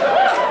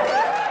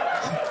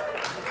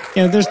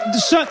 there's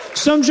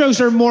some jokes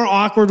are more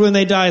awkward when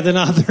they die than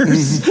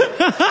others.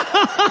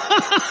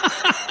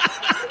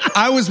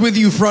 I was with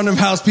you, front of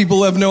house.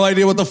 People have no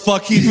idea what the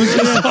fuck Heath was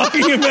just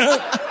talking about.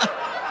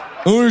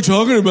 What are you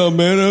talking about,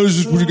 man? I was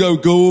just going to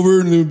go over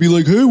and they'd be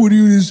like, hey, what are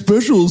you doing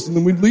specials? And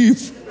then we'd leave.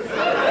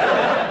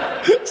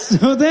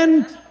 So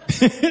then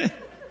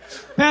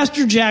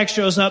Pastor Jack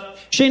shows up.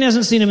 Shane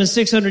hasn't seen him in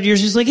 600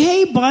 years. He's like,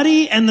 hey,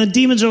 buddy. And the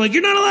demons are like,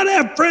 you're not allowed to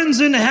have friends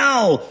in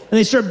hell. And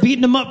they start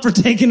beating him up for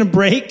taking a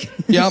break.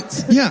 Yep.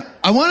 Yeah.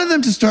 I wanted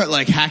them to start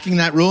like hacking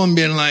that rule and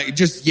being like,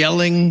 just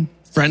yelling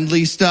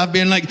friendly stuff,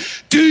 being like,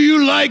 do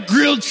you like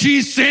grilled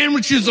cheese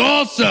sandwiches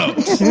also?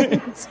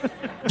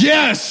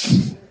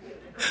 Yes.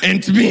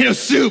 And tomato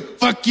soup.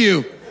 Fuck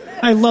you.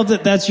 I love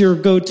that that's your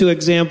go-to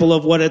example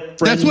of what a friend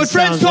That's what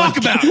friends sounds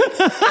talk like.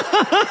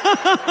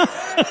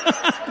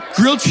 about.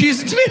 Grilled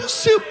cheese and tomato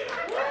soup.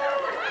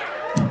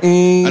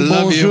 I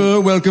love Bonjour,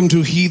 you. welcome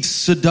to Heath's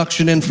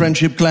seduction and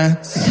friendship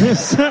class.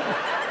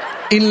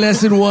 In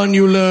lesson 1,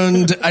 you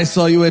learned I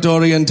saw you at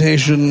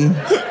orientation.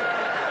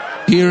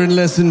 Here in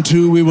lesson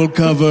 2, we will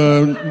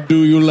cover,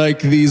 do you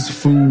like these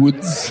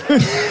foods?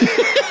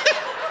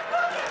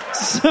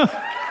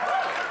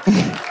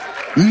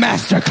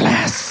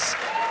 Masterclass.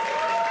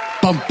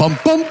 Bum, bum,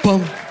 bum,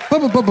 bum.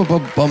 Bum, bum, bum,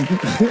 bum, bum.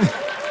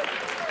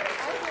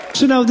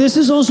 So now this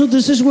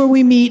is where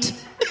we meet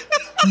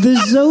the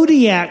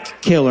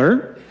Zodiac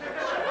Killer.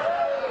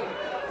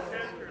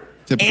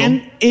 Typical.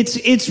 And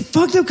it's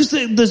fucked up because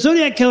the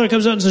Zodiac Killer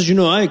comes out and says,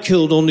 I've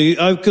killed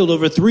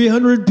over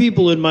 300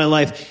 people in my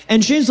life.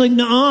 And Shane's like,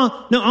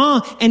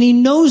 nuh-uh. And he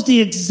knows the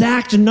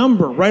exact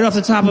number right off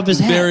the top of his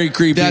head. Very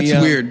creepy. That's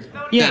weird.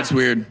 Yeah. That's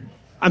weird.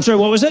 I'm sorry,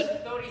 what was it?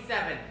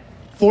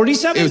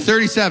 47? It was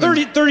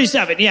 37.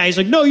 37. Yeah, he's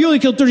like, no, you only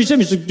killed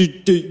 37. He's like,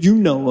 do you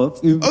know of?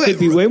 It could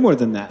be way more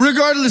than that.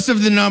 Regardless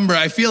of the number,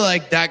 I feel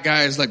like that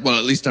guy is like, well,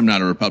 at least I'm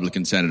not a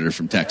Republican senator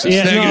from Texas.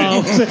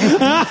 Yeah,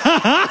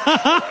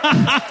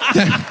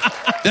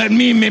 That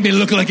meme made me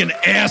look like an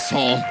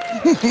asshole.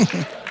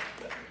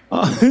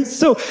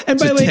 So, and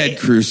It's by a the way, Ted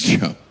Cruz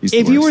show. He's the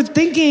if you were worst.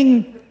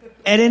 thinking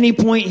at any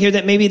point here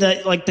that maybe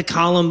the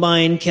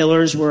Columbine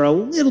killers were a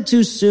little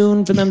too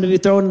soon for them to be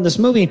thrown in this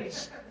movie,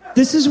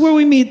 this is where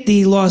we meet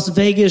the Las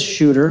Vegas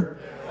shooter.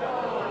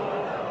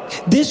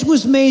 This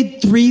was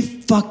made 3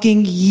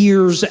 fucking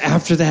years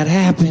after that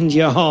happened,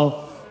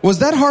 y'all. Was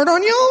that hard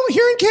on y'all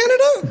here in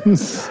Canada?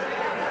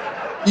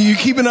 You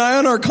keep an eye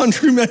on our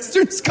country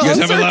westerns concerts?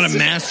 You guys have a lot of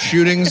mass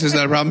shootings? Is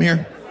that a problem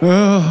here?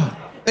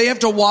 They have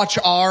to watch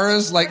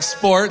ours, like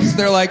sports.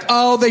 They're like,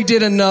 oh, they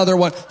did another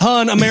one.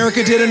 Hun,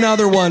 America did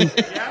another one.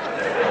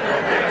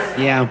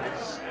 Yeah.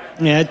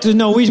 Yeah,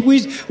 no,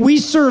 we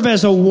serve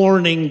as a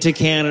warning to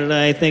Canada,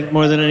 I think,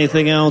 more than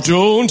anything else.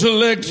 Don't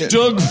elect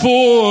Doug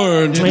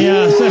Ford.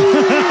 Yeah.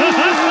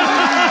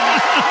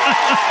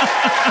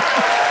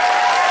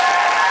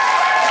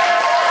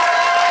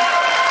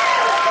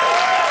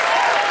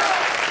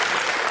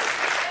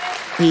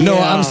 No,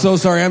 I'm so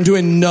sorry. I'm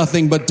doing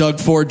nothing but Doug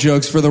Ford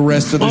jokes for the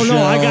rest of the show. Oh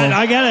no, I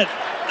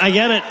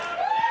get it.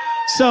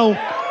 So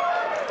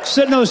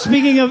no.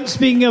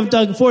 Speaking of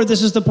Doug Ford,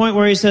 this is the point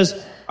where he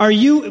says, "Are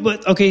you?"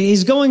 Okay,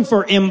 he's going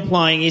for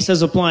implying. He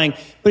says applying,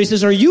 but he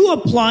says, "Are you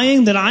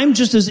applying that I'm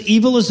just as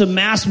evil as a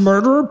mass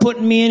murderer,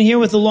 putting me in here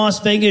with the Las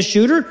Vegas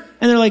shooter?"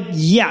 And they're like,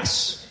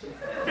 "Yes."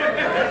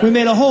 We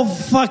made a whole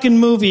fucking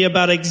movie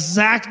about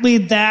exactly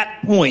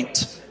that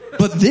point.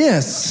 But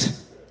this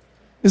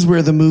is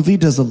where the movie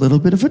does a little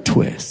bit of a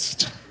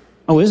twist.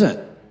 Oh, is it?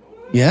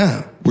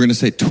 Yeah. We're going to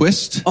say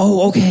twist?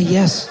 Oh, okay,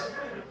 yes.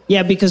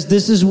 Yeah, because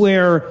this is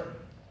where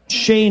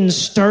Shane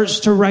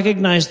starts to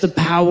recognize the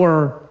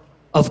power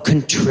of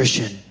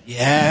contrition.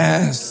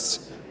 Yes.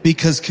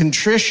 Because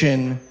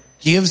contrition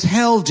gives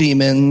hell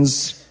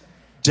demons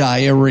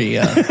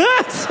diarrhea.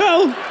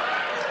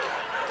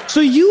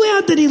 So you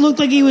had that he looked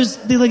like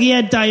he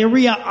had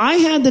diarrhea. I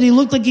had that he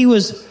looked like he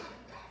was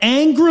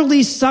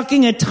angrily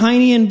sucking a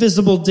tiny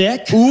invisible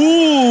dick.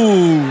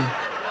 Ooh.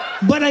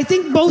 But I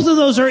think both of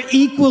those are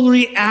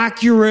equally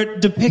accurate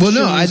depictions. Well,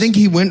 no, I think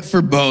he went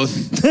for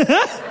both.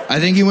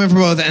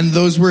 And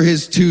those were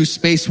his 2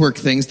 space work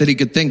things that he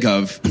could think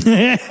of.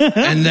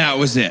 And that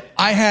was it.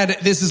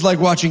 This is like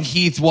watching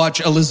Heath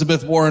watch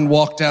Elizabeth Warren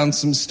walk down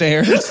some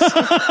stairs.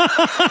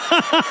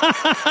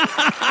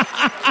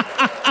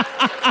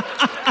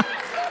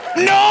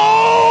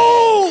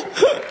 No!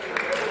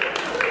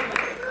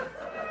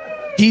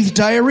 Heath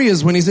diarrhea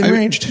is when he's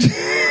enraged.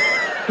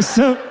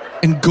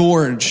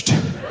 Engorged.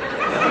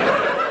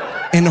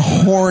 And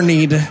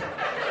hornied.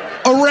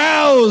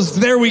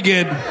 Aroused. There we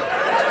get.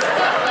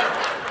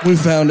 We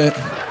found it.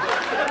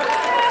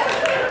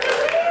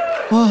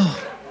 Oh.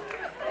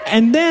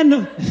 And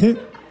then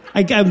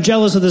I'm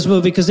jealous of this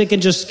movie because it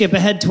can just skip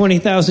ahead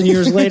 20,000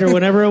 years later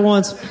whenever it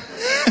wants.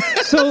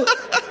 So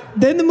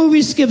then the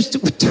movie skips to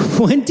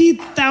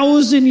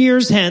 20,000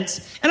 years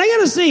hence. And I got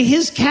to say,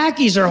 his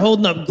khakis are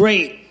holding up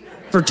great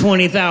for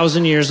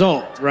 20,000 years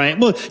old, right?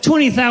 Well,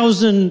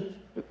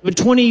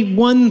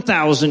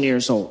 21,000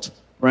 years old,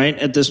 right,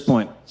 at this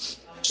point.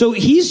 So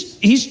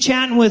he's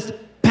chatting with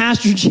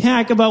Pastor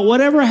Jack about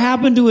whatever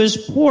happened to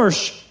his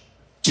Porsche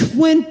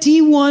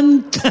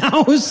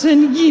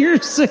 21,000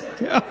 years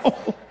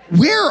ago.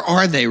 Where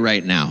are they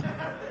right now?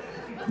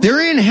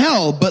 They're in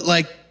hell, but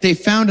like they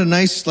found a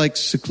nice like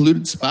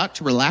secluded spot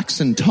to relax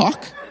and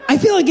talk. I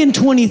feel like in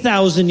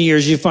 20,000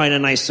 years you find a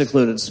nice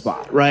secluded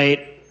spot,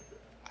 right?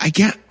 I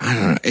don't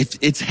know.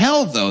 It's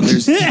hell though.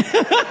 There's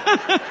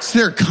is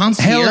there a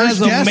concierge Hell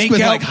has a desk with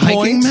make-out like hiking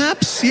point.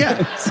 maps? Yeah,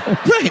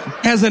 right.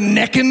 Has a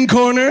necking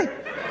corner.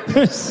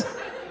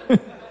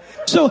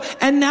 So,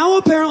 and now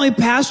apparently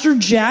Pastor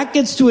Jack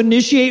gets to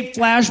initiate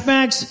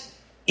flashbacks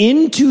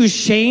into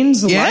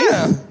Shane's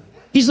life.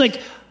 He's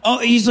like,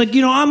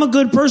 I'm a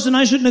good person.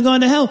 I shouldn't have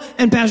gone to hell.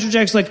 And Pastor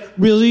Jack's like,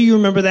 really? You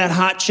remember that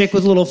hot chick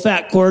with a little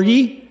fat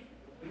corgi?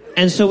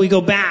 And so we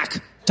go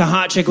back to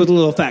hot chick with a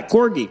little fat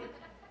corgi.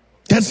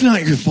 That's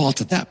not your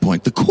fault at that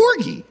point. The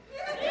corgi.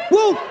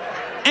 Well,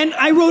 and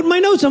I wrote in my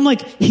notes, I'm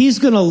like, he's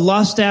going to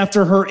lust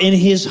after her in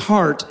his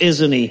heart,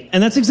 isn't he?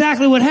 And that's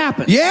exactly what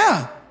happened.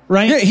 Yeah.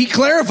 Right? Yeah, he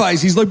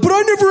clarifies. He's like, but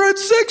I never had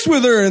sex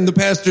with her. And the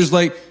pastor's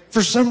like,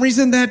 for some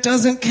reason that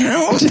doesn't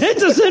count. It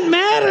doesn't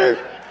matter.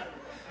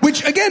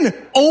 Which, again,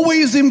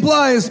 always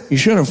implies you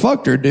should have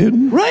fucked her,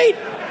 dude. Right.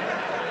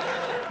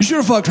 You should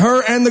have fucked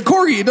her and the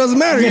corgi. It doesn't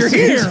matter. You're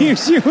here. You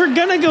were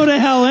going to go to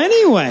hell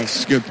anyway.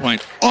 That's a good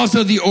point.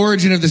 Also, the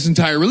origin of this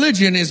entire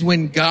religion is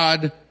when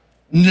God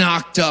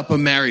knocked up a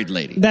married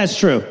lady. That's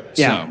true.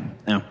 Yeah.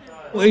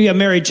 Well, yeah,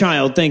 married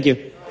child. Thank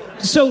you.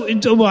 So,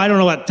 well, I don't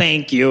know about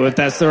thank you, if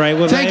that's the right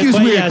word. Thank you's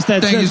weird. Yes,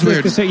 Thank you's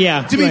weird. So,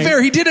 yeah. To be fair,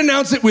 he did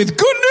announce it with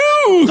good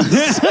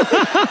news.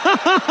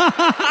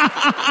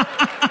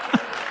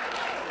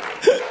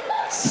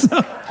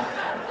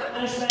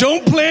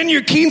 Don't plan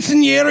your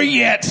quinceañera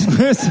yet.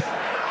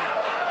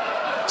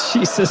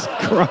 Jesus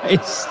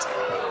Christ.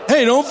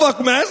 Hey, don't fuck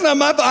with me. That's not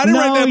my book. I didn't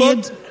write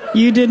that book.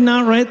 You did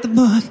not write the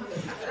book.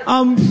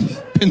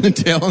 Pin the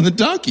tail on the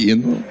donkey.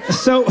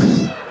 So...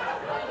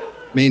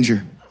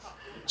 Manger.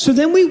 So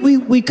then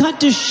we cut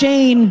to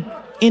Shane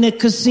in a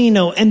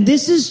casino, and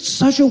this is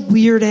such a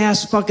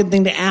weird-ass fucking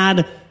thing to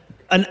add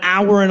an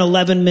hour and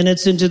 11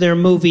 minutes into their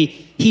movie.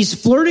 He's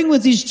flirting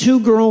with these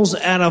two girls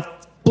at a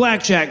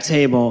blackjack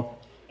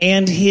table,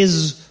 and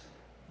his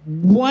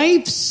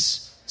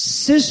wife's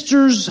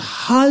sister's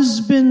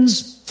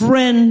husband's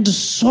friend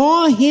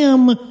saw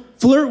him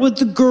flirt with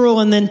the girl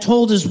and then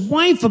told his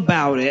wife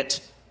about it,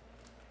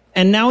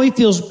 and now he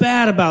feels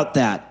bad about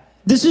that.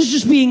 This is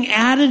just being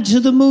added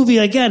to the movie.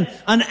 Again,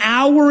 an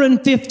hour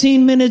and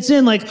 15 minutes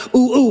in, like,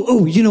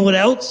 ooh, you know what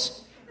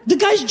else? The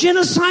guy's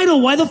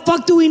genocidal. Why the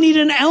fuck do we need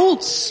an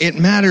else? It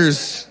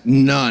matters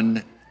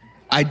none.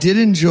 I did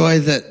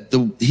enjoy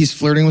that he's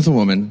flirting with a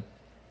woman,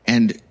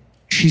 and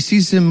she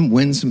sees him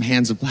win some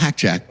hands of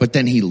blackjack, but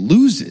then he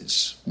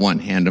loses one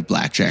hand of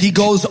blackjack. He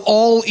goes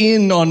all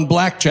in on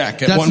blackjack.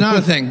 That's not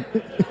a thing.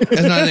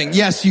 That's not a thing.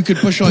 Yes, you could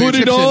push all your Put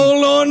chips it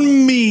all on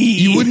me.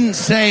 You wouldn't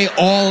say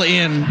all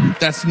in.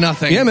 That's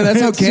nothing. Yeah, man,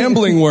 that's how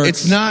gambling works.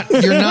 It's not.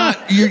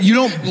 You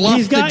don't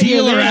bluff the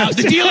dealer out.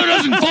 The dealer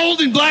doesn't fold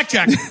in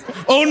blackjack.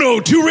 Oh no,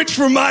 too rich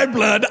for my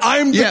blood.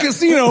 I'm the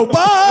casino. Bye.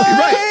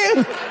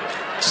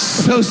 Right.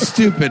 So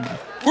stupid.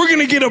 We're going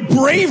to get a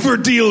braver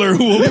dealer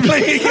who will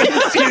play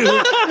against you.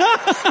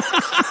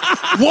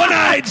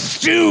 One-eyed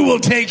Stu will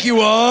take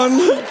you on.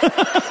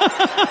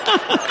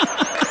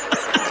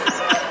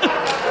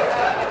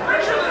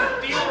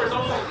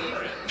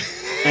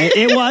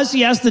 It was,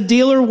 yes, the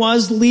dealer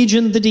was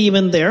Legion the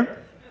Demon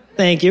there.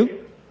 Thank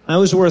you. That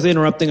was worth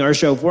interrupting our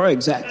show for,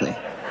 exactly.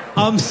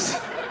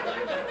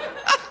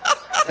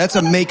 That's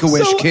a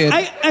Make-A-Wish kid.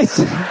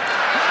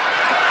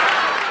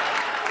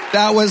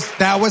 That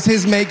was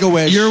his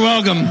Make-A-Wish. You're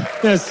welcome.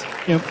 Yes.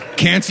 Yep.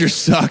 Cancer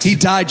sucks. He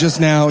died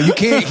just now. You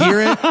can't hear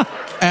it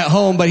at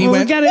home, but he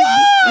went.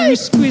 We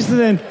squeezed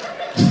it in.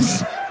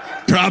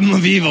 Problem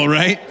of evil,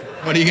 right?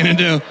 What are you gonna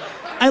do?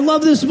 I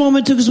love this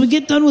moment too, because we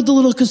get done with the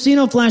little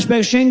casino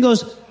flashback. Shane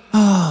goes,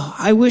 "Oh,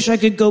 I wish I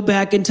could go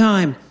back in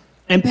time,"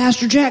 and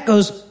Pastor Jack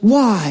goes,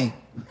 "Why?"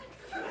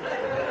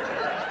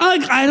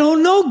 I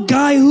don't know,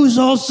 guy who's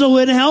also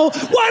in hell.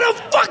 Why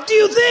the fuck do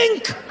you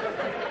think?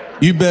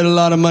 You bet a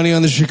lot of money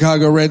on the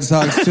Chicago Red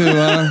Sox, too,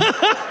 huh?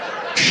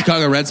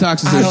 Chicago Red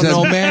Sox? I don't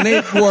know, man.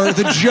 It worth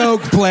a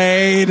joke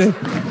played.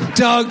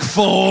 Doug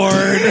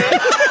Ford.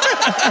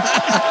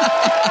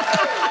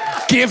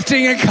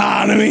 Gifting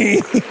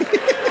economy.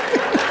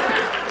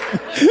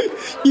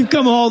 You've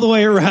come all the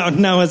way around.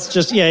 Now it's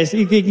just,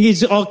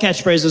 he's all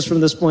catchphrases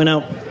from this point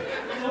out.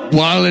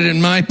 Wallet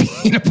in my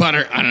peanut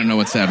butter. I don't know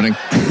what's happening.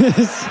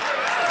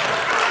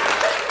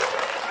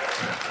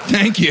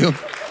 Thank you.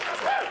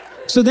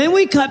 So then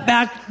we cut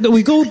back,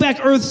 we go back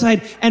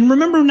Earthside, and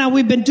remember now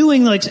we've been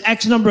doing like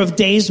X number of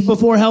days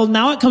before hell.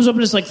 Now it comes up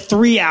and it's like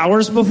 3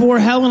 hours before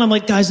hell, and I'm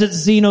like, guys, it's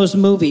Zeno's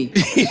movie.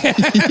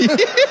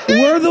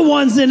 We're the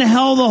ones in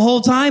hell the whole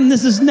time.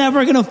 This is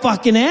never gonna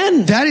fucking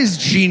end. That is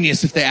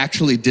genius if they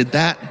actually did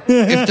that.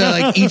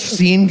 If each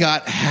scene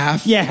got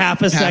half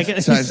a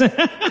second. Size.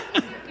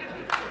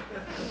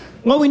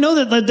 Well, we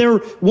know that their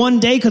one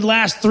day could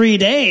last 3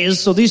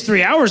 days, so these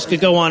 3 hours could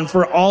go on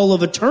for all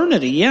of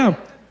eternity, yeah.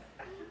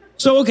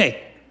 So,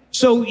 okay,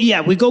 So,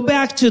 yeah, we go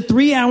back to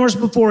 3 hours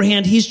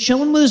beforehand. He's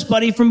chilling with his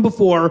buddy from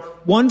before,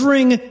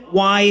 wondering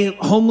why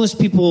homeless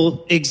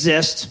people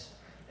exist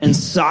and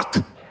suck.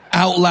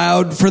 Out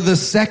loud for the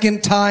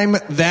second time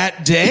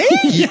that day?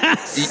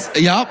 Yes.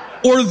 Yup.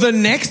 Or the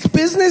next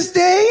business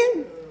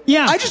day?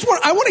 Yeah.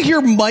 I want to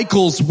hear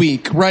Michael's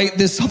week, right?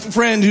 This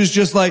friend who's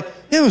just like,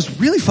 yeah, it was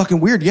really fucking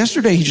weird.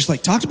 Yesterday, he just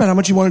like talked about how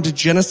much he wanted to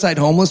genocide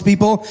homeless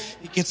people.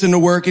 He gets into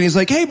work and he's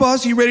like, hey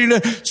boss, you ready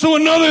to, so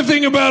another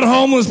thing about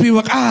homeless people,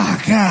 like,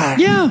 God.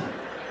 Yeah.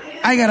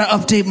 I gotta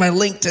update my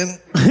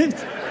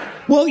LinkedIn.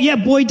 Well, yeah,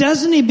 boy,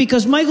 doesn't he?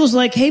 Because Michael's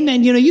like, hey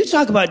man, you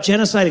talk about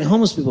genociding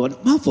homeless people an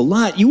awful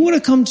lot. You want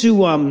to come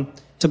to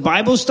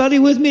Bible study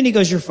with me? And he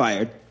goes, you're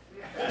fired.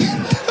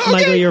 Okay.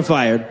 Michael, you're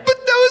fired. But that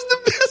was the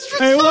best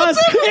response.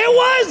 It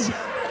was.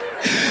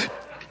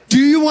 Do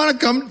you want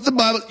to come to the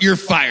Bible? You're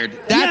fired.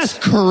 That's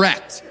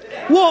correct.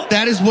 Well,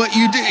 that is what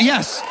you do.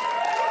 Yes.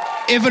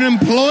 If an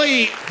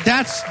employee,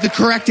 that's the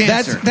correct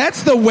answer.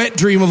 That's the wet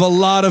dream of a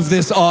lot of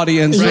this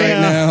audience right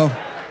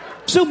now.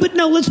 So, but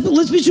no, let's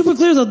be super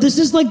clear though. This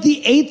is like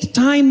the 8th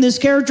time this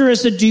character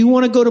has said, do you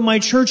want to go to my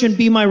church and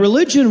be my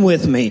religion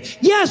with me?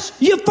 Yes,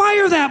 you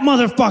fire that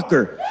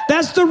motherfucker.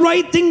 That's the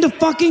right thing to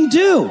fucking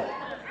do.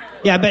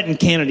 Yeah, I bet in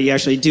Canada you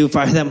actually do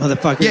fire that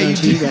motherfucker. Yeah, you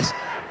do. Guys?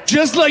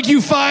 Just like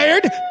you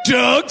fired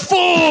Doug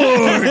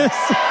Ford.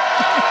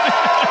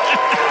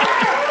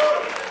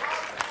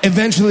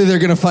 Eventually they're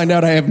going to find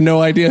out I have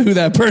no idea who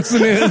that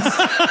person is.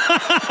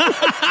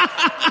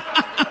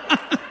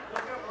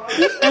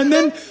 And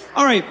then,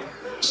 all right.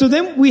 So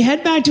then we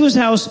head back to his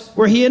house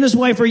where he and his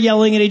wife are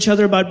yelling at each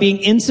other about being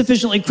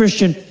insufficiently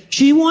Christian.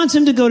 She wants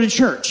him to go to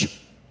church.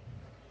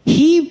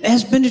 He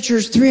has been to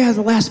church 3 out of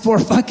the last 4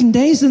 fucking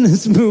days in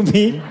this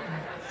movie.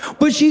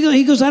 But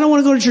he goes, I don't want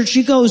to go to church.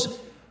 She goes,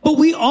 but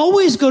we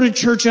always go to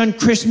church on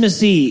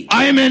Christmas Eve.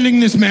 I am ending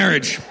this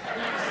marriage.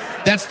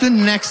 That's the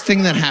next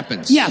thing that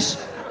happens. Yes,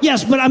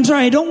 but I'm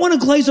sorry. I don't want to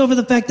glaze over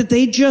the fact that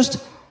they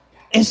just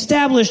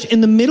established in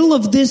the middle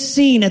of this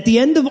scene, at the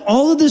end of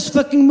all of this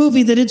fucking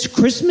movie, that it's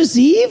Christmas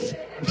Eve?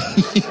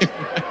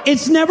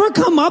 It's never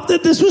come up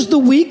that this was the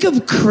week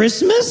of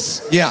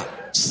Christmas? Yeah.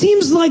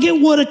 Seems like it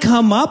would have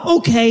come up.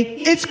 Okay.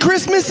 It's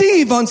Christmas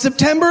Eve on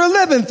September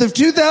 11th of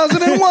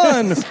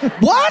 2001.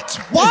 What?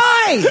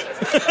 Why?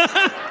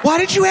 Why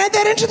did you add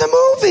that into the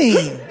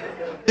movie?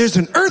 There's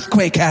an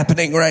earthquake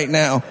happening right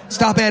now.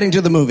 Stop adding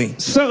to the movie.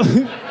 So...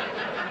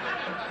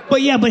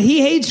 But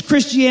he hates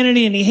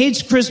Christianity and he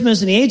hates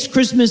Christmas and he hates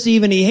Christmas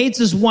Eve and he hates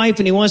his wife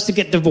and he wants to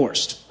get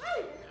divorced.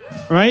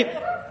 Right?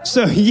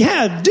 So,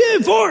 yeah,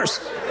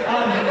 divorce.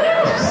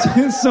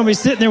 Somebody's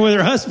sitting there with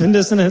her husband,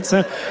 isn't it?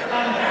 So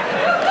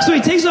he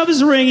takes off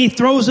his ring, he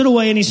throws it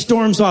away, and he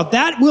storms off.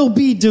 That will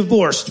be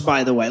divorced,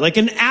 by the way. Like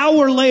an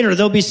hour later,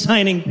 they'll be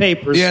signing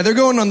papers. Yeah, they're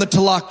going on the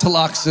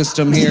talak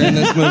system here in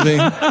this movie.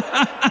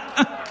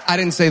 I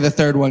didn't say the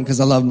third one because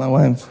I love my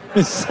wife.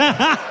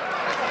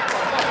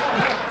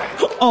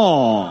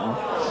 Aww.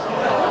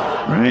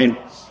 Right?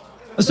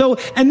 So,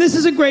 and this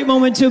is a great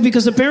moment too,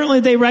 because apparently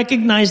they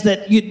recognize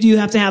that you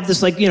have to have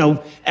this, like,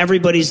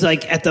 everybody's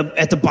like at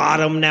the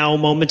bottom now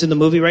moment in the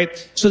movie,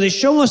 right? So they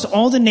show us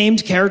all the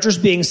named characters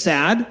being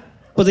sad,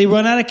 but they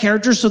run out of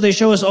characters, so they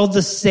show us all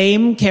the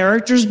same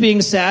characters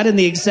being sad in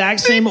the exact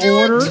same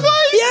order.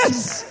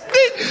 Yes!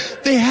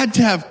 They had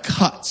to have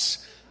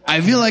cuts. I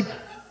feel like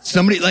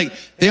somebody, like,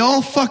 they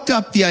all fucked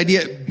up the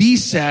idea, be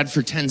sad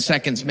for 10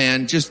 seconds,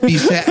 man. Just be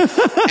sad.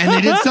 And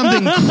they did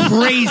something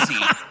crazy.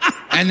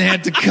 And they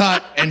had to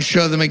cut and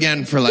show them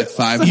again for like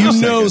 5 seconds.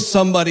 You know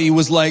somebody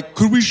was like,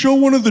 could we show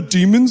one of the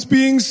demons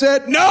being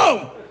sad?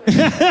 No!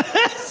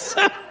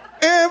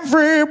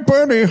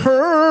 Everybody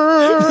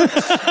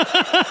hurts.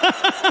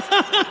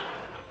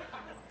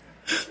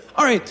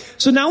 All right,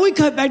 so now we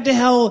cut back to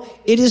hell.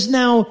 It is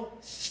now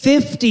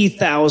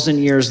 50,000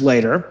 years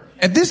later.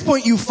 At this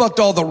point, you fucked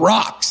all the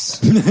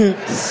rocks.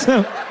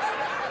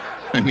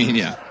 I mean,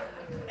 yeah.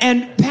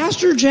 And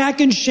Pastor Jack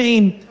and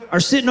Shane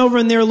are sitting over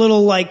in their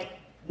little, like,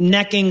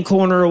 necking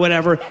corner or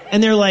whatever,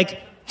 and they're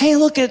like, hey,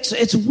 look,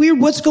 it's weird.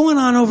 What's going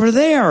on over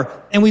there?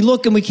 And we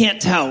look and we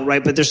can't tell,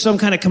 right? But there's some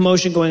kind of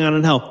commotion going on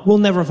in hell. We'll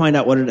never find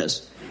out what it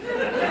is.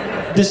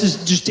 This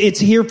is just, it's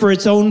here for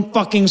its own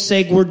fucking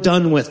sake. We're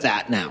done with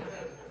that now.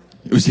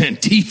 It was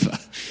Antifa.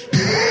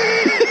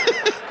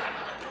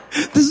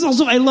 This is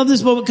also, I love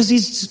this moment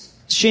because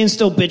Shane's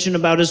still bitching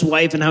about his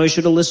wife and how he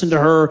should have listened to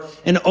her.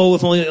 And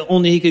if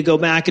only he could go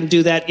back and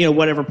do that,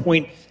 whatever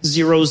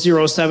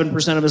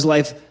 0.007% of his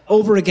life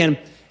over again.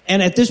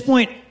 And at this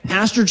point,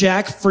 Pastor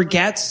Jack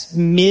forgets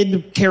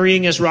mid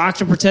carrying his rock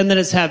to pretend that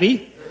it's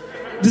heavy.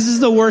 This is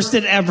the worst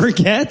it ever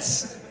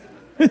gets.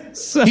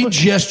 So he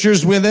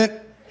gestures with it.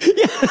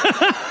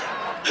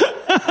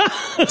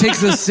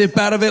 Takes a sip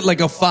out of it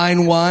like a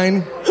fine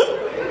wine.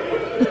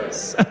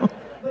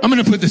 I'm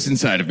going to put this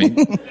inside of me.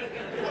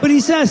 But he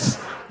says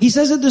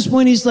at this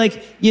point, he's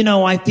like,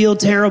 I feel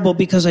terrible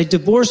because I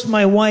divorced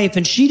my wife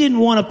and she didn't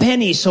want a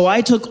penny. So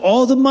I took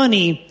all the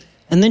money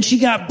and then she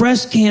got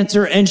breast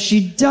cancer and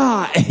she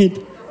died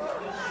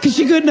because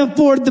she couldn't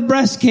afford the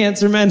breast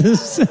cancer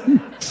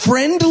medicine.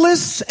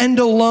 Friendless and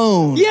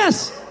alone.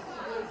 Yes.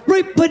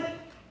 Right,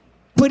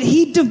 but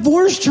he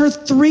divorced her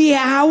 3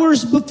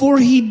 hours before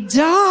he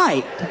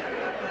died.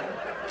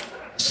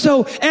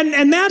 So,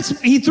 and that's,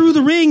 he threw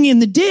the ring in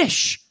the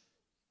dish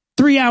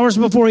 3 hours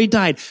before he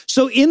died.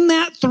 So in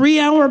that 3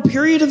 hour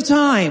period of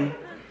time,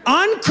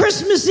 on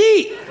Christmas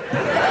Eve,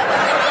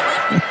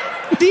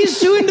 these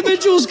two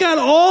individuals got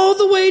all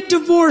the way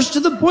divorced to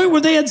the point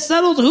where they had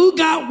settled who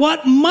got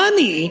what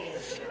money,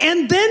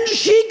 and then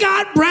she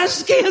got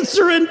breast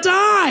cancer and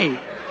died.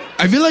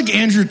 I feel like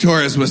Andrew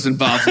Torres was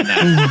involved in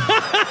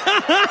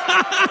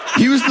that.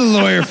 He was the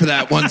lawyer for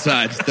that one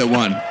side that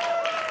won.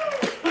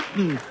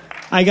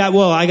 I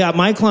got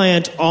my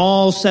client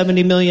all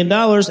 $70 million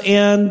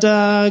and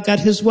got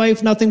his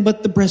wife nothing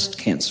but the breast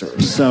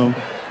cancer. So,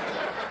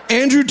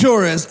 Andrew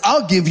Torres,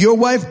 I'll give your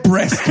wife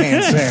breast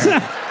cancer.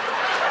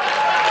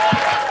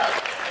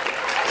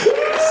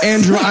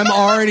 Andrew, I'm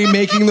already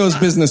making those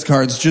business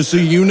cards, just so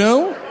you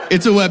know.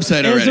 It's a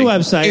website already.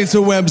 It's a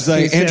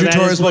website. Andrew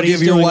Torres will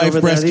give your wife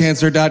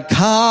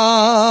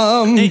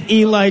breastcancer.com.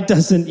 Eli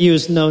doesn't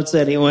use notes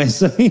anyway,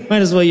 so he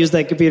might as well use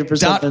that computer for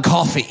something.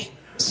 .coffee.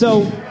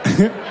 So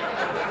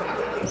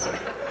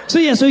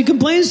he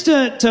complains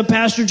to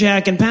Pastor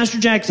Jack, and Pastor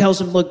Jack tells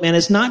him, look, man,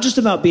 it's not just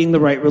about being the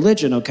right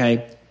religion,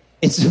 okay?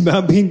 It's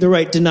about being the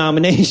right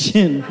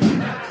denomination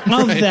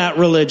of that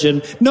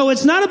religion. No,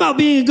 it's not about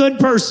being a good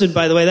person,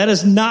 by the way. That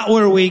is not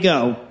where we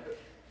go.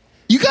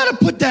 You got to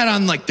put that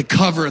on like the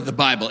cover of the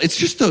Bible. It's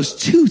just those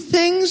two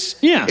things.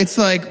 Yeah. It's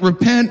like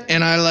repent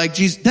and I like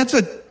Jesus. That's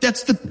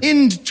the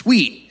pinned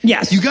tweet.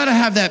 Yes. You got to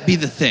have that be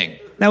the thing.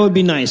 That would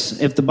be nice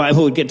if the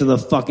Bible would get to the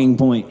fucking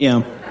point.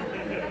 Yeah.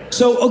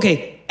 So,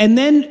 okay. And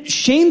then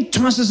Shane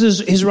tosses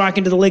his rock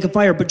into the lake of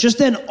fire, but just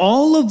then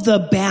all of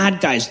the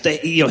bad guys,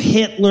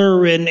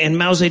 Hitler and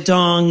Mao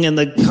Zedong and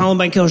the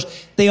Columbine killers,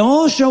 they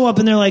all show up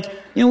and they're like,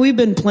 we've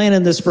been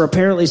planning this for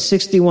apparently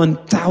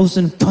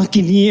 61,000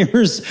 fucking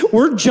years.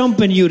 We're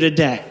jumping you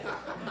today.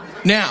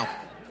 Now,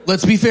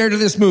 let's be fair to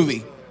this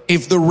movie.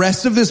 If the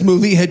rest of this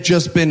movie had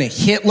just been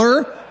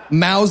Hitler,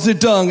 Mao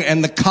Zedong,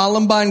 and the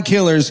Columbine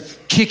killers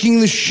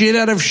kicking the shit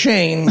out of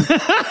Shane,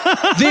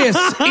 this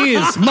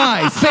is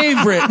my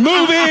favorite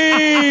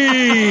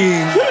movie!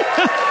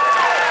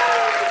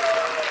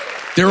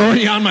 They're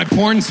already on my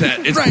porn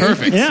set. It's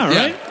perfect. Yeah,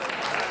 right?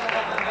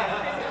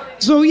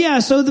 So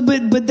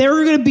but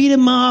they're going to beat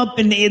him up,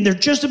 and they're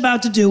just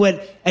about to do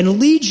it, and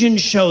Legion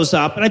shows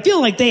up, and I feel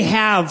like they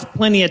have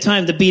plenty of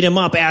time to beat him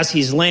up as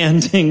he's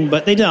landing,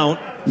 but they don't.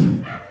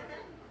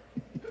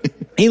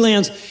 He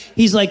lands,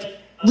 he's like,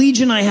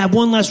 Legion, I have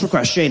one last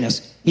request,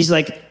 Janus. He's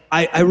like,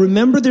 I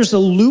remember there's a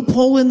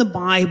loophole in the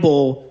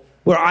Bible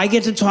where I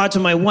get to talk to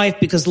my wife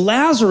because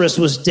Lazarus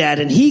was dead,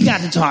 and he got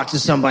to talk to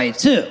somebody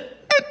too.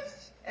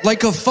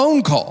 Like a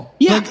phone call.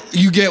 Yeah. Like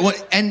you get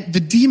what, and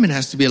the demon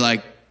has to be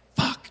like,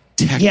 fuck,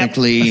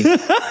 technically,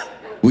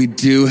 we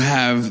do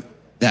have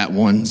that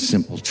one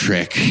simple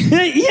trick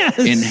Yes.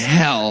 in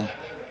hell.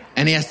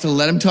 And he has to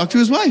let him talk to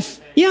his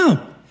wife.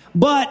 Yeah.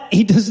 But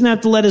he doesn't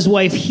have to let his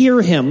wife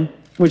hear him,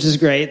 which is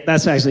great.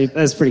 That's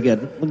pretty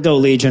good. Go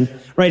Legion.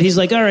 Right? He's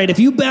like, all right, if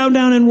you bow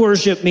down and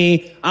worship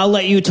me, I'll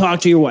let you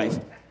talk to your wife.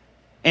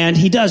 And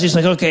he does. He's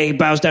like, okay, he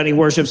bows down, he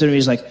worships him.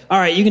 He's like, all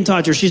right, you can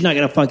talk to her. She's not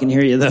going to fucking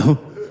hear you, though.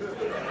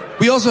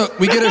 We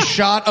get a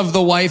shot of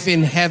the wife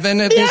in heaven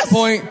at this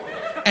point.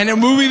 And a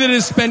movie that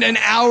has spent an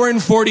hour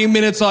and 40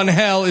 minutes on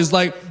hell is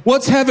like,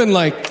 what's heaven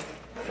like?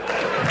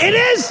 It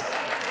is.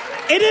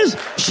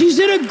 She's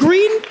in a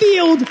green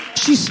field.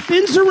 She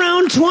spins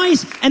around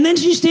twice, and then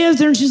she stands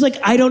there and she's like,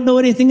 I don't know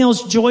anything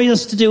else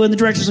joyous to do. And the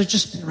director's like,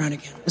 just spin around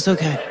again. It's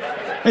okay.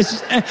 It's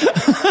just...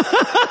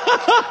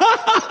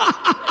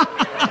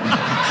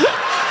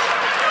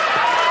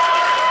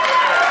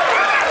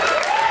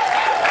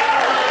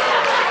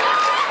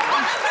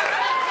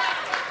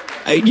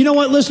 You know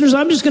what, listeners?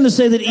 I'm just going to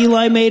say that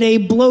Eli made a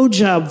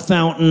blowjob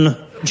fountain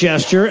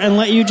gesture and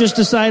let you just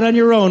decide on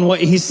your own what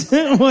he She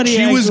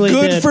was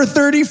good did. for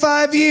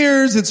 35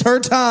 years. It's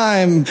her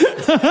time.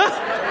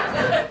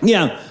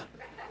 Yeah.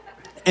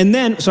 And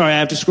then, sorry, I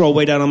have to scroll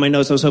way down on my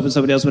notes. I was hoping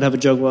somebody else would have a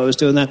joke while I was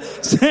doing that.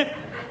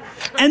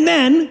 And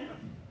then...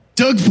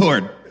 Doug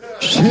Ford.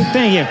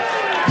 Thank you.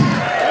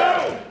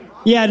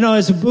 Yeah, no,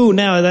 it's a boo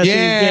now. That's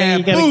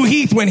you gotta... Boo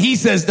Heath when he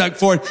says Doug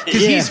Ford,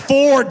 because he's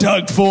for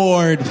Doug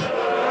Ford.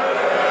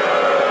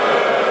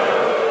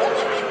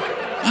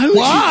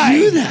 Why would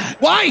you do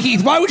that? Why,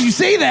 Heath? Why would you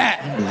say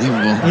that?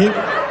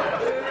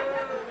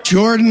 Unbelievable.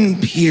 Jordan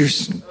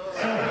Peterson.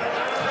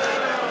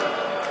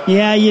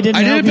 Yeah, you didn't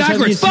I help did it yourself.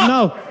 backwards. You said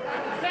no.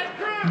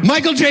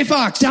 Michael J.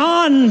 Fox.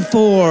 Don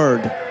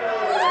Ford.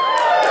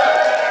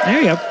 There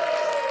you go.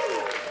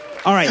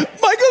 All right.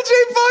 Michael J.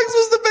 Fox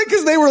was the best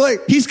because they were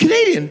like, he's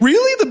Canadian.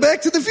 Really? The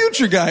Back to the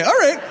Future guy. All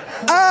right.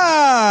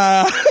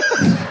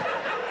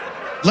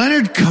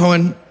 Leonard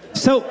Cohen.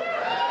 So.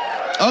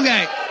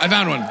 Okay, I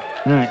found one. All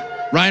right.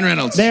 Ryan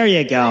Reynolds. There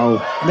you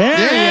go. There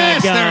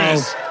you go. There it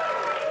is.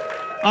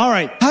 All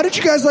right. How did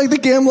you guys like the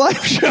Gam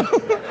Live show?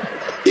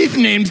 He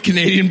named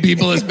Canadian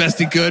people as best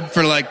he could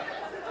for like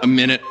a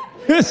minute.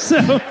 So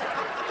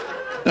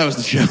That was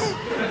the show.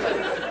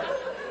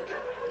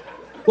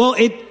 Well,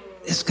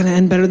 it's going to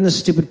end better than this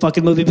stupid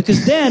fucking movie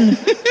because then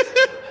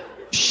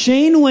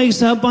Shane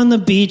wakes up on the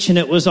beach and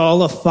it was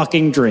all a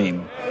fucking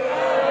dream.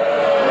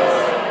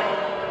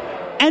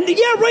 And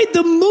yeah, right,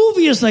 the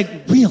movie is like,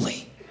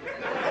 really?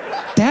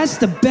 That's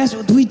the best.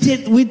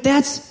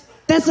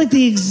 That's like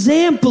the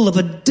example of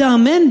a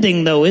dumb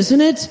ending, though,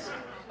 isn't it?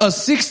 A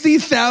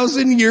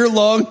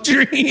 60,000-year-long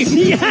dream.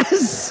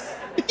 Yes.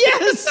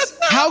 Yes.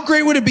 How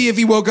great would it be if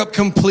he woke up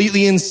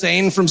completely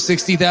insane from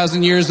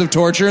 60,000 years of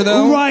torture,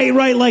 though?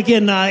 Right, like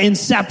in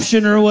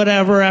Inception or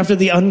whatever, after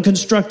the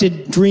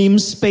unconstructed dream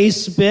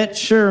space bit,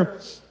 sure.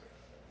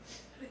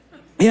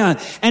 Yeah,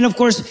 and of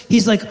course,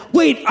 he's like,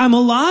 wait, I'm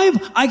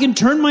alive? I can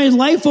turn my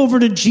life over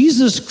to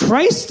Jesus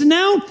Christ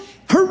now?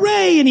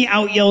 Hooray! And he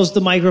out-yells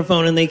the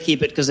microphone, and they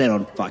keep it because they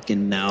don't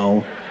fucking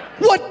know.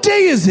 What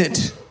day is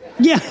it?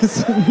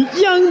 Yes,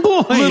 young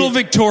boy. Little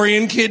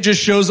Victorian kid just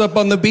shows up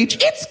on the beach.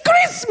 It's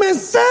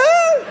Christmas,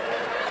 sir!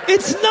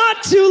 It's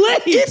not too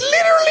late. It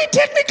literally,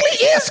 technically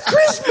is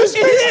Christmas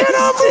based on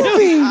our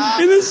movie.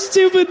 In this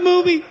stupid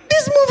movie.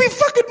 This movie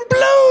fucking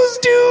blows,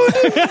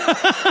 dude.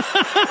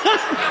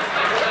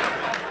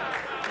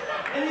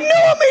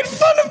 Noah made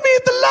fun of me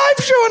at the live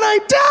show and I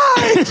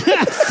died.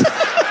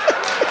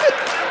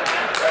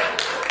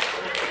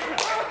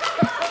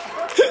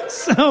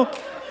 So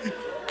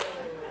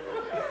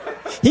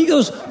he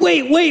goes,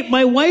 wait,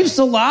 my wife's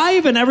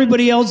alive? And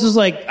everybody else is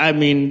like, I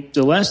mean,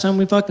 the last time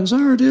we fucking saw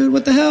her, dude,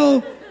 what the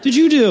hell did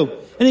you do?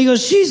 And he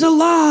goes, she's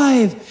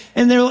alive.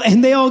 And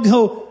they all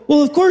go,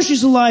 well, of course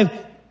she's alive.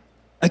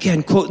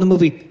 Again, quote in the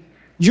movie,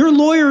 your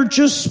lawyer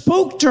just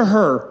spoke to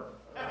her.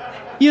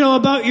 You know,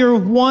 about your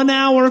 1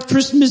 hour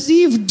Christmas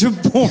Eve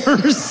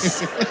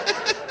divorce.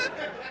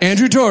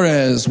 Andrew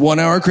Torres, 1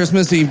 hour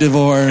Christmas Eve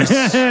divorce.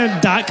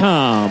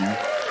 .com.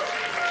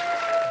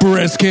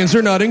 Breast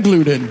cancer not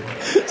included.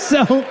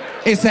 So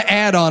it's an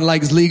add-on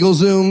like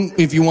LegalZoom.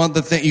 If you want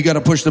the thing, you got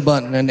to push the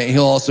button, and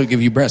he'll also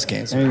give you breast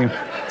cancer. There you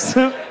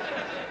go.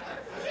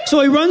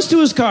 So he runs to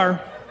his car.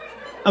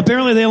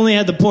 Apparently, they only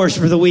had the Porsche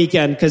for the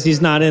weekend because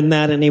he's not in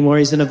that anymore.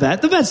 He's in a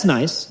vet. The vet's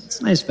nice. It's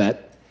a nice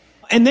vet.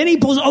 And then he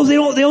pulls. Oh,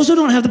 they also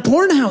don't have the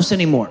porn house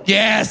anymore.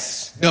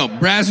 Yes. No,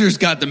 Brazzers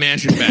got the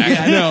mansion back.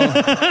 Yeah, no.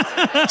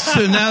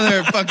 So now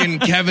they're at fucking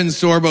Kevin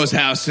Sorbo's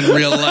house in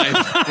real life.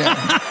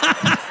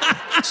 Yeah.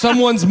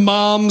 Someone's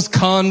mom's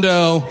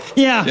condo.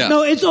 Yeah.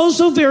 No, it's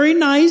also very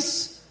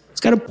nice.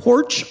 It's got a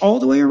porch all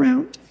the way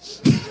around.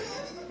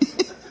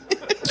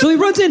 So he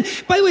runs in.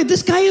 By the way,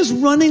 this guy is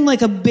running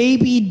like a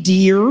baby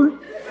deer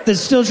that's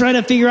still trying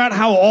to figure out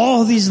how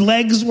all these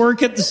legs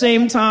work at the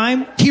same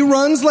time. He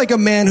runs like a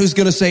man who's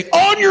going to say,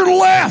 on your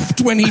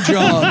left, when he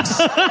jogs.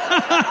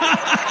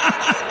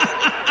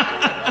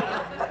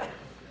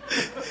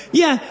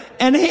 Yeah,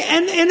 and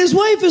his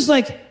wife is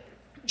like,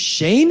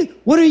 Shane,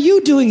 what are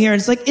you doing here? And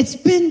it's like, it's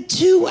been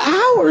 2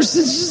 hours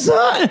since you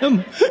saw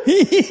him.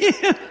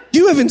 Yeah.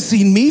 You haven't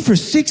seen me for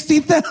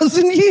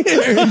 60,000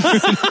 years.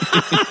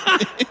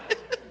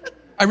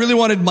 I really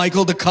wanted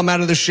Michael to come out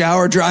of the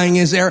shower drying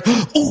his hair.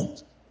 Oh.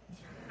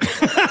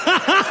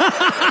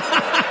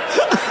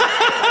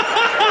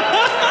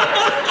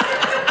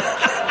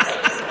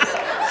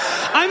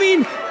 I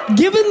mean,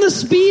 given the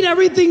speed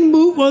everything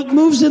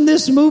moves in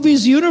this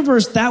movie's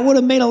universe, that would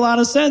have made a lot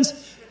of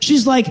sense.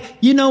 She's like,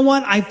 you know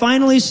what? I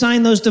finally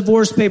signed those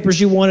divorce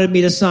papers you wanted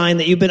me to sign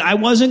I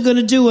wasn't going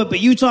to do it, but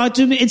you talked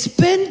to me. It's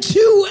been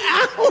 2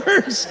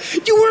 hours.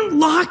 You weren't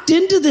locked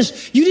into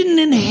this. You didn't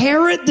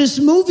inherit this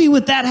movie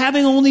with that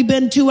having only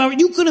been 2 hours.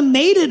 You could have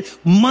made it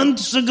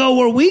months ago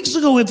or weeks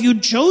ago if you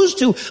chose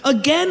to.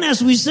 Again,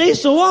 as we say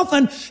so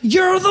often,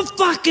 you're the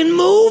fucking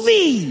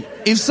movie.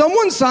 If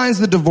someone signs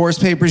the divorce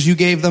papers you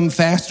gave them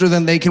faster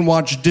than they can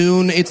watch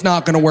Dune, it's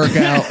not going to work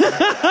out.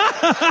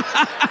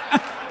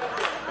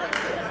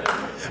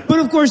 But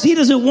of course, he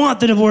doesn't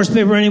want the divorce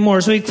paper anymore,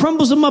 so he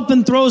crumbles them up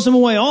and throws them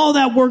away. All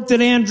that work that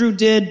Andrew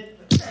did,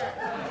 we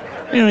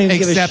don't even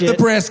give a shit. Except the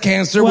breast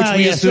cancer, which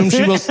we assume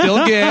she will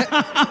still get.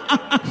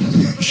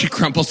 She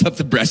crumples up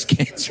the breast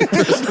cancer.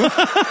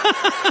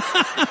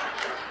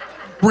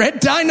 Red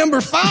dye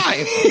number 5.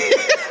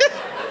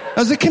 That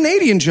was a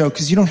Canadian joke,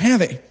 because you don't have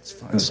it. It's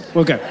fine.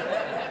 Okay.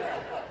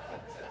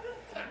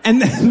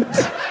 And then...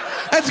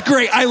 That's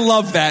great. I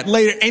love that.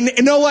 Later. And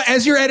Noah,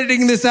 as you're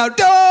editing this out,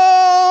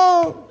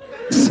 don't!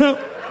 So,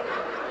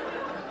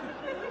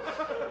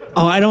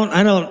 I don't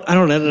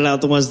edit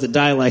out the ones that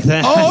die like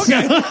that. Oh,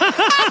 okay.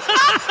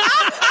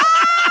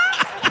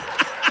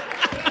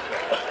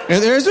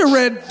 And there's a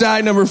red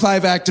dye number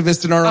 5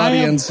 activist in our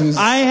audience.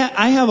 I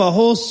have a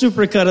whole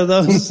supercut of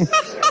those.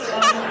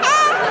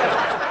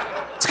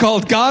 It's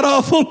called God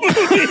Awful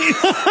Movies.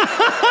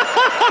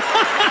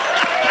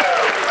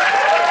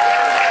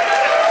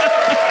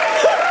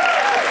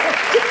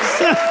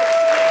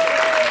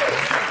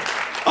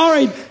 All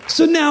right,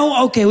 so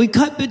now, okay, we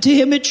cut to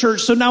him at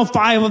church. So now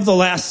 5 of the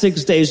last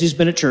 6 days he's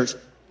been at church.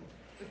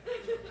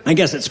 I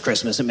guess it's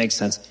Christmas. It makes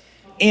sense.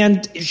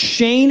 And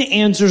Shane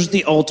answers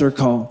the altar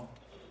call.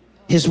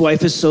 His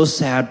wife is so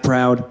sad,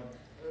 proud.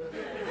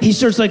 he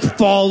starts like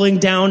falling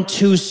down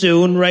too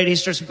soon, right? He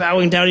starts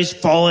bowing down. He's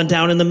falling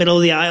down in the middle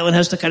of the aisle and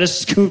has to kind of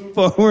scoot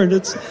forward.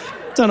 It's a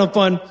ton of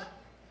fun.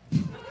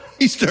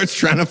 He starts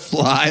trying to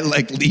fly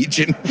like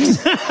Legion.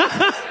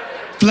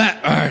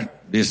 Flat. All right,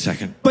 be a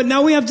second. But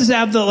now we have to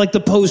have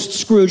the post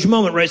Scrooge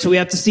moment, right? So we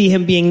have to see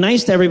him being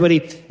nice to everybody.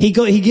 He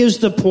gives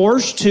the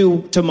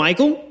Porsche to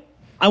Michael.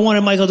 I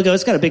wanted Michael to go,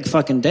 it's got a big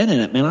fucking dent in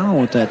it, man. I don't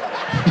want that.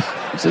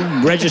 It's a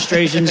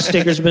registration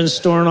sticker's been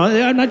stored on.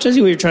 I'm not just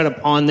you. You're trying to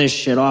pawn this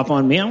shit off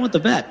on me. I want the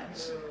vet.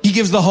 He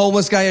gives the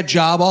homeless guy a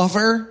job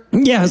offer.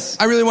 Yes.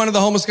 I really wanted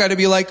the homeless guy to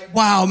be like,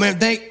 wow, man,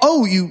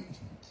 you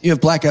have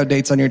blackout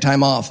dates on your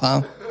time off,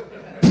 huh?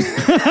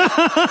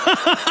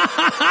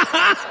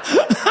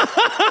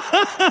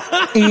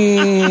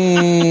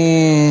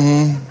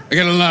 I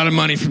got a lot of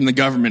money from the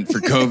government for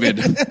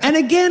COVID. And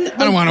again,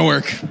 I don't want to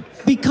work.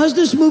 Because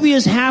this movie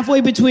is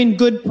halfway between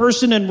good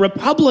person and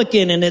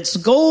Republican in its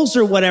goals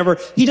or whatever,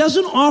 he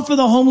doesn't offer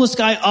the homeless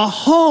guy a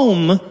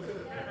home,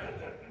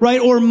 right,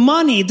 or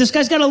money. This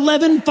guy's got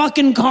 11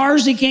 fucking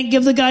cars. He can't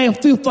give the guy a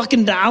few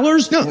fucking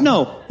dollars?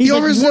 No. He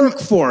offers work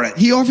for it.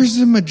 He offers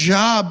him a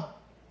job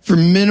for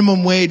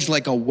minimum wage,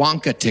 like a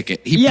Wonka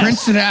ticket. He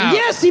prints it out.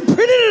 Yes, he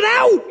printed it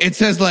out. It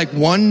says like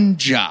one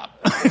job.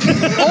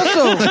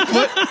 Also,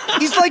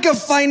 he's like a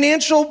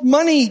financial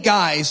money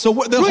guy. So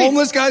the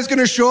homeless guy's going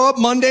to show up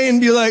Monday and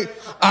be like,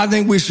 I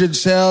think we should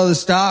sell the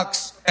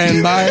stocks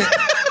and buy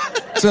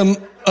some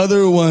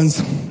other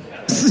ones.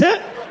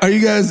 Are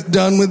you guys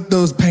done with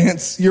those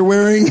pants you're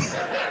wearing?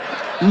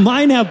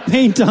 Mine have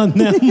paint on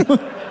them.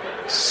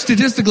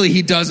 Statistically,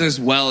 he does as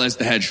well as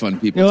the hedge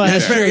fund people.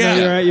 That's fair.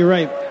 Yeah. You're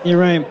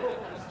right.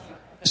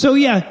 So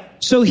yeah.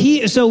 So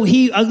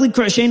Shane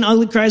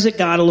ugly cries at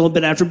God a little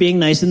bit after being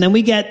nice, and then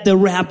we get the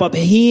wrap up.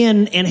 He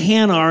and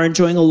Hannah are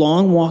enjoying a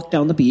long walk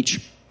down the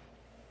beach,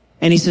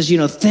 and he says,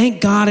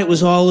 thank God it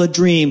was all a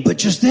dream. But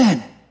just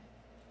then,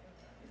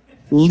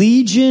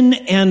 Legion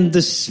and the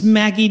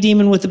smacky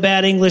demon with the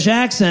bad English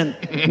accent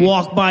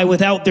walk by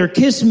without their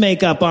kiss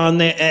makeup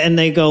on, and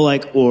they go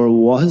like, or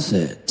was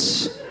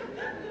it?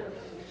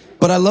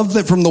 But I love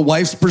that from the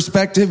wife's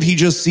perspective, he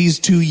just sees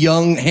two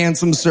young,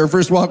 handsome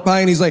surfers walk by,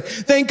 and he's like,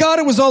 thank God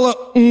it was all a...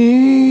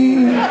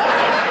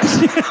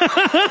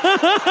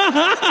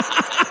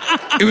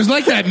 It was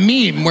like that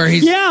meme where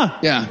he's...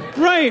 Yeah.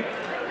 Right.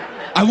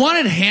 I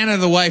wanted Hannah,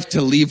 the wife,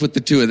 to leave with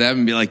the two of them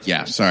and be like,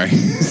 yeah, sorry.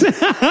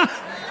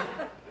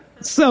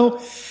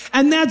 So,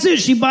 and that's it.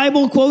 She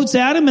Bible quotes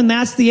at him, and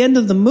that's the end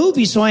of the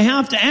movie. So I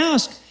have to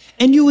ask...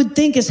 And you would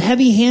think, as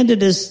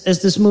heavy-handed as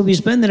this movie's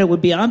been, that it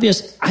would be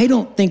obvious. I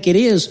don't think it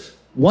is.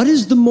 What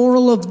is the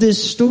moral of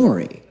this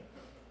story?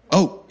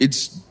 Oh,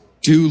 it's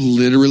do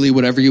literally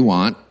whatever you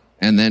want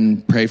and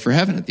then pray for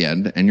heaven at the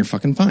end, and you're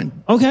fucking fine.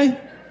 Okay.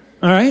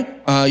 All right.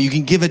 You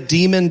can give a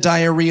demon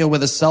diarrhea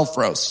with a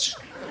self-roast.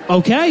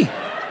 Okay.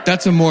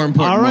 That's a more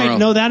important All right. moral.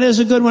 No, that is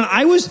a good one.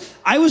 I was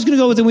going to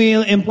go with, and we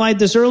implied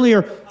this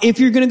earlier, if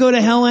you're going to go to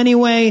hell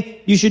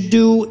anyway, you should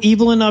do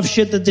evil enough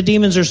shit that the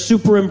demons are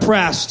super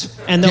impressed,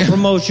 and they'll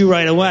promote you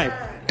right away.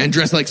 And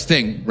dress like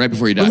Sting right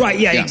before you die. Right,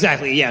 yeah,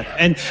 exactly, yeah.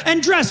 And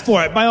dress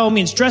for it, by all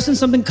means. Dress in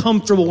something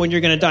comfortable when you're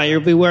going to die.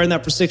 You'll be wearing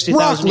that for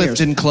 60,000 years.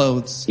 Rock-lifting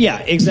clothes. Yeah,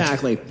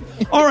 exactly.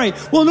 All right.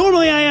 Well,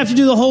 normally I have to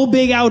do the whole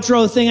big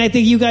outro thing. I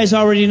think you guys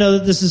already know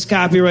that this is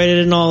copyrighted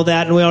and all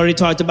that, and we already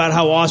talked about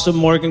how awesome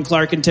Morgan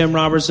Clark and Tim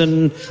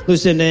Robertson,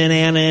 Lucinda and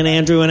Anna and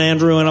Andrew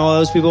and all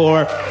those people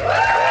are.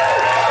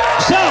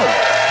 So...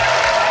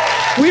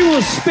 we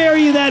will spare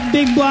you that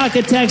big block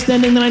of text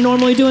ending that I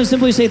normally do and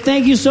simply say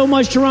thank you so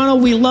much, Toronto.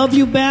 We love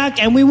you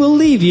back, and we will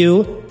leave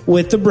you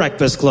with the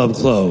Breakfast Club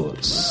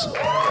close.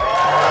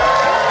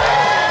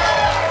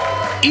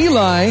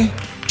 Eli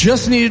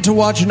just needed to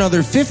watch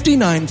another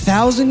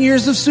 59,000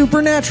 years of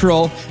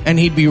Supernatural, and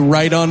he'd be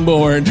right on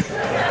board.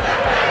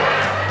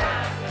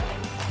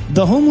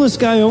 The homeless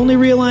guy only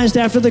realized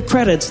after the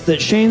credits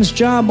that Shane's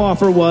job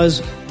offer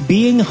was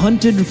being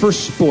hunted for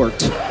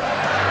sport.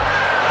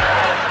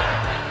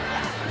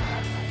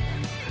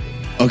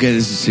 Okay,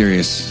 this is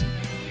serious.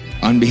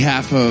 On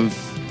behalf of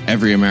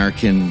every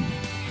American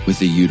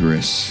with a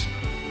uterus,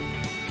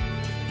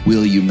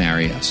 will you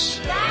marry us?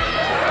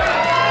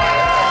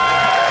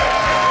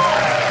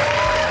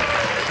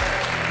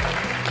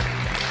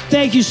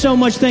 Thank you so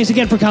much. Thanks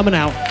again for coming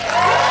out.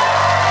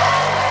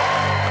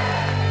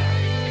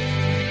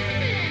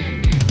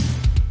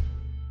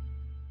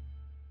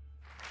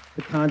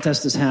 The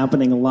contest is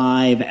happening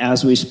live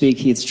as we speak.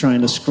 He's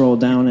trying to scroll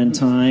down in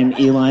time.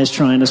 Eli's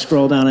trying to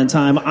scroll down in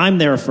time. I'm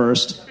there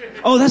first.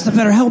 Oh, that's the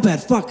BetterHelp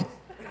ad. Fuck.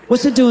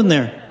 What's it doing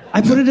there?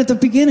 I put it at the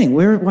beginning.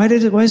 Why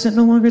is it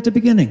no longer at the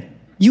beginning?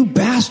 You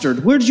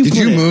bastard. Where did you put it?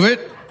 Did you move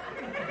it?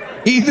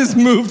 He just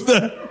moved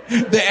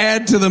the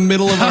ad to the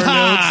middle of our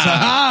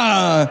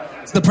notes.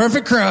 It's the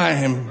perfect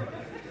crime.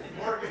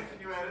 Morgan,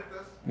 can you edit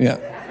this?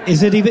 Yeah.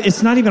 Is it even?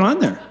 It's not even on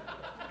there.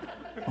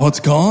 Oh, it's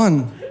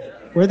gone.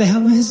 Where the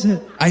hell is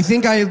it? I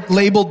think I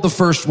labeled the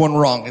first one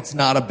wrong. It's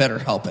not a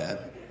BetterHelp ad.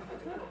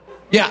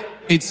 Yeah,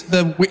 it's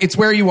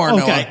where you are,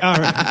 okay, Noah. all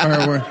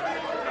right.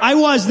 I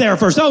was there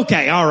first.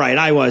 Okay, all right,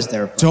 I was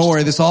there first. Don't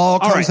worry, this all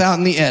comes right. out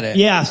in the edit.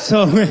 Yeah,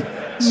 so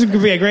this is going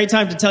to be a great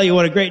time to tell you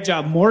what a great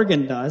job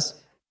Morgan does.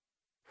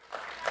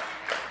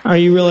 Are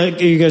you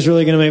guys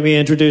really going to make me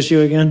introduce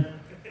you again?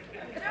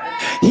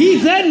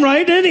 Heath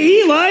Enright and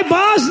Eli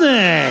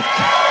Bosnick.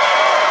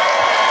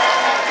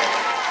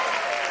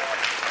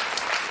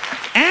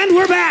 And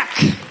we're back.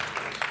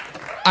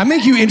 I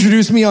make you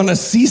introduce me on a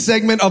C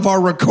segment of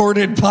our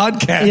recorded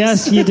podcast.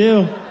 Yes, you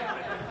do.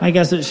 I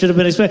guess it should have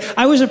been expected.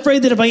 I was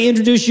afraid that if I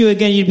introduced you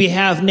again, you'd be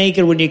half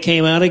naked when you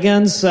came out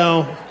again,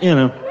 so, you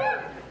know.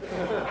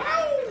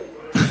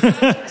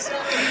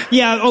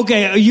 Yeah,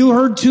 okay, you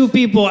heard 2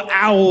 people,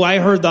 ow, I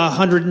heard the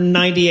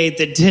 198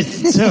 that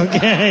didn't,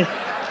 okay?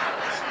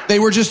 They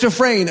were just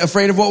afraid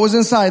of what was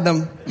inside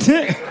them.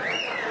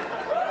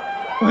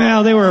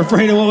 Well, they were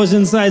afraid of what was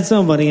inside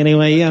somebody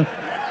anyway, yeah.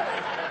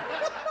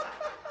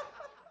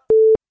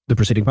 The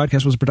preceding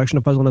podcast was a production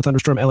of Puzzle and a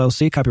Thunderstorm,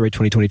 LLC, copyright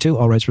 2022,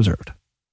 all rights reserved.